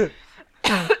good.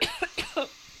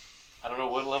 I don't know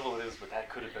what level it is, but that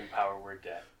could have been power word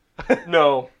death.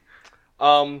 No.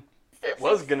 It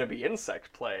was gonna be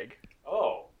insect plague.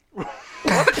 Oh. What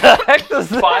the heck does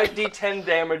that? 5d10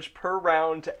 damage per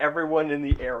round to everyone in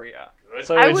the area. Good.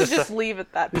 So I we would just leave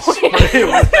at that point.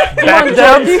 back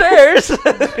downstairs.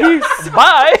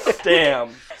 Bye.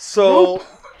 Damn. So,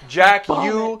 Jack,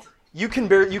 you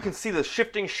can see the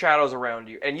shifting shadows around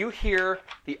you, and you hear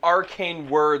the arcane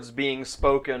words being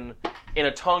spoken in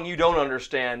a tongue you don't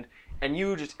understand, and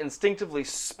you just instinctively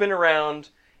spin around.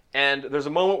 And there's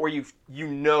a moment where you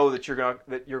know that you're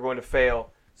going to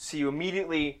fail, so you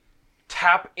immediately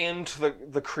tap into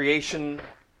the creation,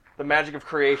 the magic of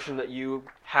creation that you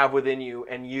have within you,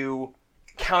 and you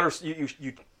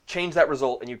change that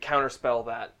result and you counterspell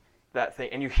that thing,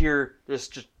 and you hear this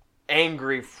just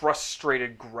angry,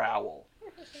 frustrated growl.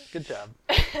 Good job.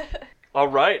 All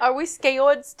right. Are we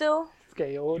scared still?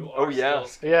 Scaled. Oh yeah.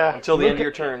 Yeah. Until the Look end of your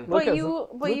at- turn. Look at-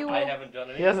 I haven't done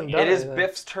anything. He hasn't done It is anything.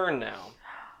 Biff's turn now.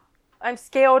 I'm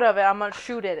scared of it. I'm gonna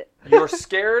shoot at it. You're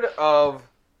scared of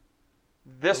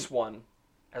this one,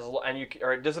 and you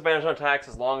are at disadvantage on attacks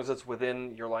as long as it's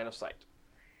within your line of sight.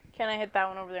 Can I hit that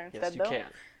one over there instead, Yes, you though?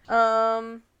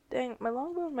 can. Dang, my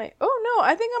longbow might... Oh, no,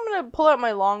 I think I'm gonna pull out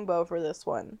my longbow for this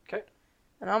one. Okay.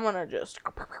 And I'm gonna just...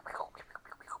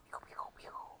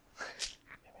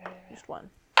 Just one.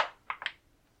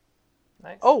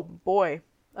 Nice. Oh, boy.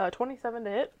 27 to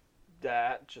hit.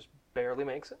 That just barely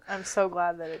makes it. I'm so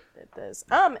glad that it does.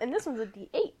 And this one's a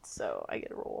D8, so I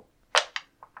get a roll.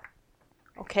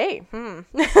 Okay,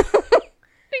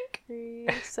 3,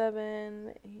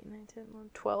 7, 8, 9, 10, 11,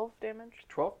 12 damage.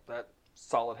 12. That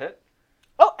solid hit.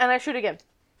 Oh, and I shoot again.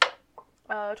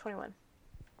 21.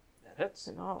 That hits.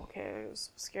 Oh, okay. I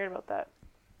was scared about that.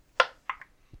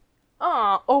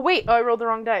 Oh, wait. Oh, I rolled the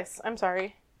wrong dice. I'm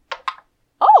sorry.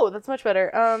 Oh, that's much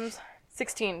better.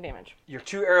 16 damage. Your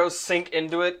 2 arrows sink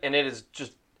into it, and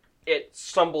it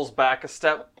stumbles back a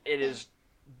step. It is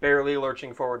barely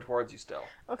lurching forward towards you still.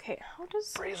 Okay,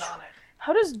 Breathe on it.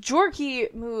 how does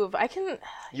Jorky move? I can...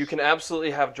 You can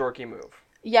absolutely have Jorky move.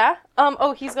 Yeah?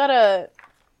 Oh, he's got a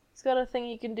thing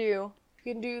he can do.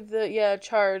 He can do the,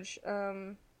 charge.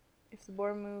 If the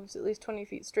boar moves at least 20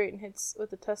 feet straight and hits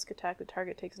with a tusk attack, the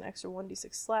target takes an extra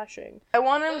 1d6 slashing. I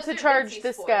want him Those to are charge Vince's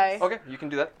this forms. guy. Okay, you can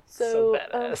do that. So,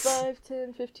 badass. 5,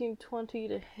 10, 15, 20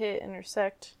 to hit,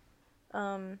 intersect.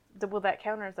 Will that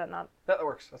count or is that not? That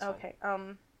works. That's fine. Okay,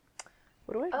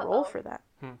 what do I roll Uh-oh. for that?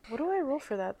 What do I roll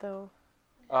for that, though?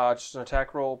 Just an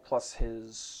attack roll plus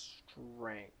his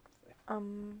strength.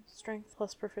 Strength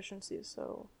plus proficiency,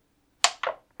 so...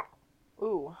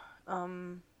 Ooh,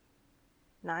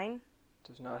 9?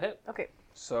 Does not hit. Okay.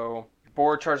 So,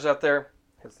 boar charges out there,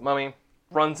 hits the mummy,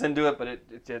 runs into it, but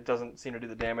it doesn't seem to do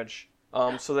the damage.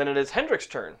 So then it is Hendrick's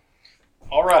turn.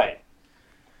 All right.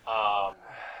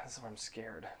 This is where I'm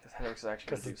scared. Because Hendrick's is actually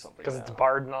going to do something Because it's now.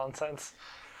 bard nonsense.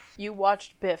 You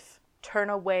watched Biff turn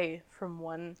away from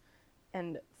one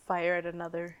and fire at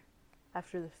another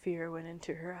after the fear went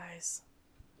into her eyes.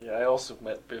 Yeah, I also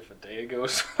met Biff a day ago,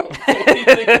 so I don't know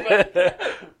anything about that.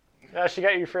 Yeah, she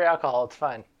got you free alcohol. It's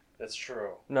fine. That's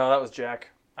true. No, that was Jack.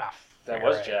 Ah, That you're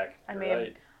was right. Jack. I You're may have-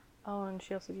 right. Oh, and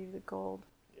she also gave you the gold.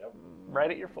 Yep.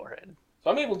 Right at your forehead. So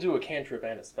I'm able to do a cantrip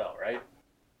and a spell, right?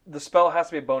 The spell has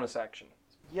to be a bonus action.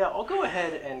 Yeah, I'll go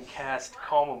ahead and cast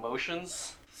Calm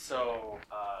Emotions. So,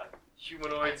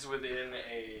 humanoids within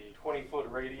a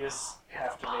 20-foot radius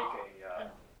have to make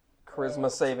a Charisma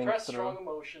saving suppress throw. strong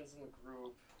emotions in the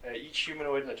group. Each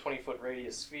humanoid in a 20-foot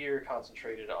radius sphere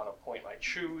concentrated on a point I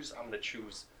choose. I'm going to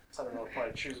choose something on a point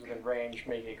I choose within range.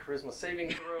 Make a charisma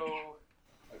saving throw.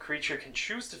 A creature can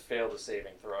choose to fail the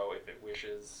saving throw if it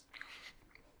wishes.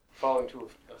 Following two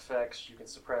effects, you can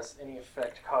suppress any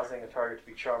effect causing a target to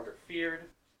be charmed or feared.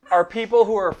 Are people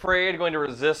who are afraid going to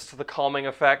resist the calming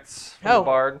effects from the No.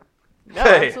 bard? No,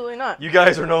 Hey, absolutely not. You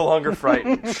guys are no longer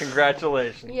frightened.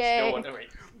 Congratulations. Yay. No one,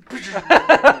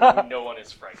 wait. No one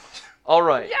is frightened. All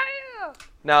right.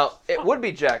 Now, it would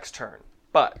be Jack's turn,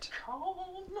 but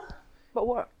But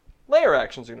what? layer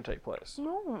actions are going to take place.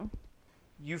 No.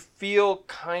 You feel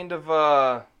kind of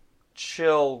a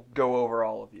chill go over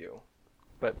all of you,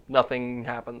 but nothing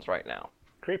happens right now.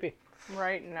 Creepy.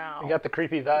 Right now. You got the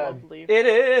creepy vibe. Lovely. It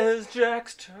is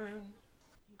Jack's turn.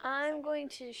 I'm going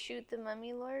to shoot the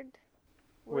mummy lord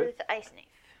With? with ice knife.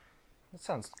 That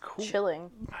sounds cool.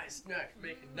 Chilling. Ice knife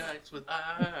making knives with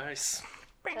ice.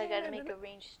 So I gotta make a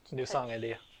ranged New touch- song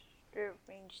idea. or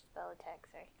ranged spell attack,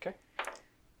 sorry. Okay.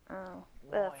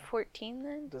 Oh, 14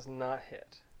 then? Does not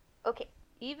hit. Okay,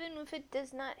 even if it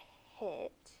does not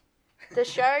hit, the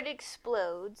shard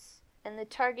explodes, and the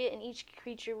target and each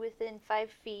creature within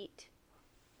 5 feet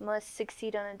must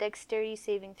succeed on a dexterity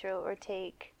saving throw or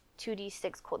take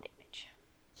 2d6 cold damage.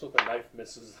 So the knife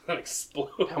misses and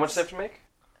explodes. How much does it have to make?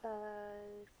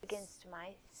 Against my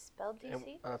spell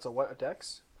DC? That's a what? A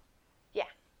dex? Yeah.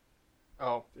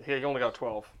 Oh, he only got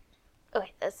 12.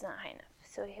 Okay, that's not high enough.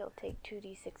 So he'll take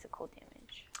 2d6 of cold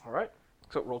damage. All right.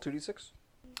 So roll 2d6.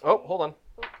 Oh, hold on.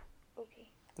 Okay.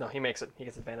 No, he makes it. He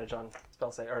gets advantage on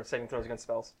saving throws against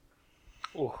spells.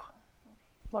 Ooh,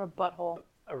 What a butthole.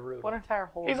 a rude. What an entire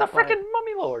hole. He's a freaking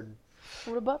mummy lord.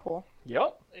 What a butthole.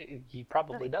 Yep. He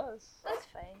probably does. That's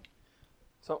fine.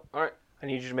 So, all right. I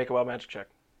need you to make a wild magic check.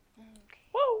 Okay.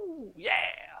 Whoa, yeah.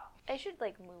 I should,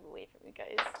 move away from you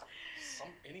guys.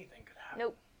 Anything could happen.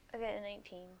 Nope. I got a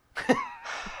 19.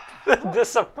 The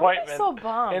disappointment So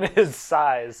bummed. in his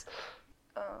size.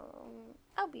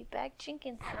 I'll be back.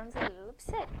 Jenkins sounds a little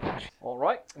upset. All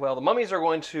right. Well, the mummies are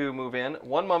going to move in.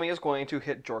 One mummy is going to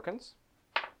hit Jorkins.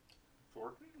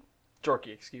 Jorky,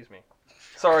 excuse me.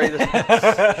 Sorry.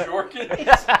 Jorkins?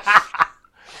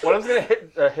 One of them's going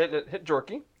to hit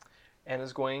Jorky, and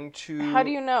is going to... How do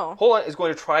you know? Hold on. Is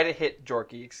going to try to hit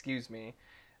Jorky, excuse me.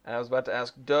 And I was about to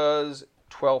ask, does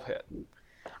 12 hit?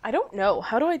 I don't know.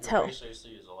 How do I tell? Base AC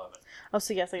is 11. Oh,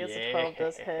 so yes, I guess the 12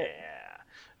 does hit.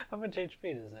 Yeah. How much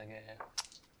HP does that get?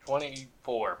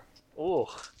 24. Ooh.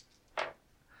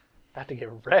 About to get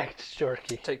wrecked,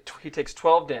 Shorky. He takes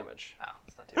 12 damage. Oh,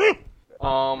 it's not too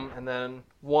bad. And then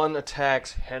one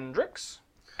attacks Hendrix.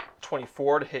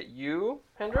 24 to hit you,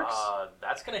 Hendrix.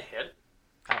 That's gonna hit.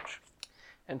 Ouch.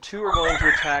 And 2 are going to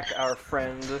attack our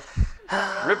friend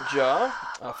Ripjaw.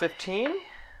 15.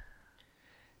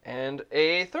 And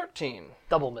a 13.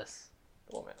 Double miss.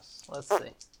 Double miss. Let's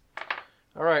see.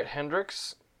 All right,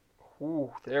 Hendrix.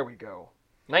 Ooh, there we go.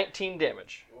 19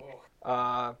 damage.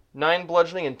 9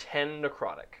 bludgeoning and 10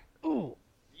 necrotic. Ooh.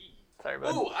 Sorry,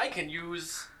 bud. Ooh, I can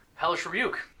use Hellish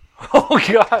Rebuke. Oh,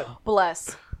 God.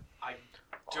 Bless. I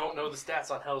don't know the stats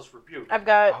on Hellish Rebuke. I've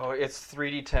got... Oh, it's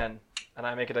 3d10, and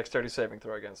I make a dexterity saving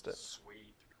throw against it.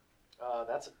 Sweet.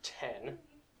 That's a 10.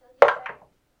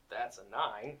 That's a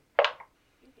 9.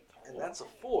 And that's a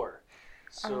 4.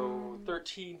 So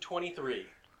 13, 23.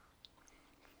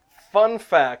 Fun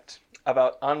fact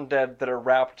about undead that are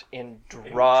wrapped in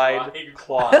dried dried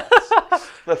cloths.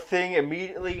 The thing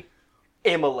immediately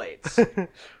immolates.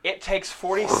 It takes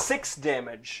 46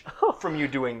 damage from you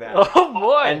doing that Oh,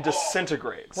 boy. and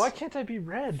disintegrates. Why can't I be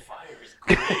red? Fire is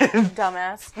great.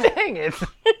 Dumbass. Dang it.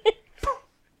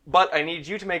 But I need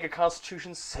you to make a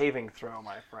Constitution saving throw,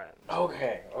 my friend.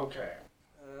 Okay.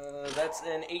 That's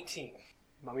an 18.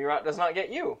 Mummy Rot does not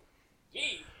get you.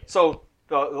 Yee. So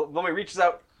the mummy reaches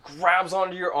out, grabs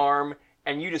onto your arm,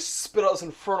 and you just spit out this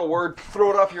infernal word,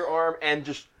 throw it off your arm, and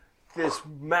just this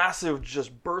massive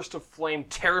just burst of flame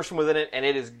tears from within it, and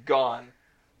it is gone.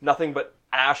 Nothing but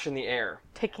ash in the air.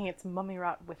 Taking its mummy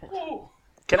rot with it. Ooh.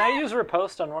 Can I use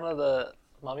riposte on one of the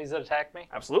mummies that attacked me?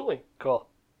 Absolutely. Cool.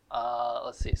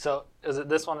 Let's see. So, is it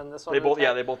this one and this one? They that both,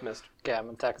 attack? they both missed. Okay, I'm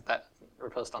gonna attack with that.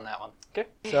 Riposte on that one. Okay.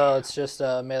 So it's just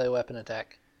a melee weapon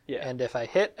attack. Yeah. And if I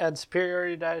hit, add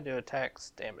superiority die to attack's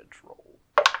damage roll.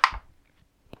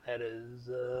 That is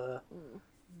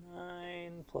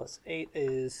 9 plus 8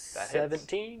 is That hits.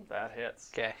 17. That hits.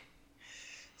 Okay.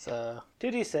 So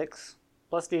 2d6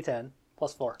 plus d10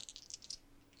 plus 4.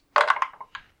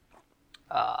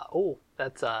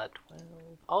 That's 12.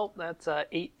 Oh, that's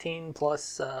 18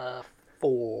 plus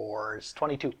 4 is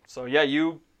 22. So yeah,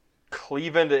 you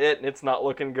cleave into it, and it's not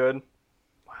looking good.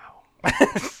 Wow.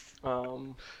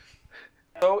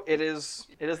 So it is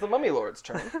the Mummy Lord's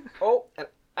turn. Oh, and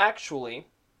actually,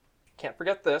 can't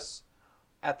forget this.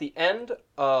 At the end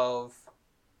of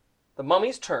the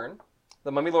Mummy's turn,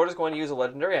 the Mummy Lord is going to use a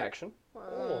legendary action.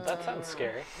 Oh, that sounds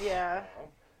scary. Yeah,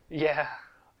 Yeah.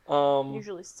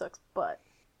 usually sucks butt.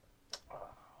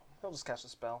 He'll just cast a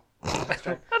spell.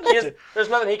 There's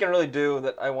nothing he can really do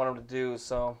that I want him to do,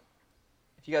 so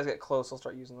if you guys get close, I'll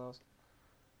start using those.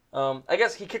 I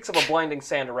guess he kicks up a blinding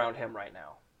sand around him right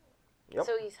now. Yep.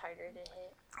 So he's harder to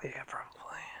hit. Yeah,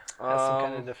 probably. Has some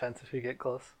kind of defense if you get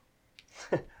close.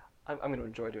 I'm going to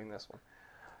enjoy doing this one.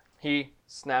 He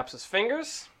snaps his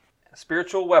fingers. A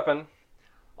spiritual weapon,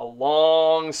 a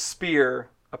long spear,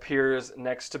 appears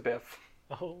next to Biff.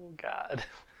 Oh, God.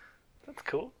 That's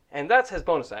cool. And that's his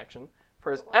bonus action.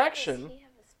 For his Why action, does he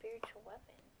have a spiritual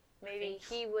weapon? Maybe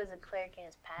he was a cleric in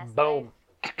his past Boom.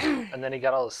 life. And then he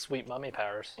got all his sweet mummy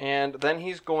powers. and then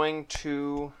he's going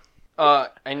to...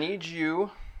 I need you,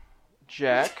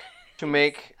 Jack, to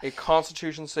make a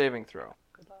Constitution saving throw.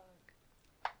 Good luck.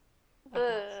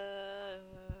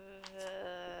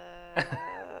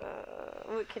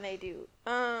 What can I do?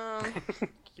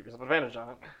 Give yourself advantage on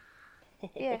it.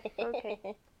 Yeah, okay.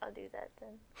 I'll do that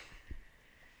then.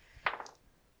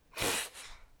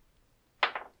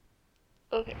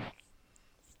 Okay.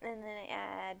 And then I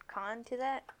add con to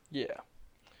that. Yeah.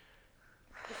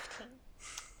 15.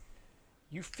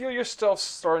 You feel yourself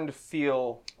starting to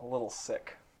feel a little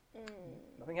sick.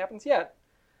 Nothing happens yet.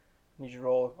 I need you to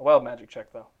roll a wild magic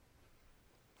check, though.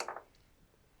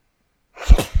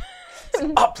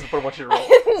 It's opposite what I want you to roll.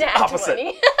 Nat Opposite.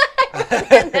 20.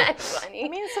 Nat 20. I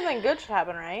mean, something good should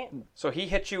happen, right? So he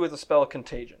hits you with a spell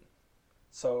Contagion.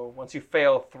 So once you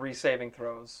fail 3 saving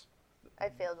throws, I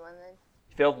failed one then.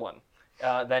 you failed 1.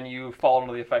 Then you fall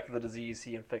under the effect of the disease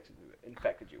he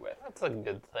infected you with. That's a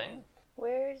good thing.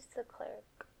 Where's the cleric?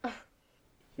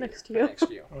 Next to Right you. next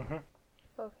to you.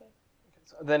 Okay.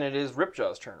 So then it is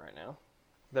Ripjaw's turn right now.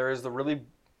 There is the really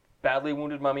badly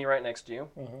wounded mummy right next to you.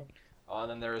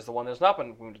 Then there is the one that's not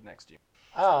been wounded next to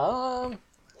you.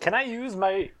 Can I use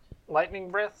my lightning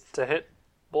breath to hit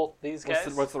both these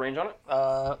guys? What's the range on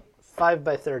it? 5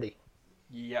 by 30.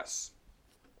 Yes.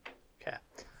 Okay.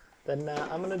 Then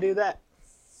I'm gonna do that.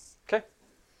 Okay.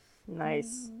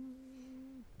 Nice.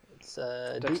 It's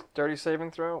Dexterity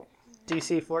saving throw.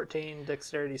 DC 14,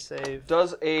 dexterity save.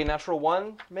 Does a natural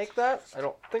 1 make that? I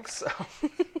don't think so.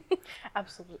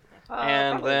 Absolutely.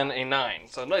 And then a 9.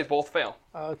 So no, these both fail.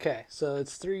 Okay, so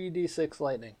it's 3d6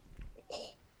 lightning.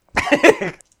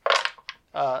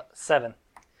 7.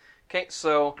 Okay,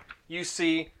 so you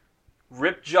see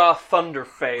Ripjaw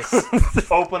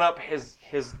Thunderface open up his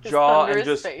jaw and Thunderous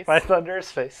just face. My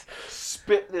thunderous face.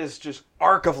 spit this just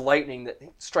arc of lightning that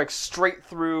strikes straight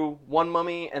through one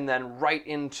mummy and then right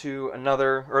into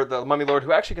another, or the mummy lord,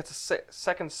 who actually gets a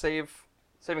second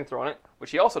saving throw on it,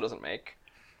 which he also doesn't make.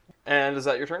 And is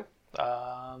that your turn?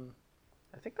 I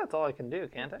think that's all I can do,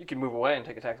 can't I? You can move away and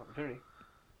take attack opportunity.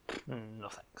 No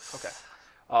thanks.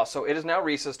 Okay. So it is now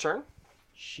Reese's turn.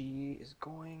 She is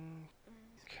going...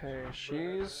 Okay,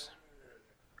 she's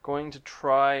going to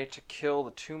try to kill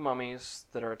the 2 mummies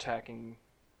that are attacking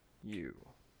you.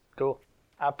 Cool.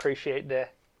 I appreciate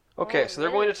that. Okay, Oh, so they're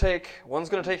really? going to take... One's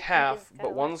going to take half, It's kinda but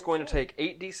like one's the going to show. take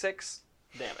 8d6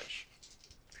 damage.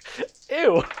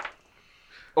 Ew.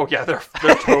 Oh yeah, they're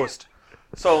toast.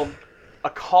 So, a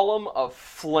column of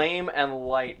flame and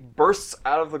light bursts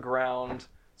out of the ground,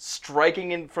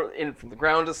 striking in from the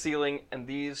ground to ceiling, and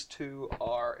these 2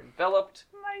 are enveloped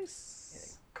Nice. in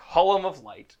a column of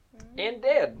light and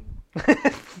dead.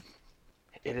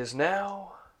 It is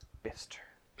now Biff's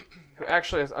turn. Who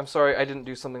actually, I'm sorry, I didn't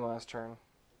do something last turn.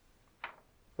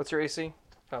 What's your AC?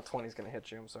 Oh, 20 is going to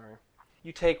hit you, I'm sorry.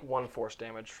 You take 1 force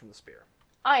damage from the spear.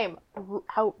 I am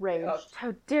outraged.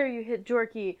 How dare you hit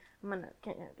Jorky? I'm gonna...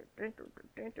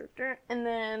 And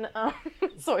then,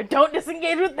 so I don't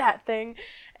disengage with that thing.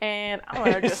 And I'm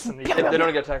gonna just... They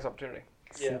don't get tax opportunity.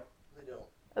 Yeah.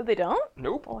 Oh, they don't?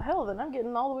 Nope. Oh, hell, then I'm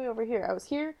getting all the way over here. I was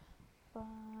here. 5...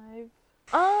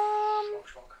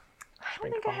 I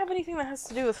don't think I have anything that has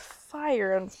to do with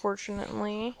fire,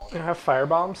 unfortunately. You have fire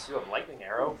bombs? You have lightning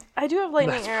arrow. I do have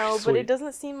lightning That's arrow, but sweet. it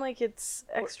doesn't seem like it's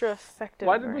extra effective.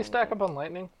 Why did or we stack anything. up on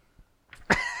lightning?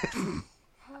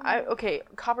 Okay,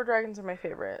 copper dragons are my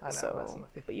favorite. I know, so, messing with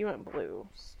you. but you went blue.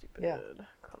 Stupid. Yeah.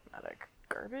 Chromatic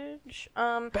garbage.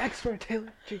 Backstory,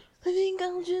 Taylor. Jeez. I think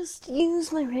I'll just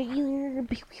use my regular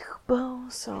bow.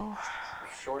 So,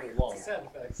 Short and long.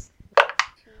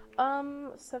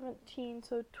 17,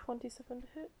 so 27 to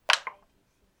hit.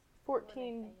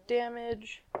 14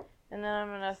 damage, and then I'm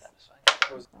gonna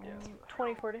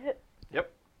 24 to hit.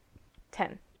 Yep.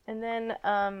 10. And then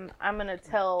I'm gonna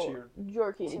tell To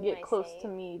Jorky to To get my close save. to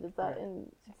me. Does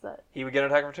that He would get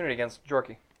an attack opportunity against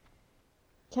Jorky.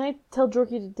 Can I tell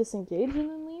Jorky to disengage and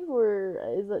then leave, or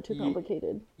is that too Ye-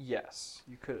 complicated? Yes,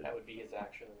 you could. That would be his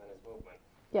action and then his movement.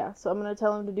 Yeah, so I'm gonna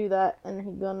tell him to do that, and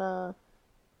he's gonna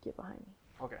get behind me.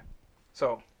 Okay.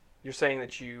 So, you're saying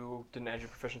that you didn't add your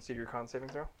proficiency to your con saving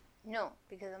throw? No,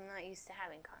 because I'm not used to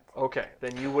having content. Okay,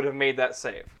 then you would have made that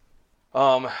save.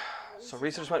 So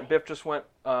Risa just went, Biff just went.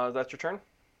 That's your turn?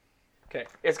 Okay.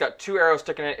 It's got 2 arrows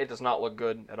sticking in it. It does not look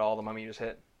good at all, the mummy you just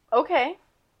hit. Okay.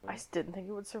 I didn't think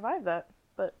it would survive that,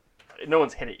 but No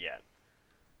one's hit it yet.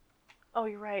 oh,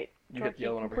 you're right. You hit the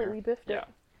other one over completely here. biffed it.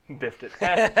 Yeah. Biffed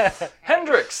it.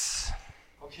 Hendrix!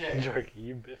 Okay. Jerky,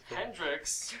 you biffed it.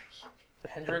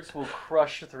 Hendrix will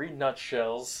crush 3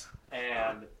 nutshells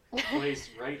and place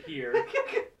right here.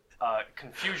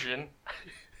 Confusion,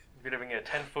 giving it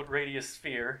a 10-foot radius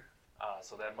sphere.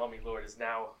 So that mummy lord is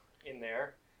now in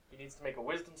there. He needs to make a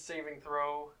wisdom saving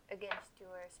throw. Against your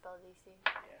spell DC.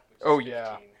 Yeah. Which is Oh,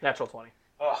 yeah. 15. Natural 20.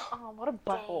 Ugh. Oh, what a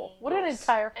butthole. Dang. What an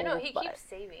entire I know, hole he butt. keeps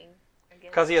saving.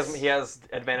 Because he has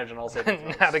advantage on all saving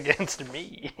throws. Not against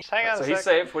me. Hang on So a he's sec.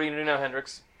 saved. What are you going to do now,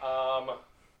 Hendrix?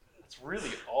 That's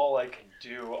really all I can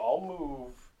do. I'll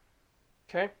move.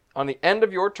 Okay. On the end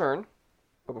of your turn,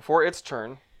 but before its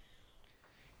turn,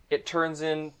 it turns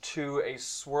into a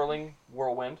swirling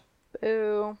whirlwind.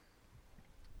 Boo.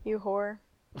 You whore.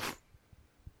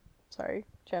 Sorry,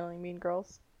 channeling Mean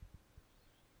Girls.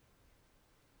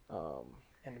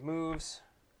 And moves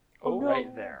Oh, no.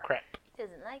 right there. Crap.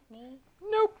 Doesn't like me.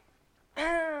 Nope.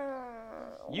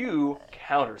 Oh. You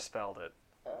counterspelled it.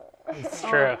 It's Oh,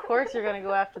 true. of course you're gonna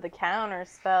go after the counter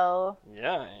spell.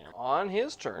 Yeah, I am. On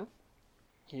his turn,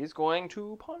 he's going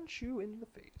to punch you in the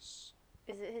face.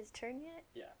 Is it his turn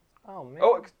yet? Oh, man.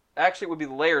 Oh, actually, it would be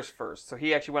the layers first. So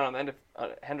he actually went on the end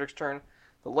of Hendrix's turn.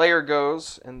 The layer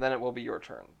goes, and then it will be your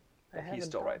turn. I But he's haven't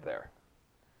still done right there.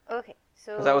 Okay,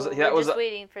 so 'Cause that was- we're was just a-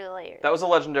 waiting for the layer. That was a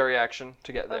legendary action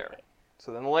to get there. Okay.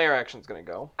 So then the layer action is going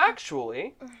to go.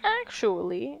 Actually,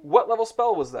 Actually, what level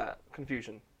spell was that?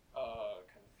 Confusion.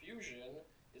 Confusion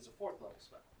is a 4th level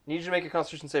spell. Need you to make a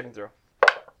Constitution saving throw.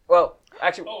 Well,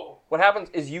 actually, Oh. what happens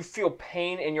is you feel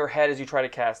pain in your head as you try to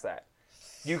cast that.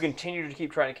 Do you continue to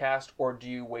keep trying to cast, or do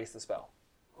you waste the spell?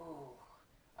 Ooh.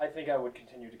 I think I would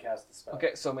continue to cast the spell.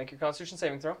 Okay, so make your Constitution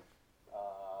saving throw.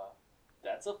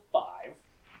 That's a 5.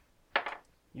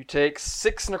 You take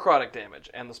 6 necrotic damage,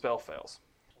 and the spell fails.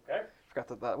 Okay.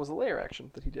 Forgot that was a layer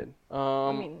action that he did.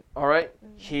 mean- All right.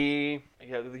 You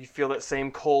feel that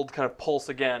same cold kind of pulse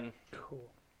again. Cool.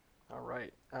 All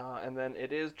right. And then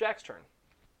it is Jack's turn.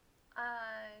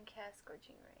 Cast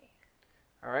Scorching Ray.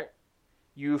 All right.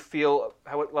 You feel,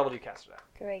 what level do you cast it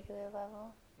at? Regular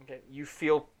level. Okay. You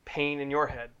feel pain in your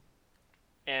head,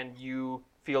 and you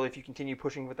feel if you continue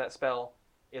pushing with that spell,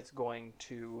 it's going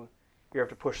to, you have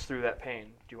to push through that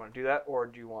pain. Do you want to do that, or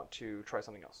do you want to try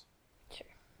something else?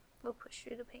 We'll push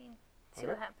through the pain. See Okay.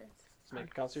 what happens. Let's make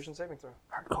a Constitution saving throw.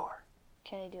 Hardcore.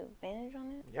 Can I do advantage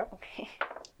on it? Yep. Okay.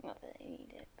 Not that I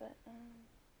need it, but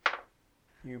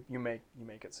You make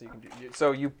it so you can do.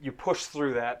 So you push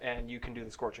through that, and you can do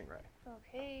the scorching ray.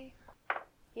 okay.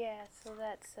 Yeah, so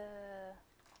that's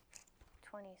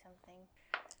 20 something.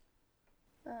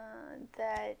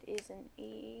 That is an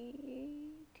 18,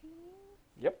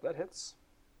 Yep, that hits.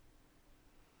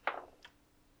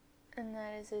 and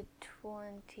that is a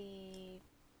 20.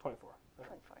 24.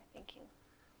 24. Thank you.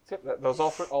 Yep, those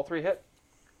all three hit.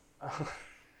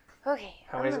 Okay.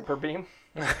 How many is it per beam?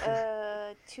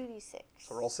 2d6.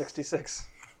 So roll 66,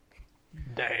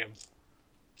 Damn.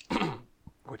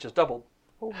 which is doubled.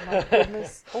 oh my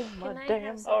goodness. Oh my Can I damn.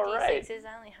 have some All right. d6s?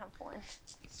 I only have one.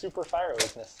 Super fire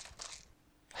weakness.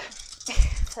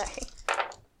 Sorry.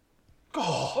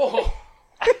 Oh.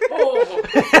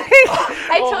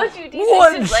 I told you d6s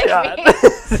One like shot.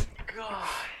 me. God.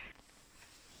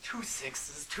 2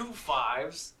 6s, 2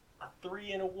 5s, a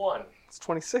 3 and a 1. It's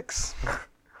 26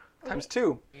 times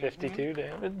 2. 52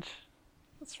 damage.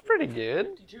 That's pretty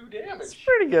good. 52 damage.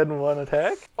 Pretty good in one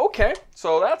attack. Okay,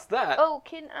 so that's that. Oh,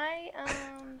 can I,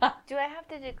 do I have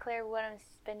to declare what I'm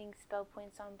spending spell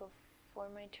points on before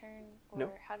my turn? Or No.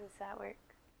 how does that work?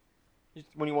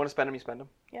 When you want to spend them, you spend them.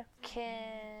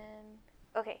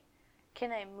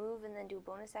 Can I move and then do a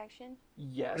bonus action?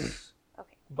 Yes.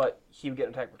 Okay. But he would get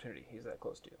an attack opportunity. He's that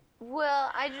close to you.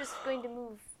 Well, I'm just going to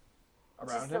move Around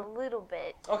just him? a little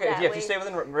bit. Okay, that yeah, if way. you stay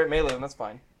within melee, then that's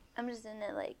fine. I'm just in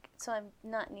it so I'm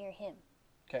not near him.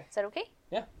 'Kay. Is that okay?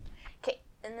 Yeah. Okay,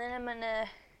 and then I'm gonna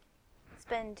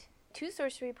spend 2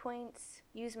 sorcery points,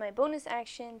 use my bonus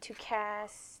action to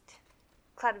cast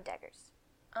Cloud of Daggers.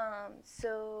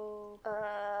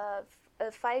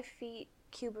 a 5 feet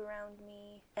cube around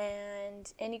me,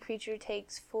 and any creature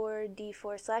takes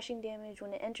 4d4 slashing damage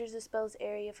when it enters the spell's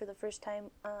area for the first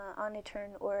time on a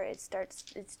turn, or it starts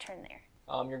its turn there.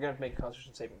 You're gonna have to make a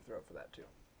Constitution saving throw for that too.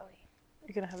 Okay.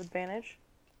 You're gonna have advantage.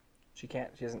 She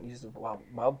can't. She hasn't used the wild.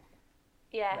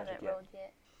 Yeah, I Magic haven't yet. rolled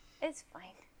yet. It's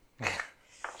fine.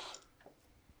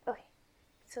 Okay.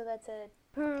 So that's a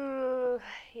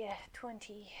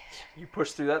 20. You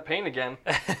push through that pain again.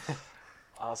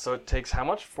 So it takes how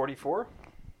much? 44.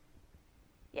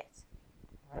 Yes.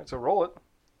 All right. So roll it.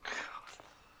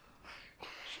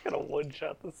 She got a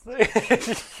one-shot this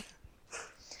thing.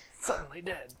 Suddenly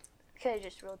dead. Could I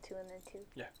just roll 2 and then 2?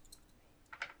 Yeah.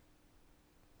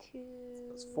 2.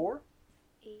 That's 4.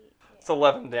 8. It's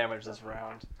 11 damage this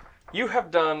round. You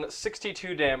have done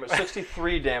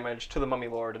 63 damage to the Mummy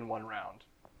Lord in 1 round.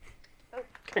 Oh.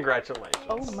 Congratulations.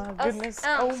 Oh my goodness.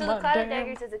 So Oh the my Cloud of damn.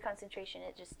 Daggers is a concentration.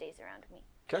 It just stays around me.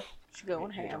 Okay. She's going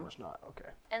Your ham. damage not.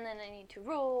 Okay. And then I need to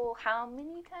roll how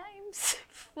many times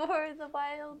for the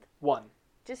wild? 1.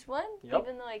 Just 1? Yep.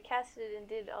 Even though I casted and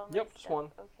did all my Yep, just stuff.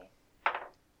 1. Okay.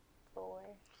 4.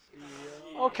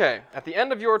 Okay. At the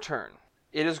end of your turn,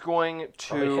 it is going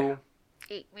to.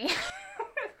 Ate me.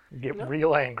 Get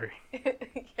real angry.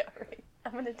 Yeah, right.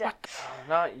 I'm gonna die.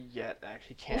 Not yet, actually.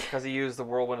 He can't because he used the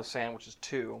Whirlwind of Sand, which is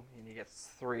 2, and he gets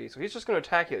 3. So he's just going to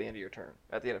attack you at the end of your turn.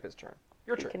 At the end of his turn.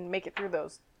 Your You turn. can make it through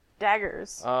those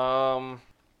daggers.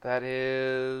 That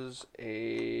is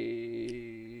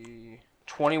a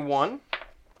 21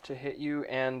 to hit you,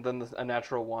 and then a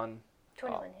natural 1.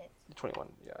 21 hits. 21,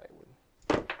 yeah, I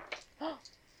would.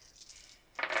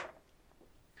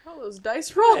 Oh, those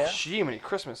dice roll. Yeah. Gee, many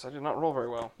Christmas. I did not roll very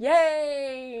well.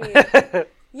 Yay!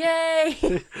 Yay! Yeah,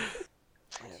 I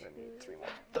need 3 more.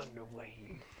 Thunder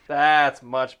wave. That's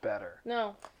much better.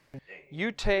 No.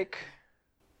 You take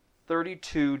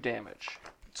 32 damage.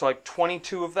 So, like,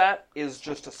 22 of that is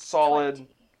just a solid...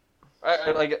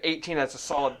 20. like, 18, that's a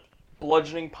solid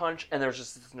bludgeoning punch, and there's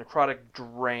just this necrotic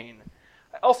drain.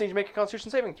 I also need to make a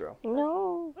Constitution saving throw.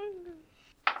 No.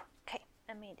 Okay,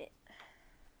 I made it.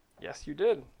 Yes, you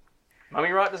did.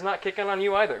 Mummy Rot does not kick in on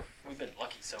you either. We've been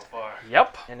lucky so far.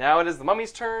 Yep. And now it is the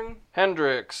mummy's turn.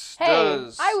 Hendrix Hey,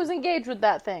 does... I was engaged with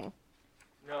that thing.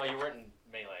 No, you weren't in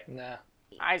melee. Nah.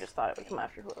 I just thought it would come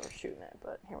after whoever's shooting it,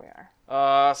 but here we are.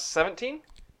 17?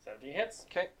 17 hits.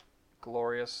 Okay.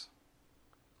 Glorious.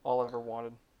 All I've ever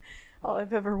wanted. All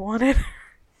I've ever wanted.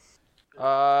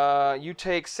 You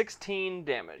take 16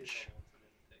 damage.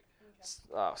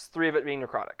 3 of it being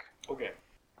necrotic. Okay.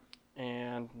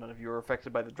 And none of you are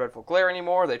affected by the dreadful glare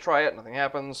anymore. They try it, nothing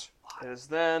happens. It is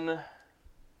then the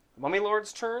Mummy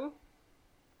Lord's turn.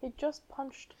 He just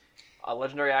punched. A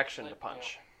legendary action to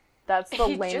punch. That's the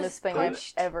He lamest just thing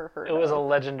punched. I've ever heard It was a of.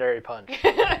 legendary punch.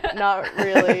 Not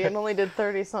really. It only did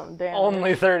 30-something damage.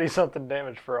 Only 30-something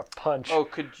damage for a punch. Oh,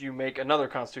 could you make another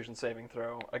Constitution saving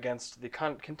throw against the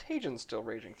contagion still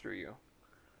raging through you?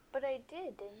 But I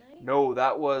did, didn't I? No,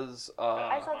 that was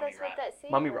I thought Mummy that's what Rot. that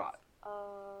save Mummy was. Rot. Oh.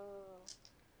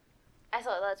 I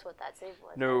thought that's what that save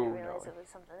was. No, I didn't realize no. it was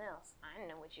something else. I didn't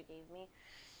know what you gave me.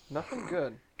 Nothing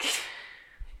good.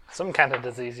 Some kind of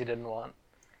disease you didn't want.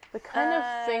 The kind of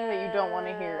thing that you don't want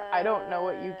to hear. I don't know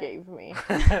what you gave me.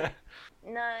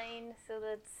 9, so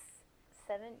that's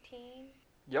 17.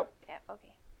 Yep. Yeah,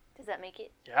 okay. Does that make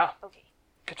it? Yeah. Okay.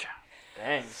 Good job.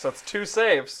 Dang. So that's 2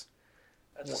 saves.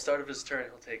 At the start of his turn,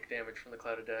 he'll take damage from the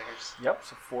Cloud of Daggers. Yep.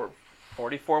 So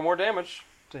 44 more damage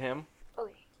to him.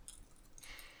 Okay.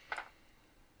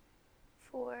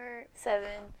 4, 7,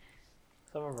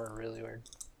 Some of them are really weird.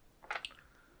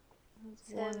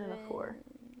 1 and a 4.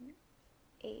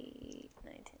 8,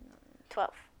 9, 10,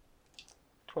 12.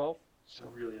 12. So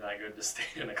really not good to stay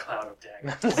in a Cloud of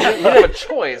Daggers. You have a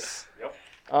choice. Yep.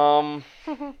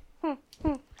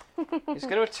 He's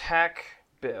going to attack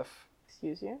Biff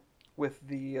Excuse you. with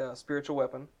the spiritual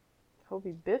weapon. Hope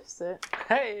he biffs it.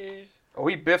 Hey! Oh,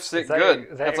 he biffs it Is that good. your-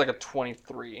 is that That's your- like a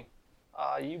 23.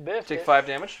 You biffed Take it. 5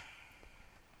 damage.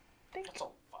 That's a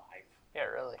 5. Yeah,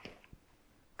 really.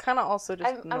 Kind of also just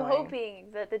I'm annoying.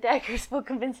 hoping that the daggers will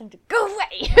convince him to go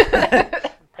away.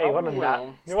 Hey, you want to Probably not?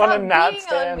 will. You want to Stop not being on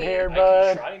stand me. here, I can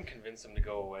bud? try and convince him to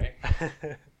go away.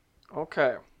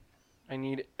 Okay. I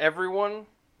need everyone.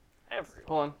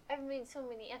 Hold on. I've made so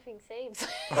many effing saves.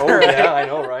 Oh, yeah, I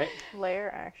know, right?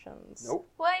 Layer actions. Nope.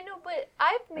 Well, I know, but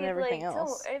I've made everything like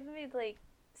else. I've made like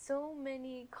so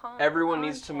many Everyone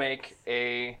needs to contacts. make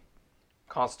a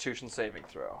Constitution saving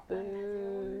throw.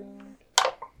 Boo.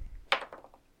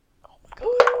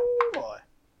 Ooh, boy.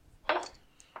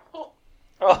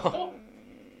 Oh.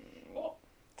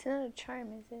 It's not a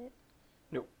charm, is it?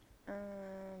 Nope.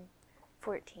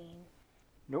 14.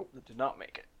 Nope, that did not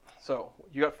make it. So,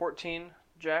 you got 14,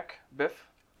 Jack, Biff,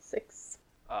 6.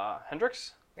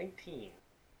 Hendrix, 19.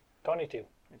 22.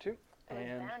 22, I was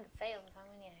and bound to fail if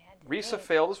I had to Risa make.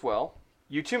 failed as well.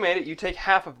 You two made it. You take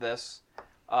half of this.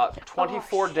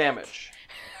 24 shit. damage.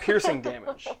 Piercing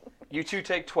damage. You two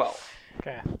take 12.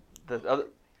 Okay. The other,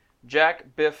 Jack,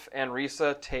 Biff, and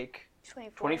Risa take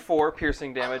 24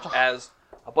 piercing damage as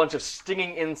a bunch of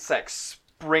stinging insects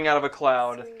spring out of a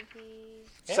cloud,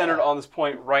 centered on this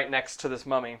point right next to this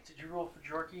mummy. Did you roll for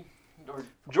Jorky? Or...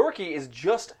 Jorky is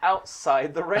just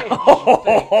outside the range.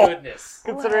 Thank goodness.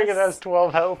 Considering it has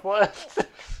 12 health left.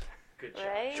 Good job.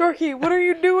 Right? Jorky, what are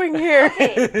you doing here?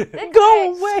 Okay, the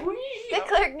Go cleric- away. The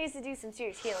cleric needs to do some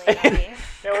serious healing on me.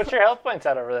 Yeah, what's your health points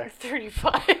at over there?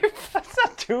 35. That's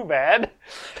not too bad.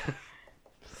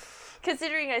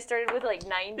 Considering I started with like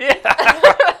 90.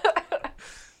 Yeah.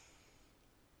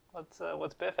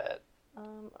 What's Biff at?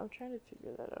 I'm trying to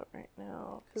figure that out right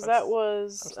now. Because That's- that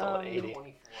was I'm still at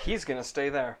 80. He's gonna stay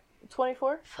there.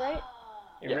 24, right?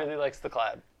 He Yeah. really likes the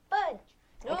cloud. Bud,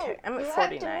 no, Okay, I'm at you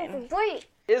 49. Have to move. Wait,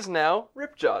 Is now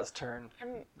Ripjaw's turn.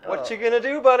 What Oh. you gonna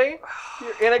do, buddy?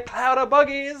 You're in a cloud of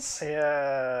buggies.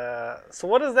 Yeah. So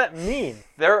what does that mean?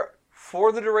 There,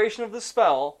 for the duration of the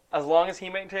spell, as long as he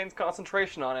maintains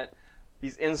concentration on it,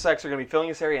 these insects are gonna be filling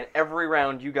this area, and every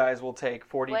round you guys will take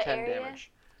 40, What 10 area?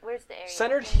 damage. where's the area?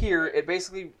 Centered here, it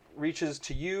basically reaches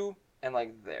to you and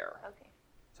like there. Okay.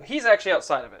 So he's actually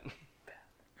outside of it.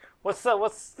 What's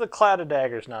the cloud of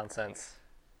daggers nonsense?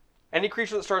 Any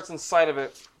creature that starts inside of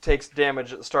it takes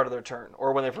damage at the start of their turn,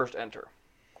 or when they first enter.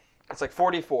 It's like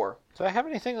 44. Do I have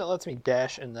anything that lets me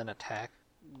dash and then attack?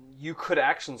 You could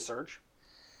action surge.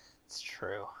 It's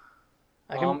true.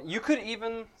 I can You could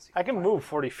even... I can move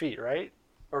 40 feet, right?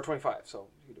 Or 25, so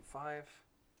you could do 5,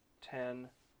 10,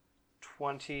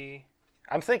 20,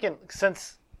 I'm thinking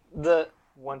since the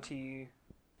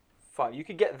 25. You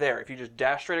could get there. If you just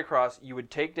dash straight across, you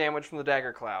would take damage from the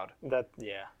dagger cloud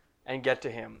and get to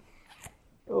him.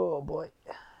 Oh boy.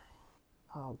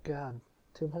 Oh god.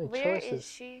 Too many Where choices. is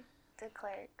she? The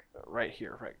cleric. Right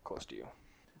here, right close to you.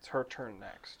 It's her turn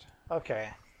next. Okay.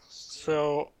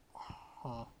 So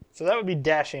so that would be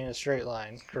dashing in a straight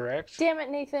line, correct? Damn it,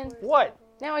 Nathan. What?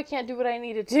 Now I can't do what I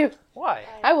need to do. Why?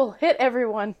 I will hit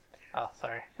everyone. Oh,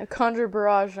 sorry. A conjure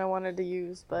barrage I wanted to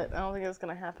use, but I don't think it's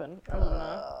going to happen. I'm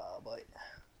gonna... Oh boy.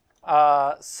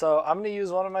 So I'm going to use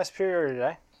one of my superiority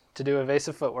die to do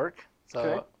evasive footwork. So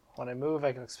Okay. when I move,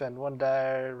 I can expend one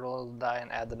die, roll a die, and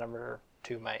add the number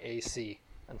to my AC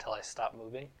until I stop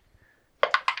moving.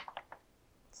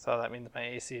 So that means my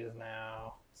AC is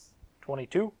now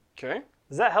 22. Okay.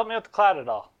 Does that help me with the cloud at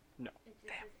all?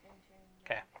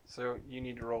 Okay. So you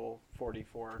need to roll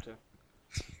 44 to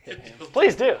hit him.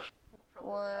 Please do.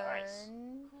 1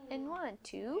 and 1,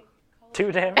 2.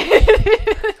 2 damage.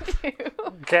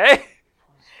 Okay.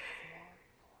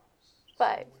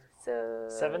 5. So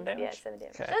 7 damage? Yeah, 7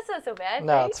 damage. Okay. That's not so bad.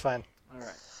 No, right? it's fine. All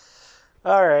right.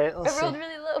 All right. Let's I rolled see.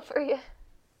 really low for you.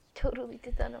 Totally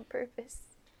did that on purpose.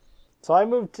 So I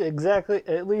moved exactly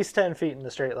at least 10 feet in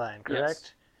the straight line,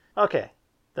 correct? Yes. Okay.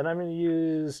 Then I'm going to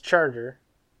use Charger.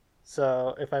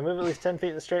 So if I move at least 10 feet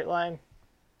in the straight line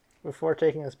before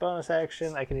taking this bonus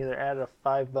action, I can either add a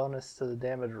 5 bonus to the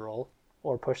damage roll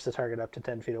or push the target up to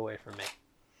 10 feet away from me.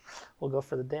 We'll go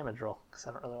for the damage roll because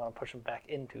I don't really want to push him back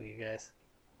into you guys.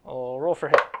 I'll roll for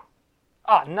hit.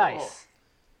 Ah, nice.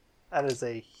 That is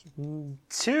a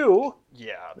 2.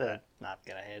 Yeah. That's not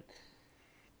going to hit.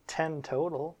 10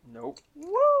 total. Nope.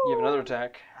 Woo! You have another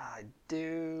attack. I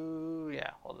do.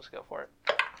 Yeah, we'll just go for it.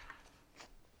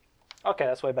 Okay,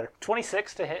 that's way better.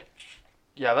 26 to hit.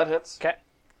 Yeah, that hits. Okay.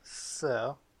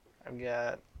 So, I've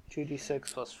got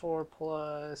 2d6 plus 4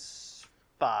 plus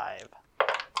 5.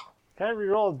 Can I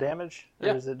reroll damage? Or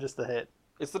Yeah. is it just the hit?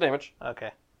 It's the damage.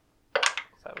 Okay. So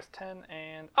that was 10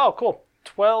 and... Oh, cool.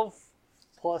 12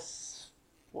 plus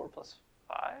 4 plus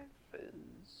 5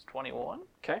 is 21.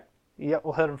 Okay. Yep,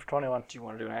 we'll hit him for 21. Do you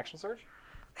want to do an action surge?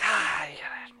 Ah, you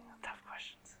gotta ask me the tough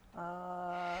questions.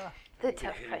 The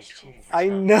tough questions. I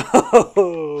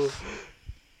know.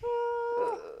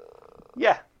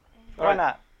 Yeah. Why Alright.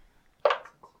 not?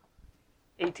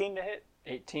 18 to hit.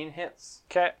 18 hits.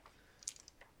 Okay.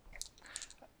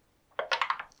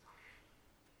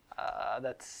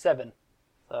 That's 7.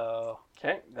 So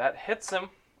Okay, that hits him.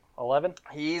 11.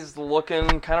 He's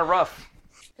looking kind of rough.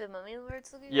 The mummy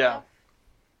lord's looking Yeah. rough.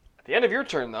 At the end of your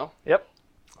turn, though. Yep.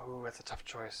 Oh, that's a tough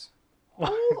choice. Hold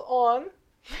on.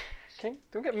 Okay,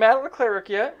 don't get mad at the cleric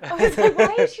yet. I was like,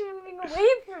 why is she moving away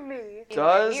from me?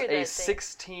 Does Near a that thing.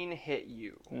 16 hit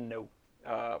you? No.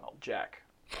 Jack.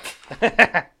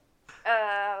 I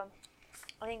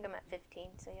think I'm at 15,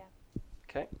 so yeah.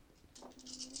 Okay.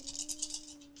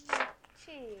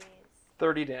 Jeez.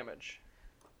 30 damage.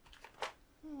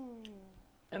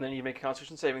 And then you make a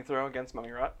Constitution saving throw against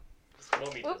Mummy Rot. This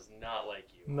mummy does not like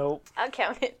you. Nope. I'll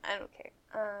count it. I don't care.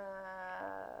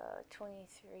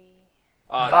 23. You're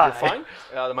Bye. fine.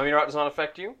 The Mummy Rot does not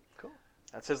affect you. Cool.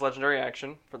 That's his legendary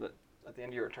action at the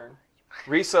end of your turn.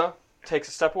 Risa takes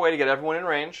a step away to get everyone in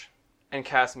range and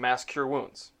casts Mass Cure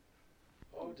Wounds.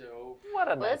 Oh, dope. What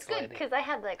a Well, nice that's good lady. because I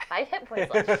had like 5 hit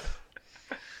points left.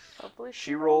 Hopefully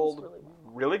She rolled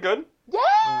really good.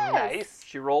 Yes! Nice.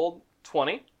 She rolled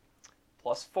 20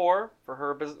 plus 4 for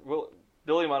her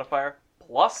ability modifier,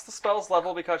 plus the spell's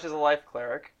level because she's a life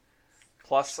cleric,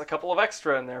 plus a couple of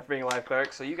extra in there for being a life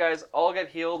cleric. So you guys all get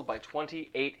healed by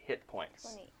 28 hit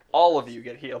points. 20. All of you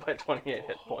get healed by 28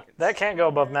 hit points. That can't go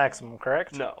above maximum,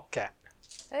 correct? No. Okay.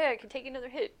 Hey, I can take another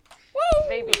hit. Woo!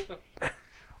 Maybe.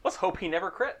 Let's hope he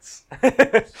never crits.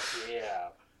 Yeah.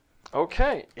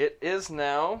 Okay, it is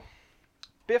now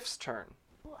Biff's turn.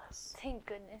 Thank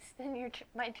goodness. Then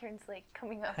my turn's like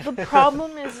coming up. The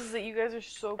problem is that you guys are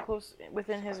so close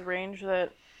within his range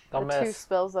that Don't the 2 miss.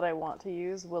 spells that I want to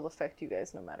use will affect you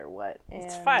guys no matter what.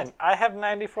 It's And fine. I have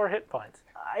 94 hit points.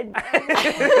 I'm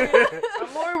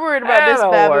more worried about this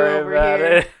Don't babu worry over about here.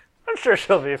 it. I'm sure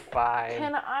she'll be fine.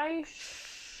 Can I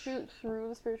shoot through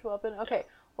the spiritual weapon? Okay.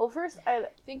 Well, first, I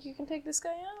think you can take this guy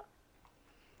out.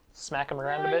 Smack him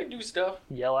around Yeah, a you bit. can do stuff.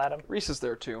 Yell at him. Reese is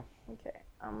there too. Okay.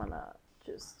 I'm gonna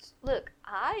just. Look,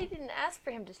 I didn't ask for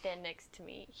him to stand next to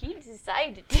me. He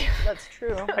decided to. That's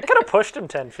true. I could have pushed him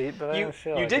 10 feet, but I You didn't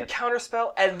feel you like did it.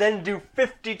 counterspell and then do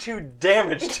 52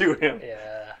 damage to him.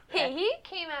 Yeah. Hey, he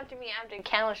came after me after I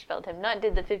counterspelled him, not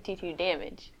did the 52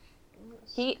 damage.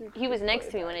 He was next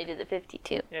to me when I did the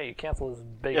 52. Yeah, you cancel his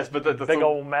big, Yes, but that's big a-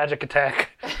 old magic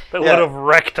attack that Yeah. would have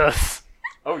wrecked us.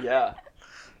 Oh yeah.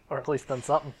 Or at least done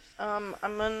something. I'm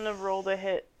gonna roll to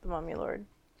hit the Mummy Lord.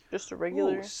 Just a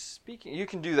regular. Ooh, speaking, you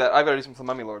can do that. I've got to do something with the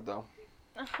Mummy Lord though.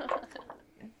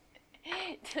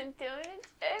 Don't do it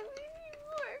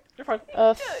anymore. You're fine.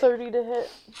 30 to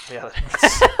hit. Yeah.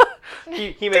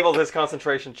 he made all his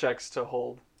concentration checks to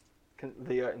hold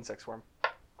the insect swarm.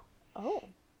 Oh.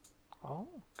 Oh,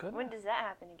 good. When does that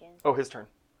happen again? Oh, his turn.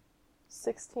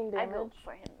 16 I go damage.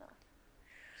 for him though.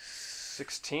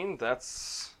 16.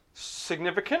 That's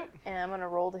significant. And I'm gonna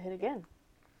roll to hit again.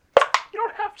 You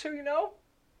don't have to, you know.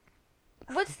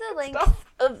 What's the length Stuff.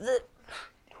 of the?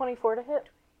 24 to hit.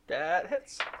 That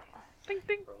hits. Ding,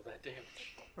 ding. Roll that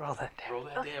damage. Roll that down. Roll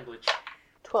that damage.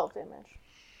 12 damage.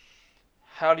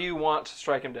 How do you want to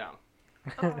strike him down?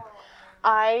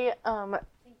 I I'm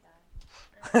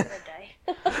gonna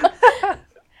die.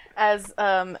 as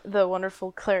the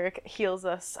wonderful cleric heals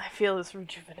us, I feel this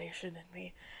rejuvenation in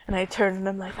me, and I turn and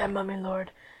I'm like, "That Mummy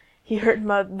Lord, he hurt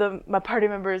my party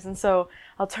members," and so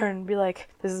I'll turn and be like,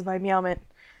 "This is my Meowmint,"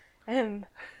 and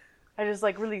I just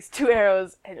like release 2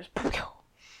 arrows and just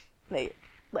they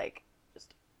like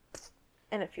just,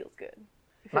 and it feels good.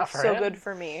 It Not feels for so him. good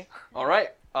for me. All right.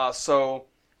 So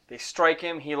they strike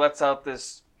him. He lets out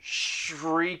this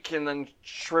shriek and then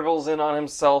shrivels in on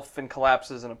himself and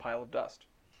collapses in a pile of dust.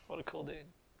 What a cool dude.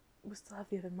 We still have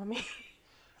the other mummy.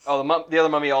 Oh, the other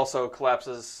mummy also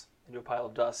collapses into a pile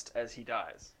of dust as he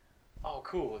dies. Oh,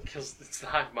 cool. It kills. It's the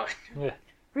hive mind. Yeah.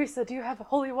 Risa, do you have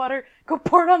holy water? Go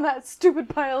pour it on that stupid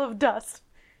pile of dust.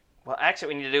 Well, actually,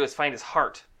 what we need to do is find his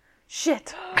heart.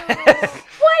 Shit.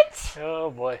 What? Oh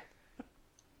boy.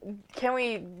 Can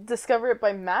we discover it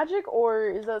by magic, or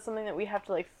is that something that we have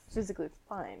to like physically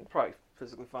find? Probably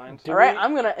physically find. Do All right, we-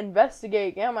 I'm gonna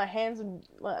investigate. Get on my hands and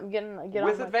I'm getting get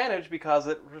With on my... advantage because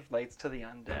it relates to the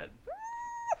undead.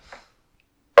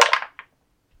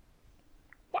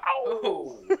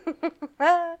 Oh.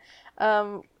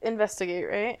 Investigate,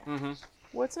 right? Mm-hmm.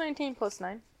 What's 19 plus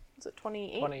 9? Is it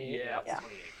 28? 28. Yeah.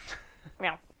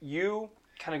 28. You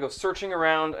kind of go searching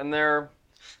around, and there,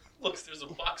 Looks, there's a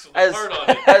box with as a heart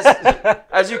on it.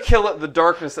 as you kill it, the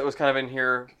darkness that was kind of in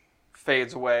here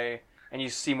fades away, and you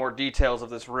see more details of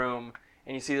this room.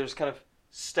 And you see there's kind of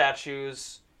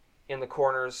statues in the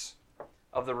corners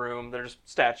of the room. They're just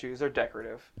statues. They're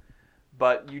decorative,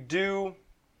 but you do,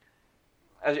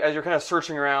 as you're kind of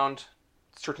searching around,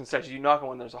 searching statues, you knock on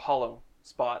one. There's a hollow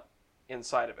spot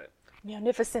inside of it.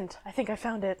 Magnificent. I think I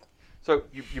found it. So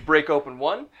you break open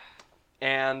one,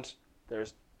 and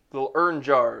there's little urn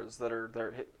jars that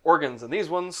are organs, and these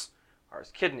ones are his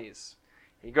kidneys.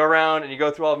 And you go around and you go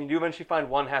through all of them. You do eventually find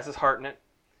one has his heart in it.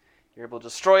 You're able to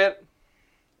destroy it,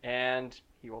 and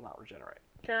he will not regenerate.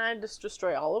 Can I just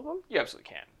destroy all of them? You absolutely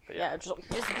can. But Yeah, just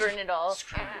Just burn it all.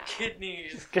 Screw your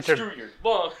kidneys. Get your- Screw your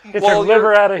lung. Get your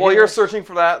liver out of While here. you're searching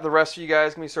for that, the rest of you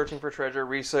guys can be searching for treasure.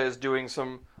 Risa is doing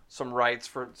some some rights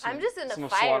for some, I'm just gonna some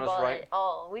of Solana's fireball right. it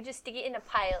all. We just stick it in a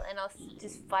pile and I'll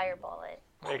just fireball it.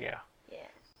 There you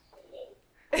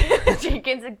Yeah.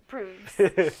 Jenkins approves.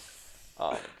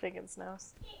 go. Jenkins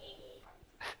knows.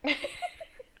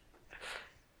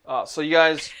 So you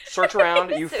guys search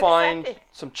around. You So find excited.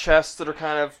 some chests that are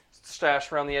kind of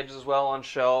stashed around the edges as well on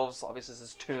shelves. Obviously, this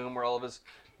is his tomb where all of his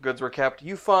goods were kept.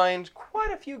 You find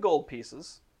quite a few gold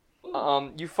pieces.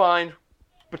 You find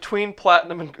between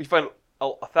platinum and you find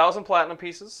 1,000 platinum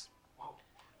pieces,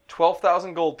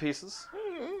 12,000 gold pieces,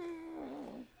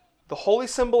 the holy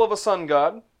symbol of a sun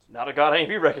god. Not a god any of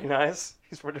you recognize.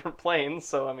 He's from different planes,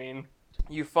 so I mean,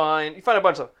 you find a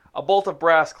bunch of a bolt of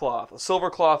brass cloth, a silver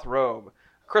cloth robe,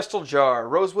 a crystal jar,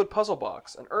 rosewood puzzle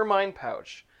box, an ermine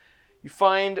pouch. You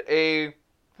find a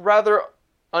rather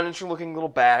uninteresting looking little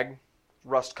bag,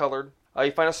 rust colored.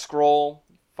 You find a scroll.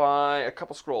 Find a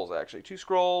couple scrolls actually, 2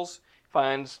 scrolls.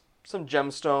 Find some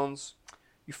gemstones.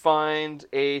 You find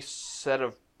a set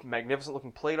of magnificent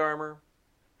looking plate armor.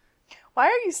 Why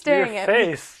are you staring Your at me?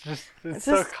 face, just it's Is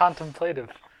so this- contemplative.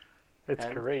 It's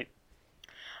And- great.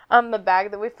 The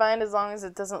bag that we find, as long as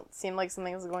it doesn't seem like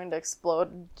something is going to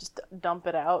explode, just dump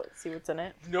it out, see what's in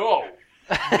it. No.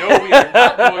 No, we are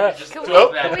not going to just Can throw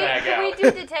we, that can, we, bag can we out.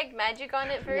 do detect magic on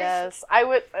it first? Yes, I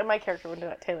would. My character would do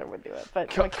it. Taylor would do it,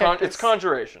 but my It's character's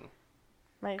conjuration.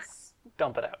 nice.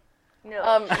 Dump it out.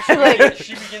 No. She like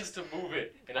She begins to move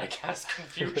it, and I cast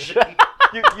confusion.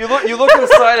 You look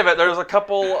inside of it. There's a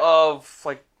couple of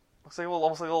like looks like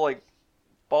almost like little like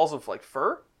balls of like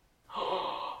fur.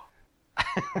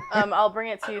 I'll bring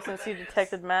it to you since you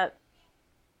detected Matt.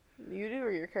 You do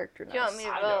or your character knows? Do you want me to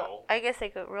I roll? know. I guess I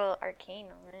could roll arcane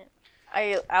on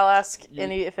it. I'll ask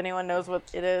if anyone knows what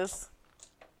it is.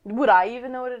 Would I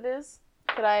even know what it is?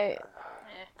 Could I?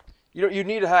 You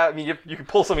need to have. I mean, you can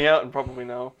pull something out and probably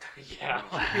know. Yeah,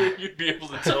 you'd be able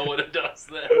to tell what it does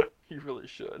then. You really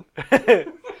should.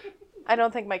 I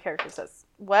don't think my character says.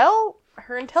 Well,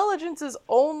 her intelligence is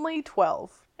only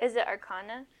 12. Is it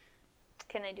Arcana?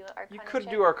 Can I do an Arcana? You could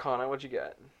check? do Arcana. What'd you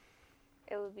get?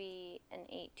 It would be an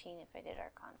 18 if I did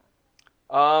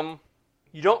Arcana.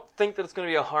 You don't think that it's going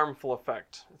to be a harmful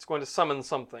effect. It's going to summon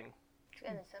something. It's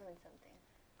gonna summon something.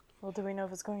 Well, do we know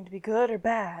if it's going to be good or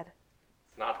bad?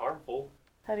 It's not harmful.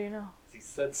 How do you know? He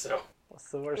said so. What's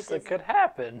the worst It that doesn't. could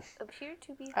happen? Appear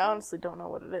to be. I honestly don't know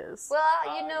what it is. Well,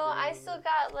 you know, I still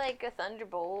got like a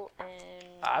thunderbolt, and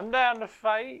I'm down to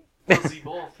fight. Fuzzy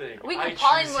ball thing. we I could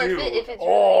choose polymorph you. it if it's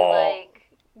Oh. really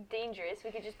like dangerous.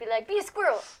 We could just be like, be a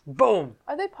squirrel. Boom.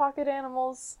 Are they pocket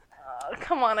animals?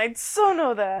 Come on, I'd so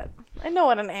know that. I know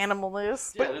what an animal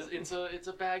is. Yeah, it's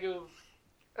a bag of.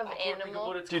 Of I can't think of animal.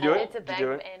 what it's Do you do called. it? It's a Did you bag do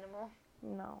of it? animal.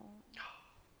 No.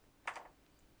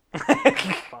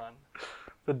 Fun.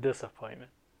 The disappointment.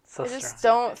 So I just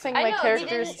strong. don't think I my know,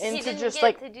 character's he into didn't just get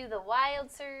like. to do the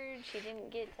wild surge. He didn't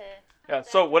get to. Yeah.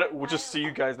 So just so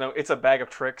you guys know, it's a bag of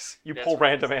tricks. You That's pull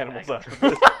right, random it's a animals bag out of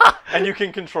of it, and you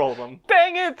can control them.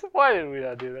 Dang it! Why did we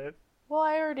not do that? Well,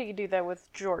 I already do that with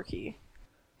Jorky.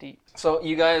 Deep. So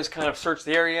you guys kind of search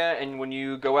the area, and when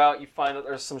you go out, you find that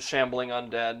there's some shambling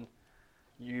undead.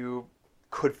 You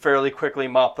could fairly quickly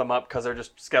mop them up because they're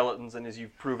just skeletons, and as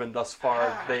you've proven thus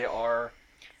far, they are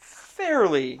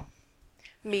fairly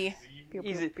Me.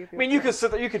 easy. I mean, you could sit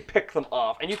there, you could pick them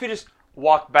off, and you could just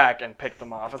walk back and pick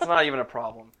them off. It's not even a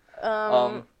problem.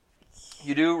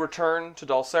 You do return to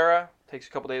Dulcera. Takes you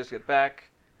a couple days to get back.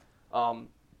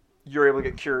 You're able to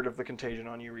get cured of the contagion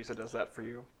on you. Risa does that for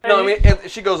you. No, I mean,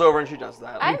 she goes over and she does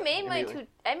that. I made my immediately.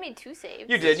 I made 2 saves.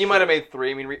 You did. You might have made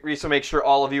 3. I mean, Risa makes sure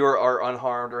all of you are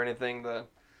unharmed or anything.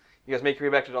 You guys make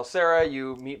your way back to Dulcera.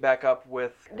 You meet back up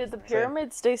with... Did the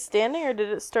pyramid stay standing, or did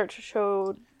it start to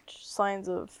show signs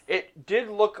of? It did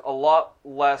look a lot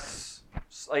less...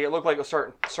 Like, it looked like it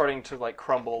was starting to like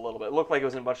crumble a little bit. It looked like it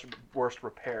was in much worse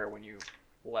repair when you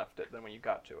left it than when you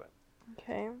got to it.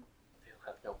 Okay. They'll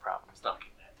have no problems knocking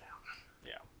that down.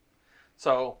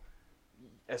 So,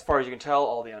 as far as you can tell,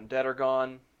 all the undead are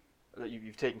gone.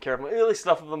 You've taken care of them. At least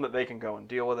enough of them that they can go and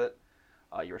deal with it.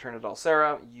 You return to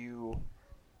Dulcera. You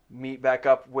meet back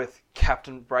up with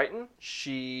Captain Brighton.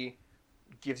 She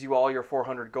gives you all your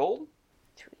 400 gold.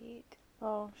 Sweet.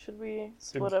 Oh, should we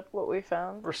split up what we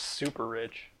found? We're super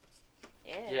rich.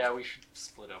 Yeah. Yeah, we should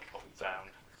split up what we found.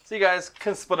 So you guys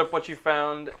can split up what you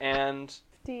found, and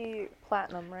 50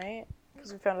 platinum, right?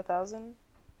 Because we found 1,000.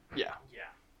 yeah. Yeah.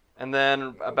 And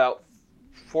then about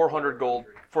 400 gold,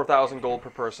 4,000 gold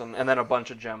per person, and then a bunch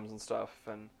of gems and stuff.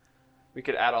 And we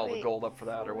could add all the Wait. gold up for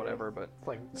that or whatever. But It's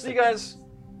like so you guys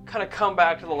kind of come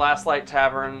back to the Last Light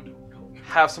Tavern,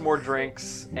 have some more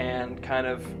drinks, and kind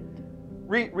of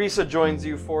Risa joins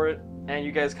you for it, and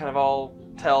you guys kind of all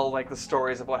tell like the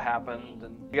stories of what happened,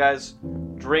 and you guys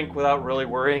drink without really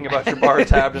worrying about your bar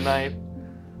tab tonight.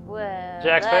 Well,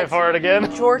 Jack's paying for it again.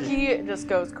 Jorky just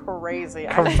goes crazy.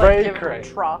 I just Cray, give him cray. a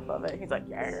trough of it. He's like,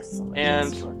 yes.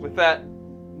 And with that,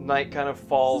 night kind of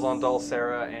falls on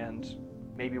Dulcera, and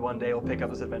maybe one day we'll pick up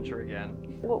this adventure again.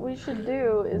 What we should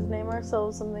do is name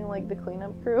ourselves something like the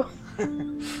cleanup crew.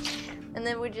 And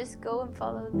then we just go and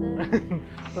follow the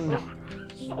Follow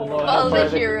follow the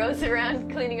heroes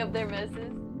around cleaning up their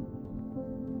messes.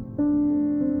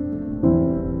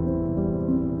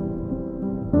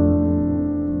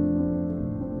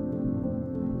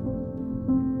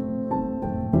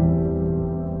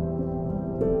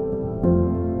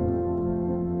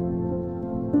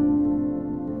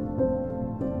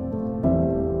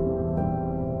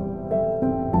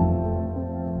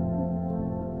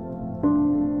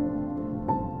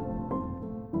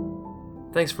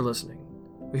 Thanks for listening.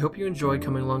 We hope you enjoyed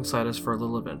coming alongside us for our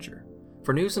little adventure.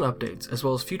 For news and updates, as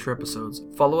well as future episodes,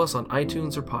 follow us on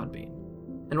iTunes or Podbean.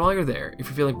 And while you're there, if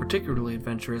you're feeling particularly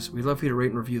adventurous, we'd love for you to rate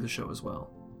and review the show as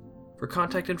well. For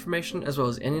contact information, as well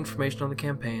as any information on the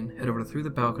campaign, head over to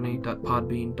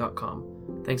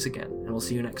throughthebalcony.podbean.com. Thanks again, and we'll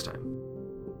see you next time.